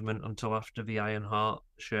reserve judgment until after the Ironheart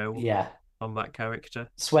show. Yeah. On that character.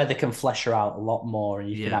 It's where they can flesh her out a lot more, and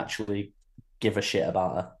you can actually give a shit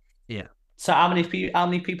about her. Yeah. So how many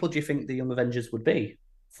people do you think the Young Avengers would be?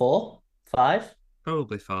 4? 5?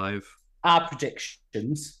 Probably 5. Our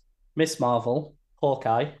predictions: Miss Marvel,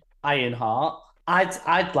 Hawkeye, Ironheart.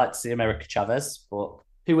 I'd like to see America Chavez, but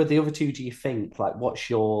who are the other two? Do you think? Like, what's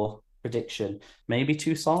your prediction? Maybe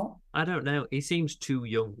Toussaint? I don't know. He seems too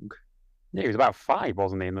young. Yeah, he was about 5,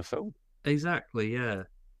 wasn't he, in the film? Exactly. Yeah.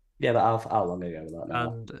 Yeah, but how long ago was that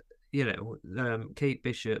now? And Kate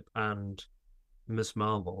Bishop and Miss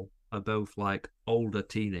Marvel are both like older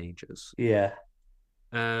teenagers. Yeah.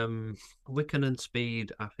 Wiccan and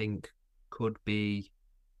Speed, I think, could be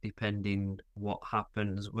depending what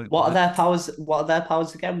happens. What are their powers? What are their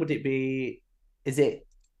powers again? Would it be? Is it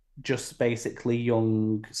just basically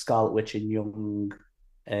young Scarlet Witch and young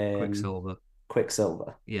Quicksilver.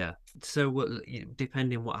 Quicksilver? Yeah. So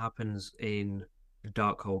depending what happens in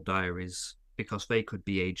Darkhold Diaries, because they could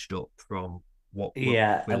be aged up from what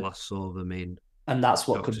Yeah, we last saw them in. and that's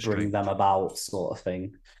what Doctor could bring Strange. them about, sort of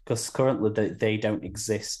thing. Because currently they don't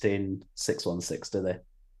exist in 616, do they?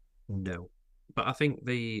 No. But I think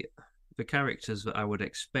the characters that I would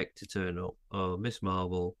expect to turn up are Miss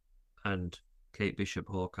Marvel and Kate Bishop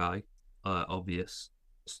Hawkeye, obvious.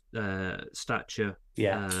 Stature,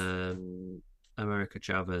 Yeah, America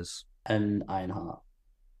Chavez, and Ironheart.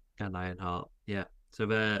 and Ironheart. Yeah. So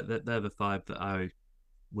they're the five that I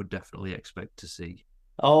would definitely expect to see.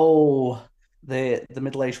 Oh, the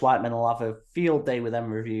middle-aged white men will have a field day with them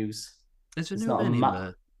reviews. Is there There's no not a men in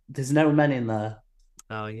there? There's no men in there.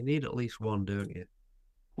 Oh, you need at least one, don't you?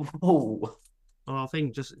 Oh, Well, I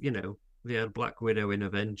think just, they had Black Widow in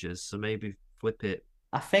Avengers, so maybe flip it.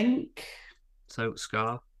 I think. So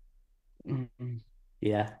Scar.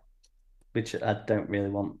 Yeah, which I don't really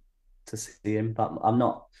want to see him, but I'm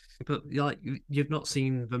not. But you've not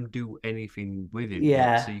seen them do anything with him yet,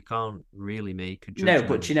 Yeah. so you can't really make a No,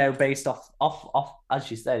 judgment. but based off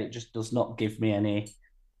as you said, it just does not give me any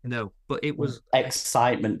No, but it was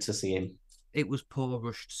excitement to see him. it was poor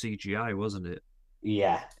rushed CGI, wasn't it?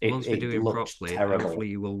 Yeah, Once we it do him looked properly, terrible. hopefully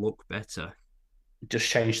he will look better. Just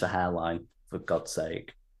change the hairline, for God's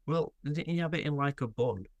sake. Well, didn't he have it in like a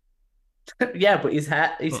bun? Yeah, but his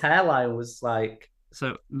hairline was like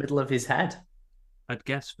So middle of his head. I'd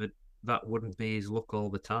guess that wouldn't be his look all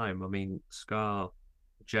the time. I mean, Scar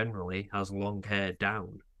generally has long hair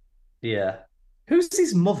down. Yeah. Who's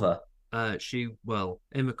his mother? Well,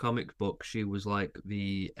 in the comic book, she was like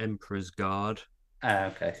the Emperor's guard.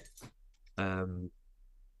 Okay.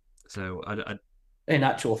 So In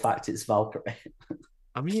actual fact, it's Valkyrie.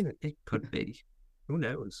 I mean, it could be. Who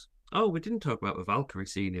knows? Oh, we didn't talk about the Valkyrie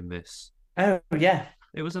scene in this. Oh yeah,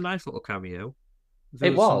 It was a nice little cameo.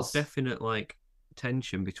 it was some definite like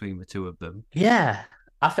tension between the two of them. Yeah,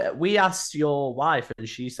 we asked your wife and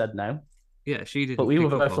she said no. Yeah, she didn't. But we were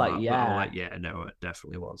pick up both on like, that, yeah. But I'm like, yeah, no, it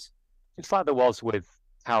definitely was. It's like there was with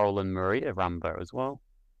Carol and Maria Rambo as well.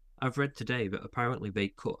 I've read today that apparently they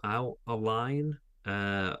cut out a line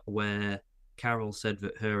where Carol said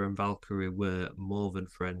that her and Valkyrie were more than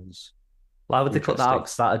friends. Why would they cut that out?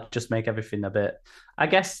 Because that'd just make everything a bit. I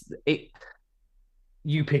guess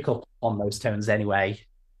you pick up on those tones anyway.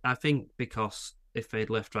 I think because if they'd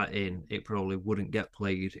left that in, it probably wouldn't get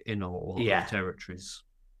played in a lot of territories.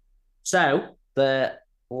 So the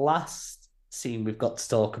last scene we've got to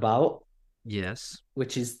talk about, yes,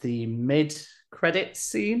 which is the mid-credit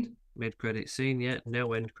scene. Mid-credit scene, yeah,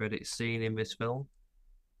 no end credit scene in this film.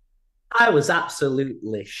 I was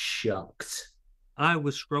absolutely shocked. I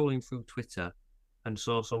was scrolling through Twitter and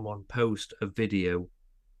saw someone post a video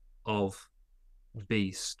of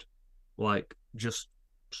Beast, just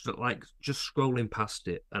scrolling past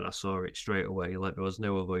it, and I saw it straight away. Like there was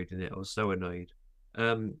no avoiding it. I was so annoyed.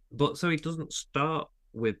 But so it doesn't start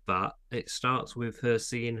with that. It starts with her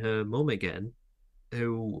seeing her mum again,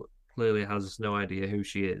 who clearly has no idea who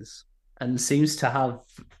she is, and seems to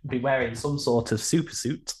be wearing some sort of super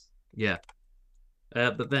suit. Yeah.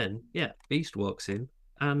 But then, Beast walks in,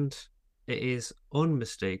 and it is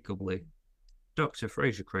unmistakably Dr.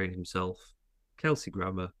 Fraser Crane himself, Kelsey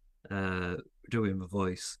Grammer, doing the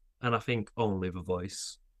voice, and I think only the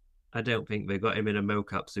voice. I don't think they got him in a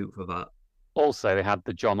mocap suit for that. Also, they had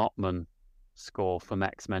the John Ottman score from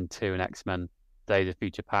X-Men 2 and X-Men Days of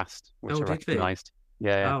Future Past, which I recognised.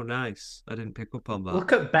 Yeah. Oh, nice. I didn't pick up on that.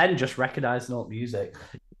 Look at Ben just recognising all the music.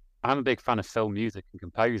 I'm a big fan of film music and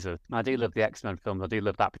composer. I do love the X-Men films. I do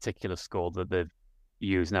love that particular score that they've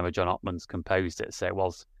used. Never John Ottman's composed it. So it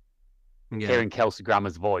was hearing Kelsey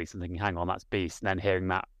Grammer's voice and thinking, hang on, that's Beast. And then hearing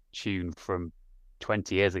that tune from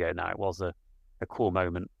 20 years ago now, it was a cool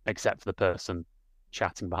moment, except for the person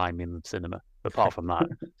chatting behind me in the cinema. But apart from that.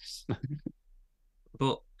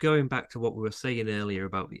 But going back to what we were saying earlier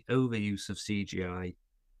about the overuse of CGI,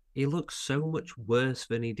 he looks so much worse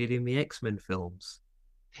than he did in the X-Men films.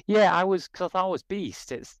 Yeah, because I thought it was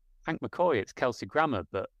Beast. It's Hank McCoy, it's Kelsey Grammer,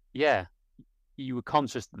 but yeah, you were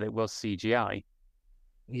conscious that it was CGI.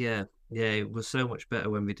 Yeah, it was so much better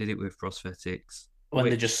when we did it with prosthetics. When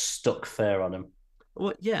they just stuck fur on him.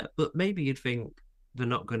 Well, yeah, but maybe you'd think they're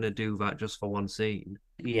not going to do that just for one scene.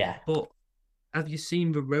 Yeah. But have you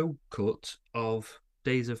seen the road cut of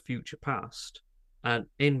Days of Future Past? And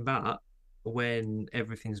in that, when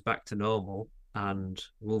everything's back to normal, and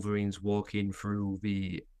Wolverine's walking through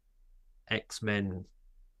the X-Men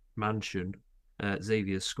mansion at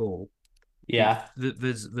Xavier's school. Yeah.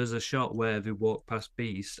 There's a shot where they walk past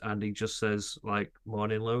Beast and he just says like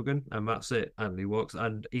 "Morning, Logan," and that's it. And he walks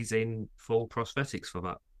and he's in full prosthetics for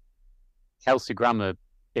that. Kelsey Grammer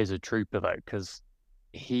is a trooper though, because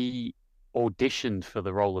he auditioned for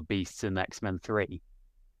the role of Beast in X-Men 3.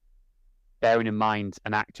 Bearing in mind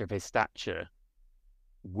an actor of his stature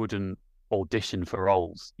wouldn't audition for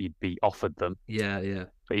roles, you'd be offered them. Yeah.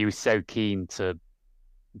 But he was so keen to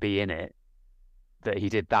be in it that he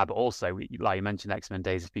did that. But also, like you mentioned, X-Men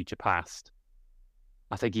Days of Future Past,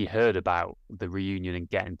 I think he heard about the reunion and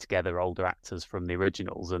getting together older actors from the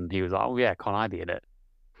originals, and he was like, "Oh yeah, can I be in it?"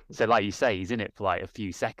 So, like you say, he's in it for like a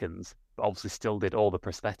few seconds, but obviously still did all the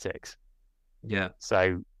prosthetics. Yeah.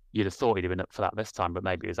 So you'd have thought he'd have been up for that this time, but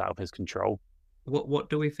maybe it was out of his control. What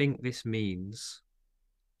do we think this means?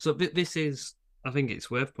 So this is, I think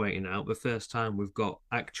it's worth pointing out, the first time we've got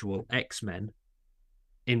actual X-Men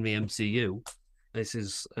in the MCU. This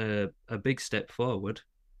is a big step forward.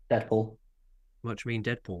 Deadpool. What do you mean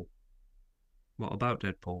Deadpool? What about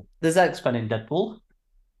Deadpool? There's X-Men in Deadpool.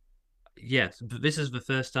 Yes, but this is the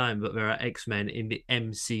first time that there are X-Men in the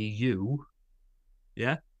MCU.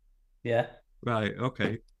 Yeah? Yeah. Right,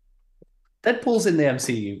 okay. Deadpool's in the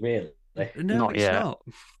MCU, really. No, Not it's yet. not.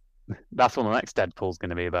 That's what the next Deadpool's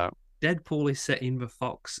going to be about. Deadpool is set in the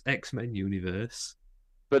Fox X-Men universe.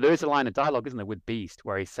 But there is a line of dialogue, isn't there, with Beast,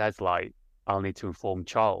 where he says, like, "I'll need to inform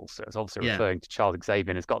Charles." So it's obviously referring to Charles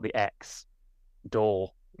Xavier, and it's got the X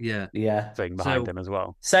door Yeah. thing behind him as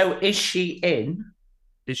well. So is she in?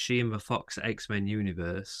 Is she in the Fox X-Men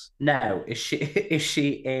universe? No. Is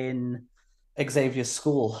she in Xavier's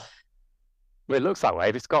school? Well, it looks that way.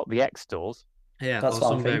 If it's got the X doors. Yeah, That's or what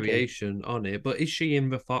I'm some thinking. variation on it. But is she in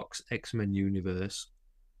the Fox X-Men universe?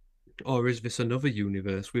 Or is this another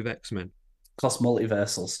universe with X-Men? Plus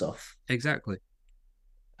multiversal stuff. Exactly.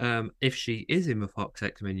 If she is in the Fox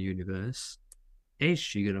X-Men universe, is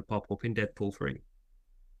she going to pop up in Deadpool 3?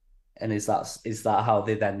 And is that how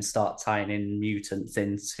they then start tying in mutants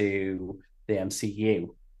into the MCU?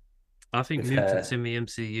 I think With mutants her. in the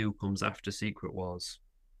MCU comes after Secret Wars.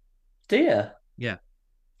 Do you? Yeah.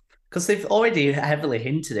 Because they've already heavily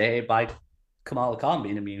hinted at it by Kamala Khan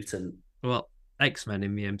being a mutant. Well, X-Men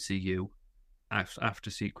in the MCU after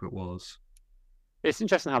Secret Wars. It's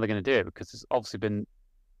interesting how they're going to do it, because it's obviously been,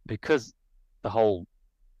 because the whole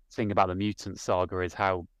thing about the mutant saga is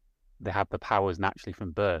how they have the powers naturally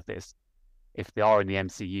from birth. It's, if they are in the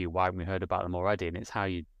MCU, why haven't we heard about them already? And it's how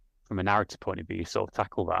you, from a narrative point of view, you sort of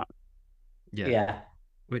tackle that. Yeah.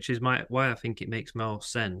 Which is why I think it makes more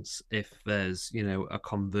sense if there's, a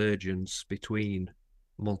convergence between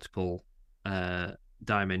multiple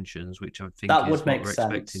dimensions, which I think That is would what make we're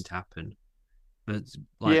sense. expecting to happen. But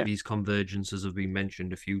these convergences have been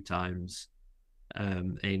mentioned a few times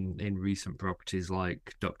in recent properties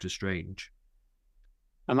like Doctor Strange.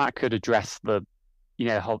 And that could address the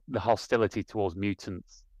hostility towards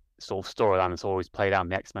mutants sort of storyline that's always played out in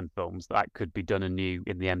the X-Men films. That could be done anew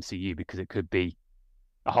in the MCU, because it could be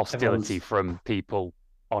a hostility from people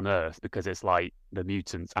on Earth, because it's like the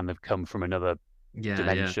mutants and they've come from another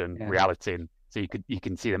dimension, reality. And so you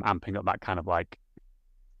can see them amping up that kind of like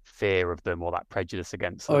fear of them, or that prejudice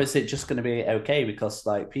against them. Or is it just going to be okay because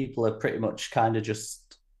like people are pretty much kind of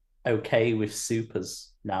just okay with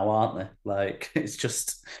supers now, aren't they? Like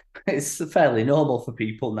it's fairly normal for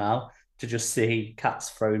people now to just see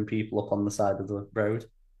cats throwing people up on the side of the road.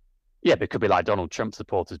 Yeah, but it could be like Donald Trump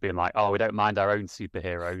supporters being like, "Oh, we don't mind our own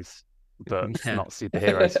superheroes, but not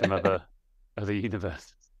superheroes from other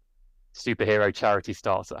universes." Superhero charity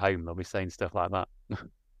starts at home. They'll be saying stuff like that.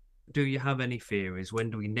 Do you have any theories? When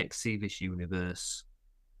do we next see this universe?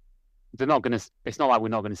 They're not going to. It's not like we're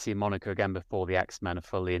not going to see Monica again before the X-Men are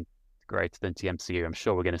fully integrated into the MCU. I'm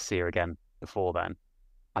sure we're going to see her again before then.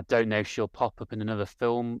 I don't know if she'll pop up in another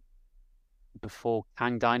film before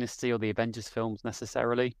Kang Dynasty or the Avengers films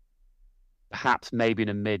necessarily. Perhaps maybe in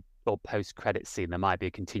a mid or post-credit scene, there might be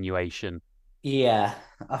a continuation. Yeah,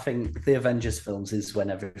 I think the Avengers films is when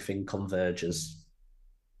everything converges.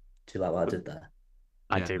 Do you like what I did there?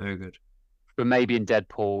 I do. Very good. But maybe in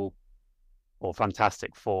Deadpool or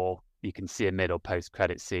Fantastic Four, you can see a mid or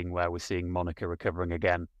post-credit scene where we're seeing Monica recovering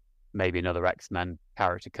again. Maybe another X-Men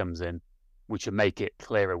character comes in, which will make it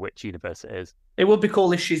clearer which universe it is. It would be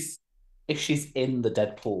cool if she's in the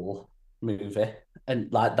Deadpool movie,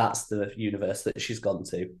 and like that's the universe that she's gone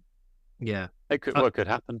to. Yeah, it could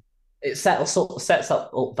happen. It sets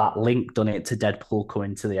up that link, doesn't it, to Deadpool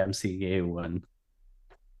coming to the MCU, and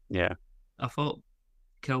I thought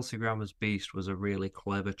Kelsey Grammer's Beast was a really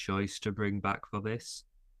clever choice to bring back for this,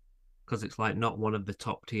 because it's like not one of the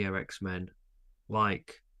top tier X-Men,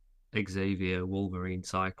 like Xavier, Wolverine,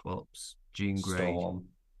 Cyclops, Jean Grey. Storm.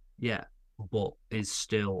 Yeah, but is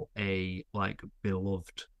still a like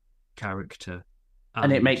beloved character.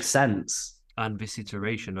 And it makes sense. And this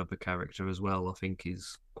iteration of the character as well, I think,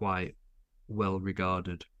 is quite well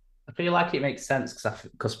regarded. I feel like it makes sense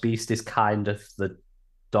because Beast is kind of the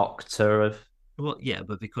doctor of. Well, yeah,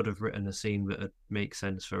 but they could have written a scene that would make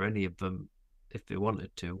sense for any of them if they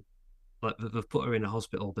wanted to. Like, they've put her in a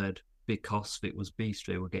hospital bed because it was Beast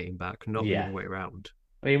they were getting back, not the other way around.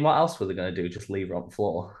 I mean, what else were they going to do? Just leave her on the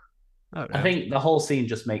floor? I think the whole scene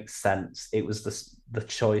just makes sense. It was the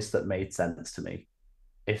choice that made sense to me.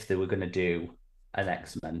 If they were going to do an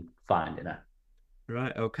X-Men finding her.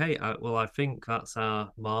 Right, okay. Well, I think that's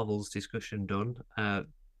our Marvels discussion done.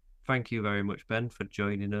 Thank you very much, Ben, for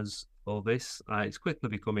joining us for this. It's quickly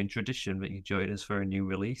becoming tradition that you join us for a new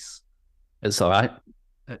release. It's all right.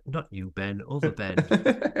 Not you, Ben, other Ben.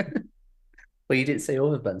 Well, you didn't say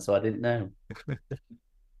other Ben, so I didn't know.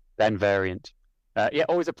 Ben variant. Yeah,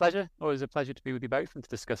 always a pleasure. Always a pleasure to be with you both and to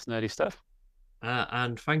discuss nerdy stuff.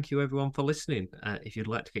 And thank you, everyone, for listening. If you'd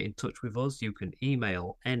like to get in touch with us, you can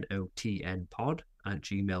email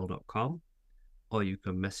notnpod@gmail.com, or you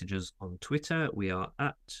can message us on Twitter. We are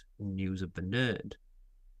at News of the Nerd.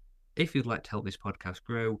 If you'd like to help this podcast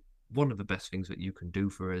grow, one of the best things that you can do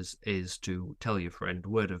for us is to tell your friend.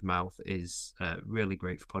 Word of mouth is really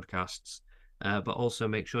great for podcasts. But also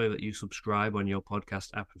make sure that you subscribe on your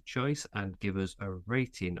podcast app of choice and give us a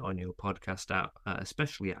rating on your podcast app,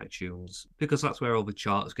 especially iTunes, because that's where all the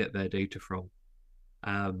charts get their data from.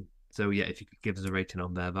 So yeah, if you could give us a rating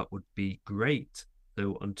on there, that would be great.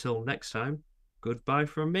 So until next time, goodbye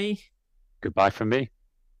from me. Goodbye from me.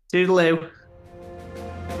 Toodaloo.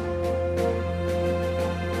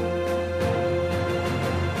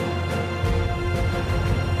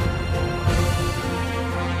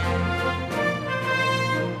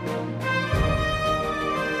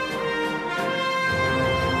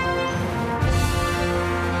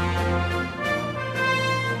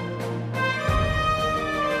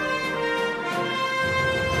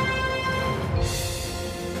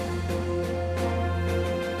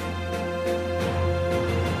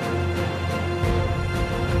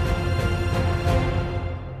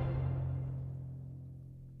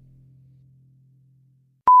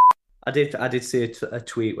 I did see a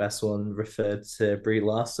tweet where someone referred to Brie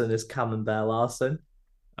Larson as Camembert Larson.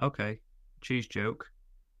 Okay, cheese joke.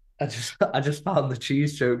 I just found the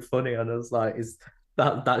cheese joke funny, and I was like, "Is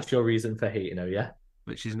that's your reason for hating her?" Yeah,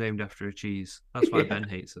 but she's named after a chease. That's why Ben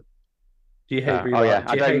hates her. Do you hate Brie? Do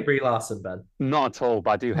you hate Brie Larson, Ben? Not at all,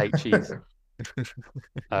 but I do hate cheese.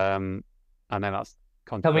 I know that's.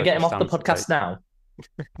 Can we get him off the podcast now?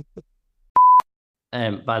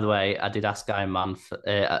 By the way, I did ask Iron Man.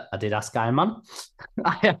 I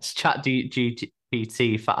asked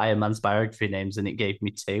ChatGPT for Iron Man's biography names, and it gave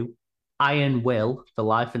me two: Iron Will, The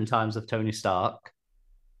Life and Times of Tony Stark,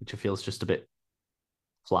 which I feel is just a bit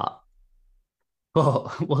flat. But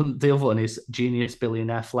the other one is Genius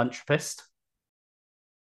Billionaire Philanthropist.